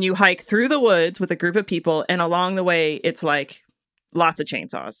 And you hike through the woods with a group of people. And along the way, it's like lots of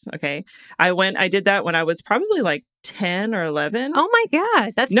chainsaws. Okay. I did that when I was probably like 10 or 11. Oh my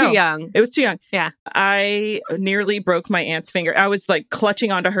God. That's No. too young. It was too young. Yeah. I nearly broke my aunt's finger. I was like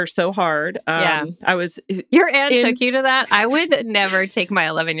clutching onto her so hard. Yeah. I was Your aunt took you to that? I would never take my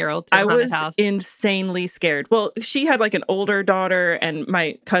 11-year-old to a haunted house. insanely scared. Well, she had like an older daughter, and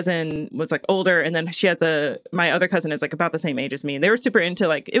my cousin was like older, and then she had my other cousin is like about the same age as me, and they were super into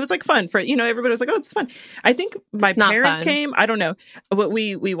like, it was like fun for, everybody was like, oh, it's fun. I think my It's not parents fun. came. I don't know. But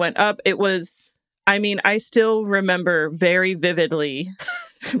we went up. It was, I still remember very vividly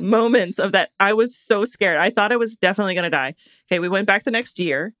moments of that. I was so scared. I thought I was definitely going to die. Okay, we went back the next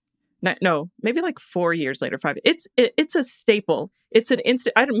year. No, maybe like 4 years later, 5. It's a staple. It's an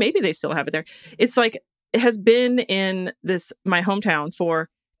instant. Maybe they still have it there. It's like, it has been in my hometown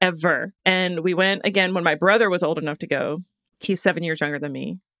forever. And we went again when my brother was old enough to go. He's 7 years younger than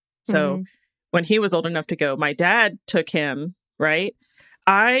me. So when he was old enough to go, my dad took him, right?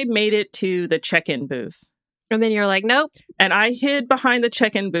 I made it to the check-in booth. And then you're like, nope. And I hid behind the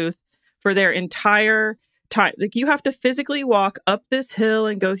check-in booth for their entire time. Like, you have to physically walk up this hill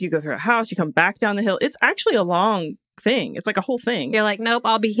and you go through a house, you come back down the hill. It's actually a long thing. It's like a whole thing. You're like, nope,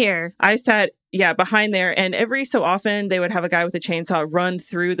 I'll be here. I sat, behind there. And every so often they would have a guy with a chainsaw run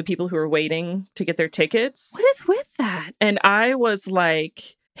through the people who were waiting to get their tickets. What is with that? And I was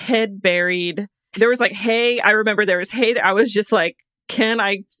like head buried. There was like hay. I remember there was hay. I was just like, can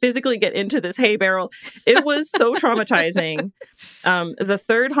I physically get into this hay barrel? It was so traumatizing. The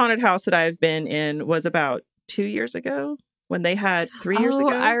third haunted house that I've been in was about 2 years ago, when they had 3 years ago.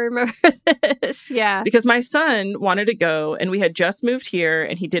 I remember this. Yeah. Because my son wanted to go, and we had just moved here,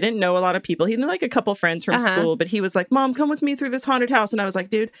 and he didn't know a lot of people. He knew like a couple friends from school, but he was like, Mom, come with me through this haunted house. And I was like,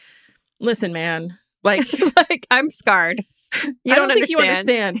 dude, listen, man, like, like, I'm scarred. I don't think you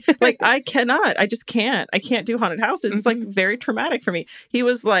understand. Like, I just can't. I can't do haunted houses. It's like very traumatic for me. He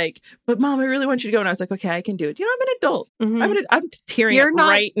was like, but Mom, I really want you to go. And I was like, okay, I can do it. I'm an adult. I'm tearing up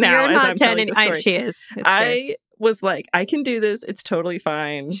right now as I'm telling the story. She is. I was like, I can do this. It's totally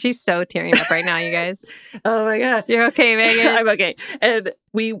fine. She's so tearing up right now, you guys. Oh my God. You're okay, Megan? I'm okay. And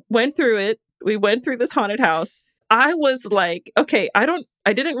we went through it. We went through this haunted house. I was like, okay, I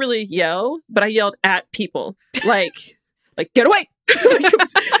didn't really yell, but I yelled at people. Like, get away.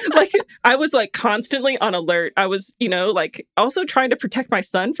 like, I was like constantly on alert. I was, like also trying to protect my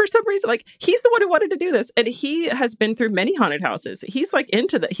son for some reason. Like, he's the one who wanted to do this. And he has been through many haunted houses. He's like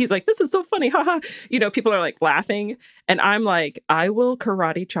into that. He's like, this is so funny. Haha. People are like laughing. And I'm like, I will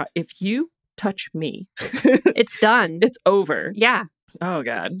karate chop. If you touch me, it's done. It's over. Yeah. Oh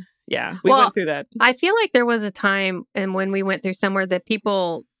God. Yeah. We went through that. I feel like there was a time and when we went through somewhere that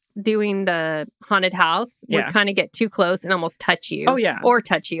people doing the haunted house would kind of get too close and almost touch you. Oh yeah. Or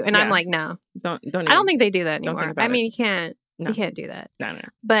touch you. And I'm like, no. Don't I don't think they do that anymore. I mean, it. you can't do that. No.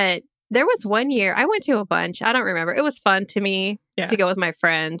 But there was one year, I went to a bunch. I don't remember. It was fun to me to go with my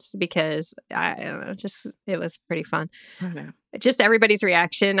friends because I don't know, it was pretty fun. I don't know. Just everybody's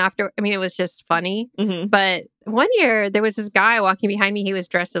reaction after. I mean, it was just funny. Mm-hmm. But one year there was this guy walking behind me. He was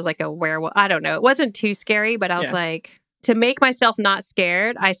dressed as like a werewolf. I don't know. It wasn't too scary, but I was like, to make myself not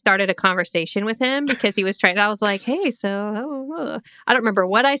scared, I started a conversation with him because he was trying. I was like, hey, so I don't remember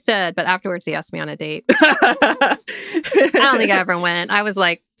what I said, but afterwards he asked me on a date. I don't think I ever went. I was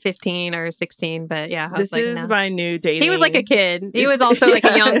like 15 or 16, but yeah. This is my new dating. He was like a kid. He was also like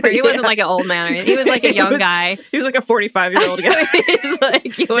a young person. He wasn't like an old man. He was like a young guy. He was like a 45-year-old guy. He's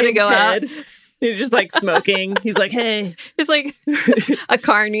like, you want to go out? He's just like smoking. He's like, hey. He's like a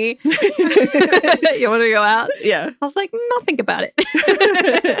carny. You want to go out? Yeah. I was like, I'll think about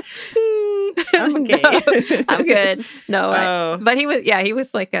it. I'm okay. No, I'm good. No. But he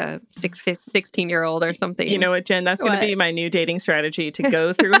was like a 16-year-old or something. You know what, Jen? That's going to be my new dating strategy, to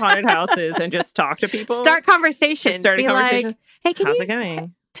go through haunted houses and just talk to people. Start conversation. Start a conversation. Like, hey, how's it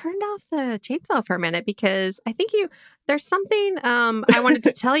going? turned off the chainsaw for a minute because I think there's something I wanted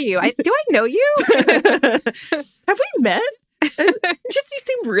to tell you. Do I know you? Have we met? Just you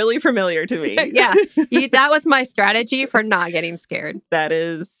seem really familiar to me. Yeah. That was my strategy for not getting scared. That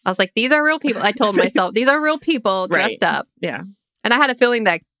is. I was like, these are real people. I told myself, these are real people dressed up. Yeah. And I had a feeling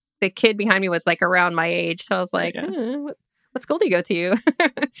that the kid behind me was like around my age. So I was like, what school do you go to?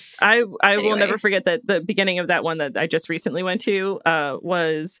 I will never forget that the beginning of that one that I just recently went to it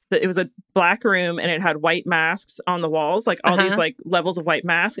was a black room and it had white masks on the walls, like all these like levels of white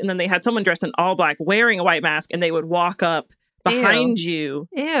masks. And then they had someone dressed in all black wearing a white mask and they would walk up behind you.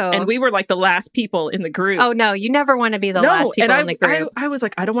 Ew. And we were like the last people in the group. Oh, no, you never want to be the last people in the group. I was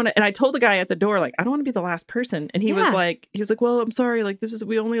like, I don't want to. And I told the guy at the door, like, I don't want to be the last person. And he was like, well, I'm sorry. Like,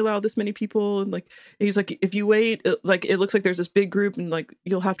 we only allow this many people. And like, he's like, if you wait, it looks like there's this big group and like,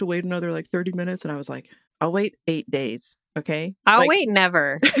 you'll have to wait another like 30 minutes. And I was like, I'll wait 8 days. Okay. I'll wait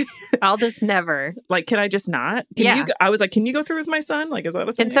never. I'll just never. Like, can I just not? I was like, can you go through with my son? Like, is that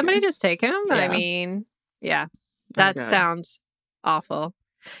a thing? Can somebody just take him? Yeah. I mean, yeah. That sounds awful.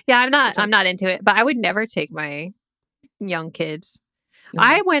 Yeah, I'm not into it, but I would never take my young kids. No.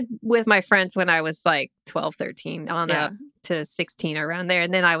 I went with my friends when I was like 12, 13 on up to 16 around there.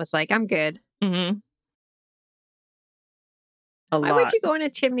 And then I was like, I'm good. Mm-hmm. Why would you go in a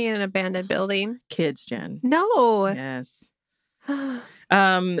chimney in an abandoned building? Kids, Jen. No. Yes.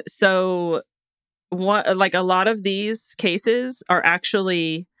 So what, like a lot of these cases are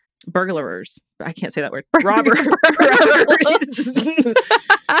actually burglars. I can't say that word. Robberies. Is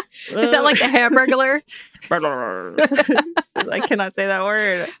that like a hamburglar? I cannot say that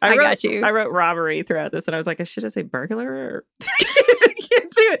word. I got you. I wrote robbery throughout this and I was like, I should have said burglar. I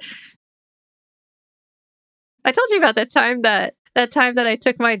can't do it. I told you about that time that I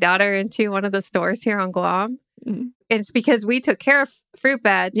took my daughter into one of the stores here on Guam. Mm-hmm. And it's because we took care of fruit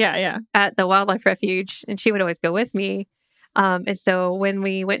bats at the wildlife refuge and she would always go with me. And so when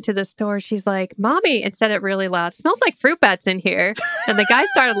we went to the store, she's like, Mommy, and said it really loud, smells like fruit bats in here. And the guy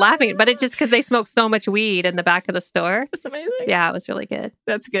started laughing, but it's just because they smoke so much weed in the back of the store. That's amazing. Yeah, it was really good.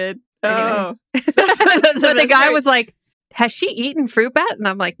 That's good. Anyway. Oh. But the guy was like, has she eaten fruit bat? And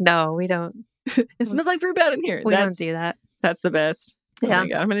I'm like, no, we don't. It smells like fruit bat in here. We don't do that. That's the best. Oh my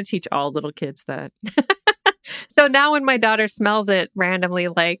God. I'm going to teach all little kids that. So now when my daughter smells it randomly,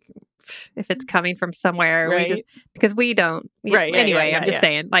 like if it's coming from somewhere, we just, because we don't. Right. Anyway, I'm just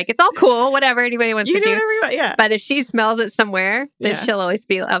saying, like, it's all cool, whatever anybody wants to do. Yeah. But if she smells it somewhere, then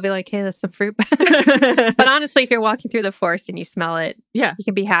I'll be like, hey, that's some fruit bat. But honestly, if you're walking through the forest and you smell it, you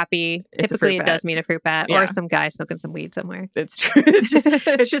can be happy. Typically, it does mean a fruit bat or some guy smoking some weed somewhere. It's true.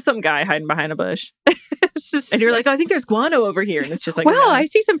 It's just some guy hiding behind a bush. And you're like, oh, I think there's guano over here. And it's just like, well, I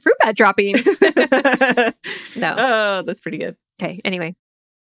see some fruit bat droppings. No. Oh, that's pretty good. Okay. Anyway.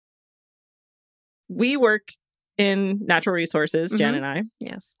 We work in natural resources, Jen and I.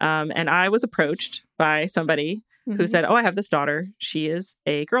 Yes. And I was approached by somebody who said, oh, I have this daughter. She is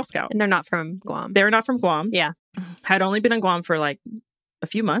a Girl Scout. And they're not from Guam. They're not from Guam. Yeah. Had only been in Guam for like a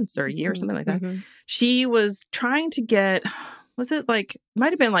few months or a year or something like that. She was trying to get,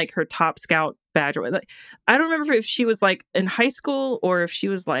 might have been like her Top Scout badge. Like, I don't remember if she was like in high school or if she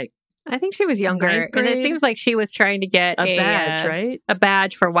was like, I think she was younger. And it seems like she was trying to get a badge, right? A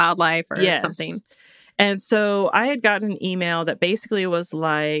badge for wildlife or something. And so I had gotten an email that basically was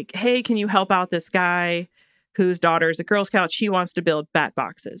like, hey, can you help out this guy whose daughter is a Girl Scout? She wants to build bat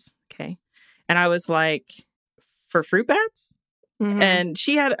boxes. Okay. And I was like, for fruit bats? And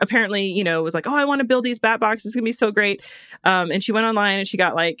she had apparently, was like, oh, I want to build these bat boxes. It's going to be so great. And she went online and she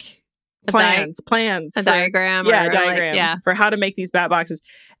got like plans. A diagram. Yeah, a diagram for how to make these bat boxes.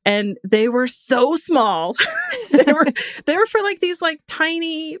 And they were so small. they were for like these like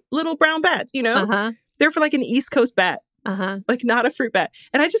tiny little brown bats, They're for like an East Coast bat, like not a fruit bat.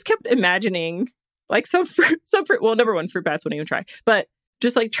 And I just kept imagining like some fruit. Well, number one, fruit bats wouldn't even try, but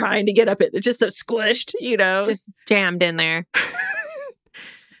just like trying to get up it, just so squished, just jammed in there.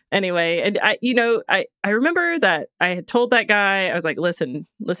 Anyway, and I remember that I had told that guy, I was like, listen,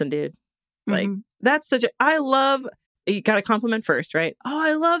 dude, like that's I love. You got to compliment first, right? Oh,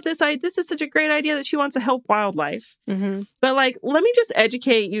 I love this. This is such a great idea that she wants to help wildlife. But like, let me just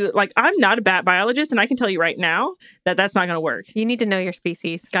educate you. Like, I'm not a bat biologist, and I can tell you right now that that's not going to work. You need to know your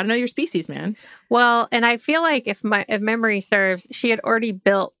species. Got to know your species, man. Well, and I feel like if memory serves, she had already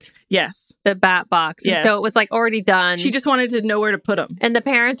built the bat box. Yes. And so it was like already done. She just wanted to know where to put them. And the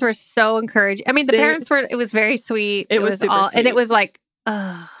parents were so encouraged. I mean, it was very sweet. It was super sweet. And it was like,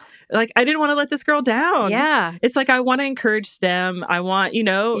 like, I didn't want to let this girl down. Yeah. It's like, I want to encourage STEM. I want,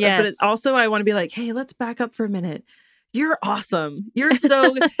 but also I want to be like, hey, let's back up for a minute. You're awesome. You're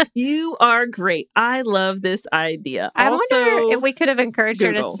so, you are great. I love this idea. I also, wonder if we could have encouraged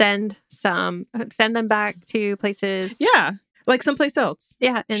her Google. to send them back to places. Yeah, like someplace else.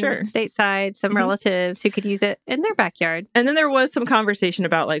 Yeah, in Sure. stateside, some Mhm. relatives who could use it in their backyard. And then there was some conversation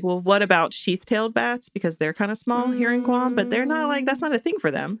about like, well, what about sheath-tailed bats? Because they're kind of small here in Guam, but they're not like, that's not a thing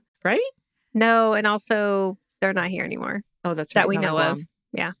for them, right? No, and also they're not here anymore. Oh, that's right. That we not in know of. Guam.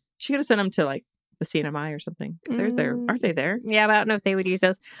 Yeah. She could have sent them to like the CNMI or something because they're there. Aren't they there? Yeah, but I don't know if they would use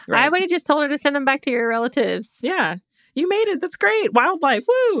those. Right. I would have just told her to send them back to your relatives. Yeah, you made it. That's great. Wildlife,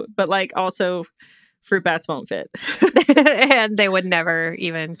 woo! But like also, fruit bats won't fit. And they would never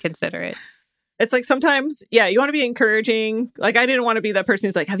even consider it. It's like sometimes, yeah, you want to be encouraging. Like I didn't want to be that person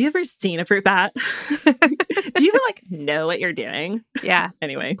who's like, have you ever seen a fruit bat? Do you even like know what you're doing? Yeah.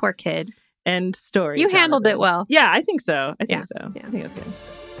 Anyway, Poor kid. end story. You handled it Jonathan. well. Yeah, I think so. I think Yeah. so. Yeah. I think it was good.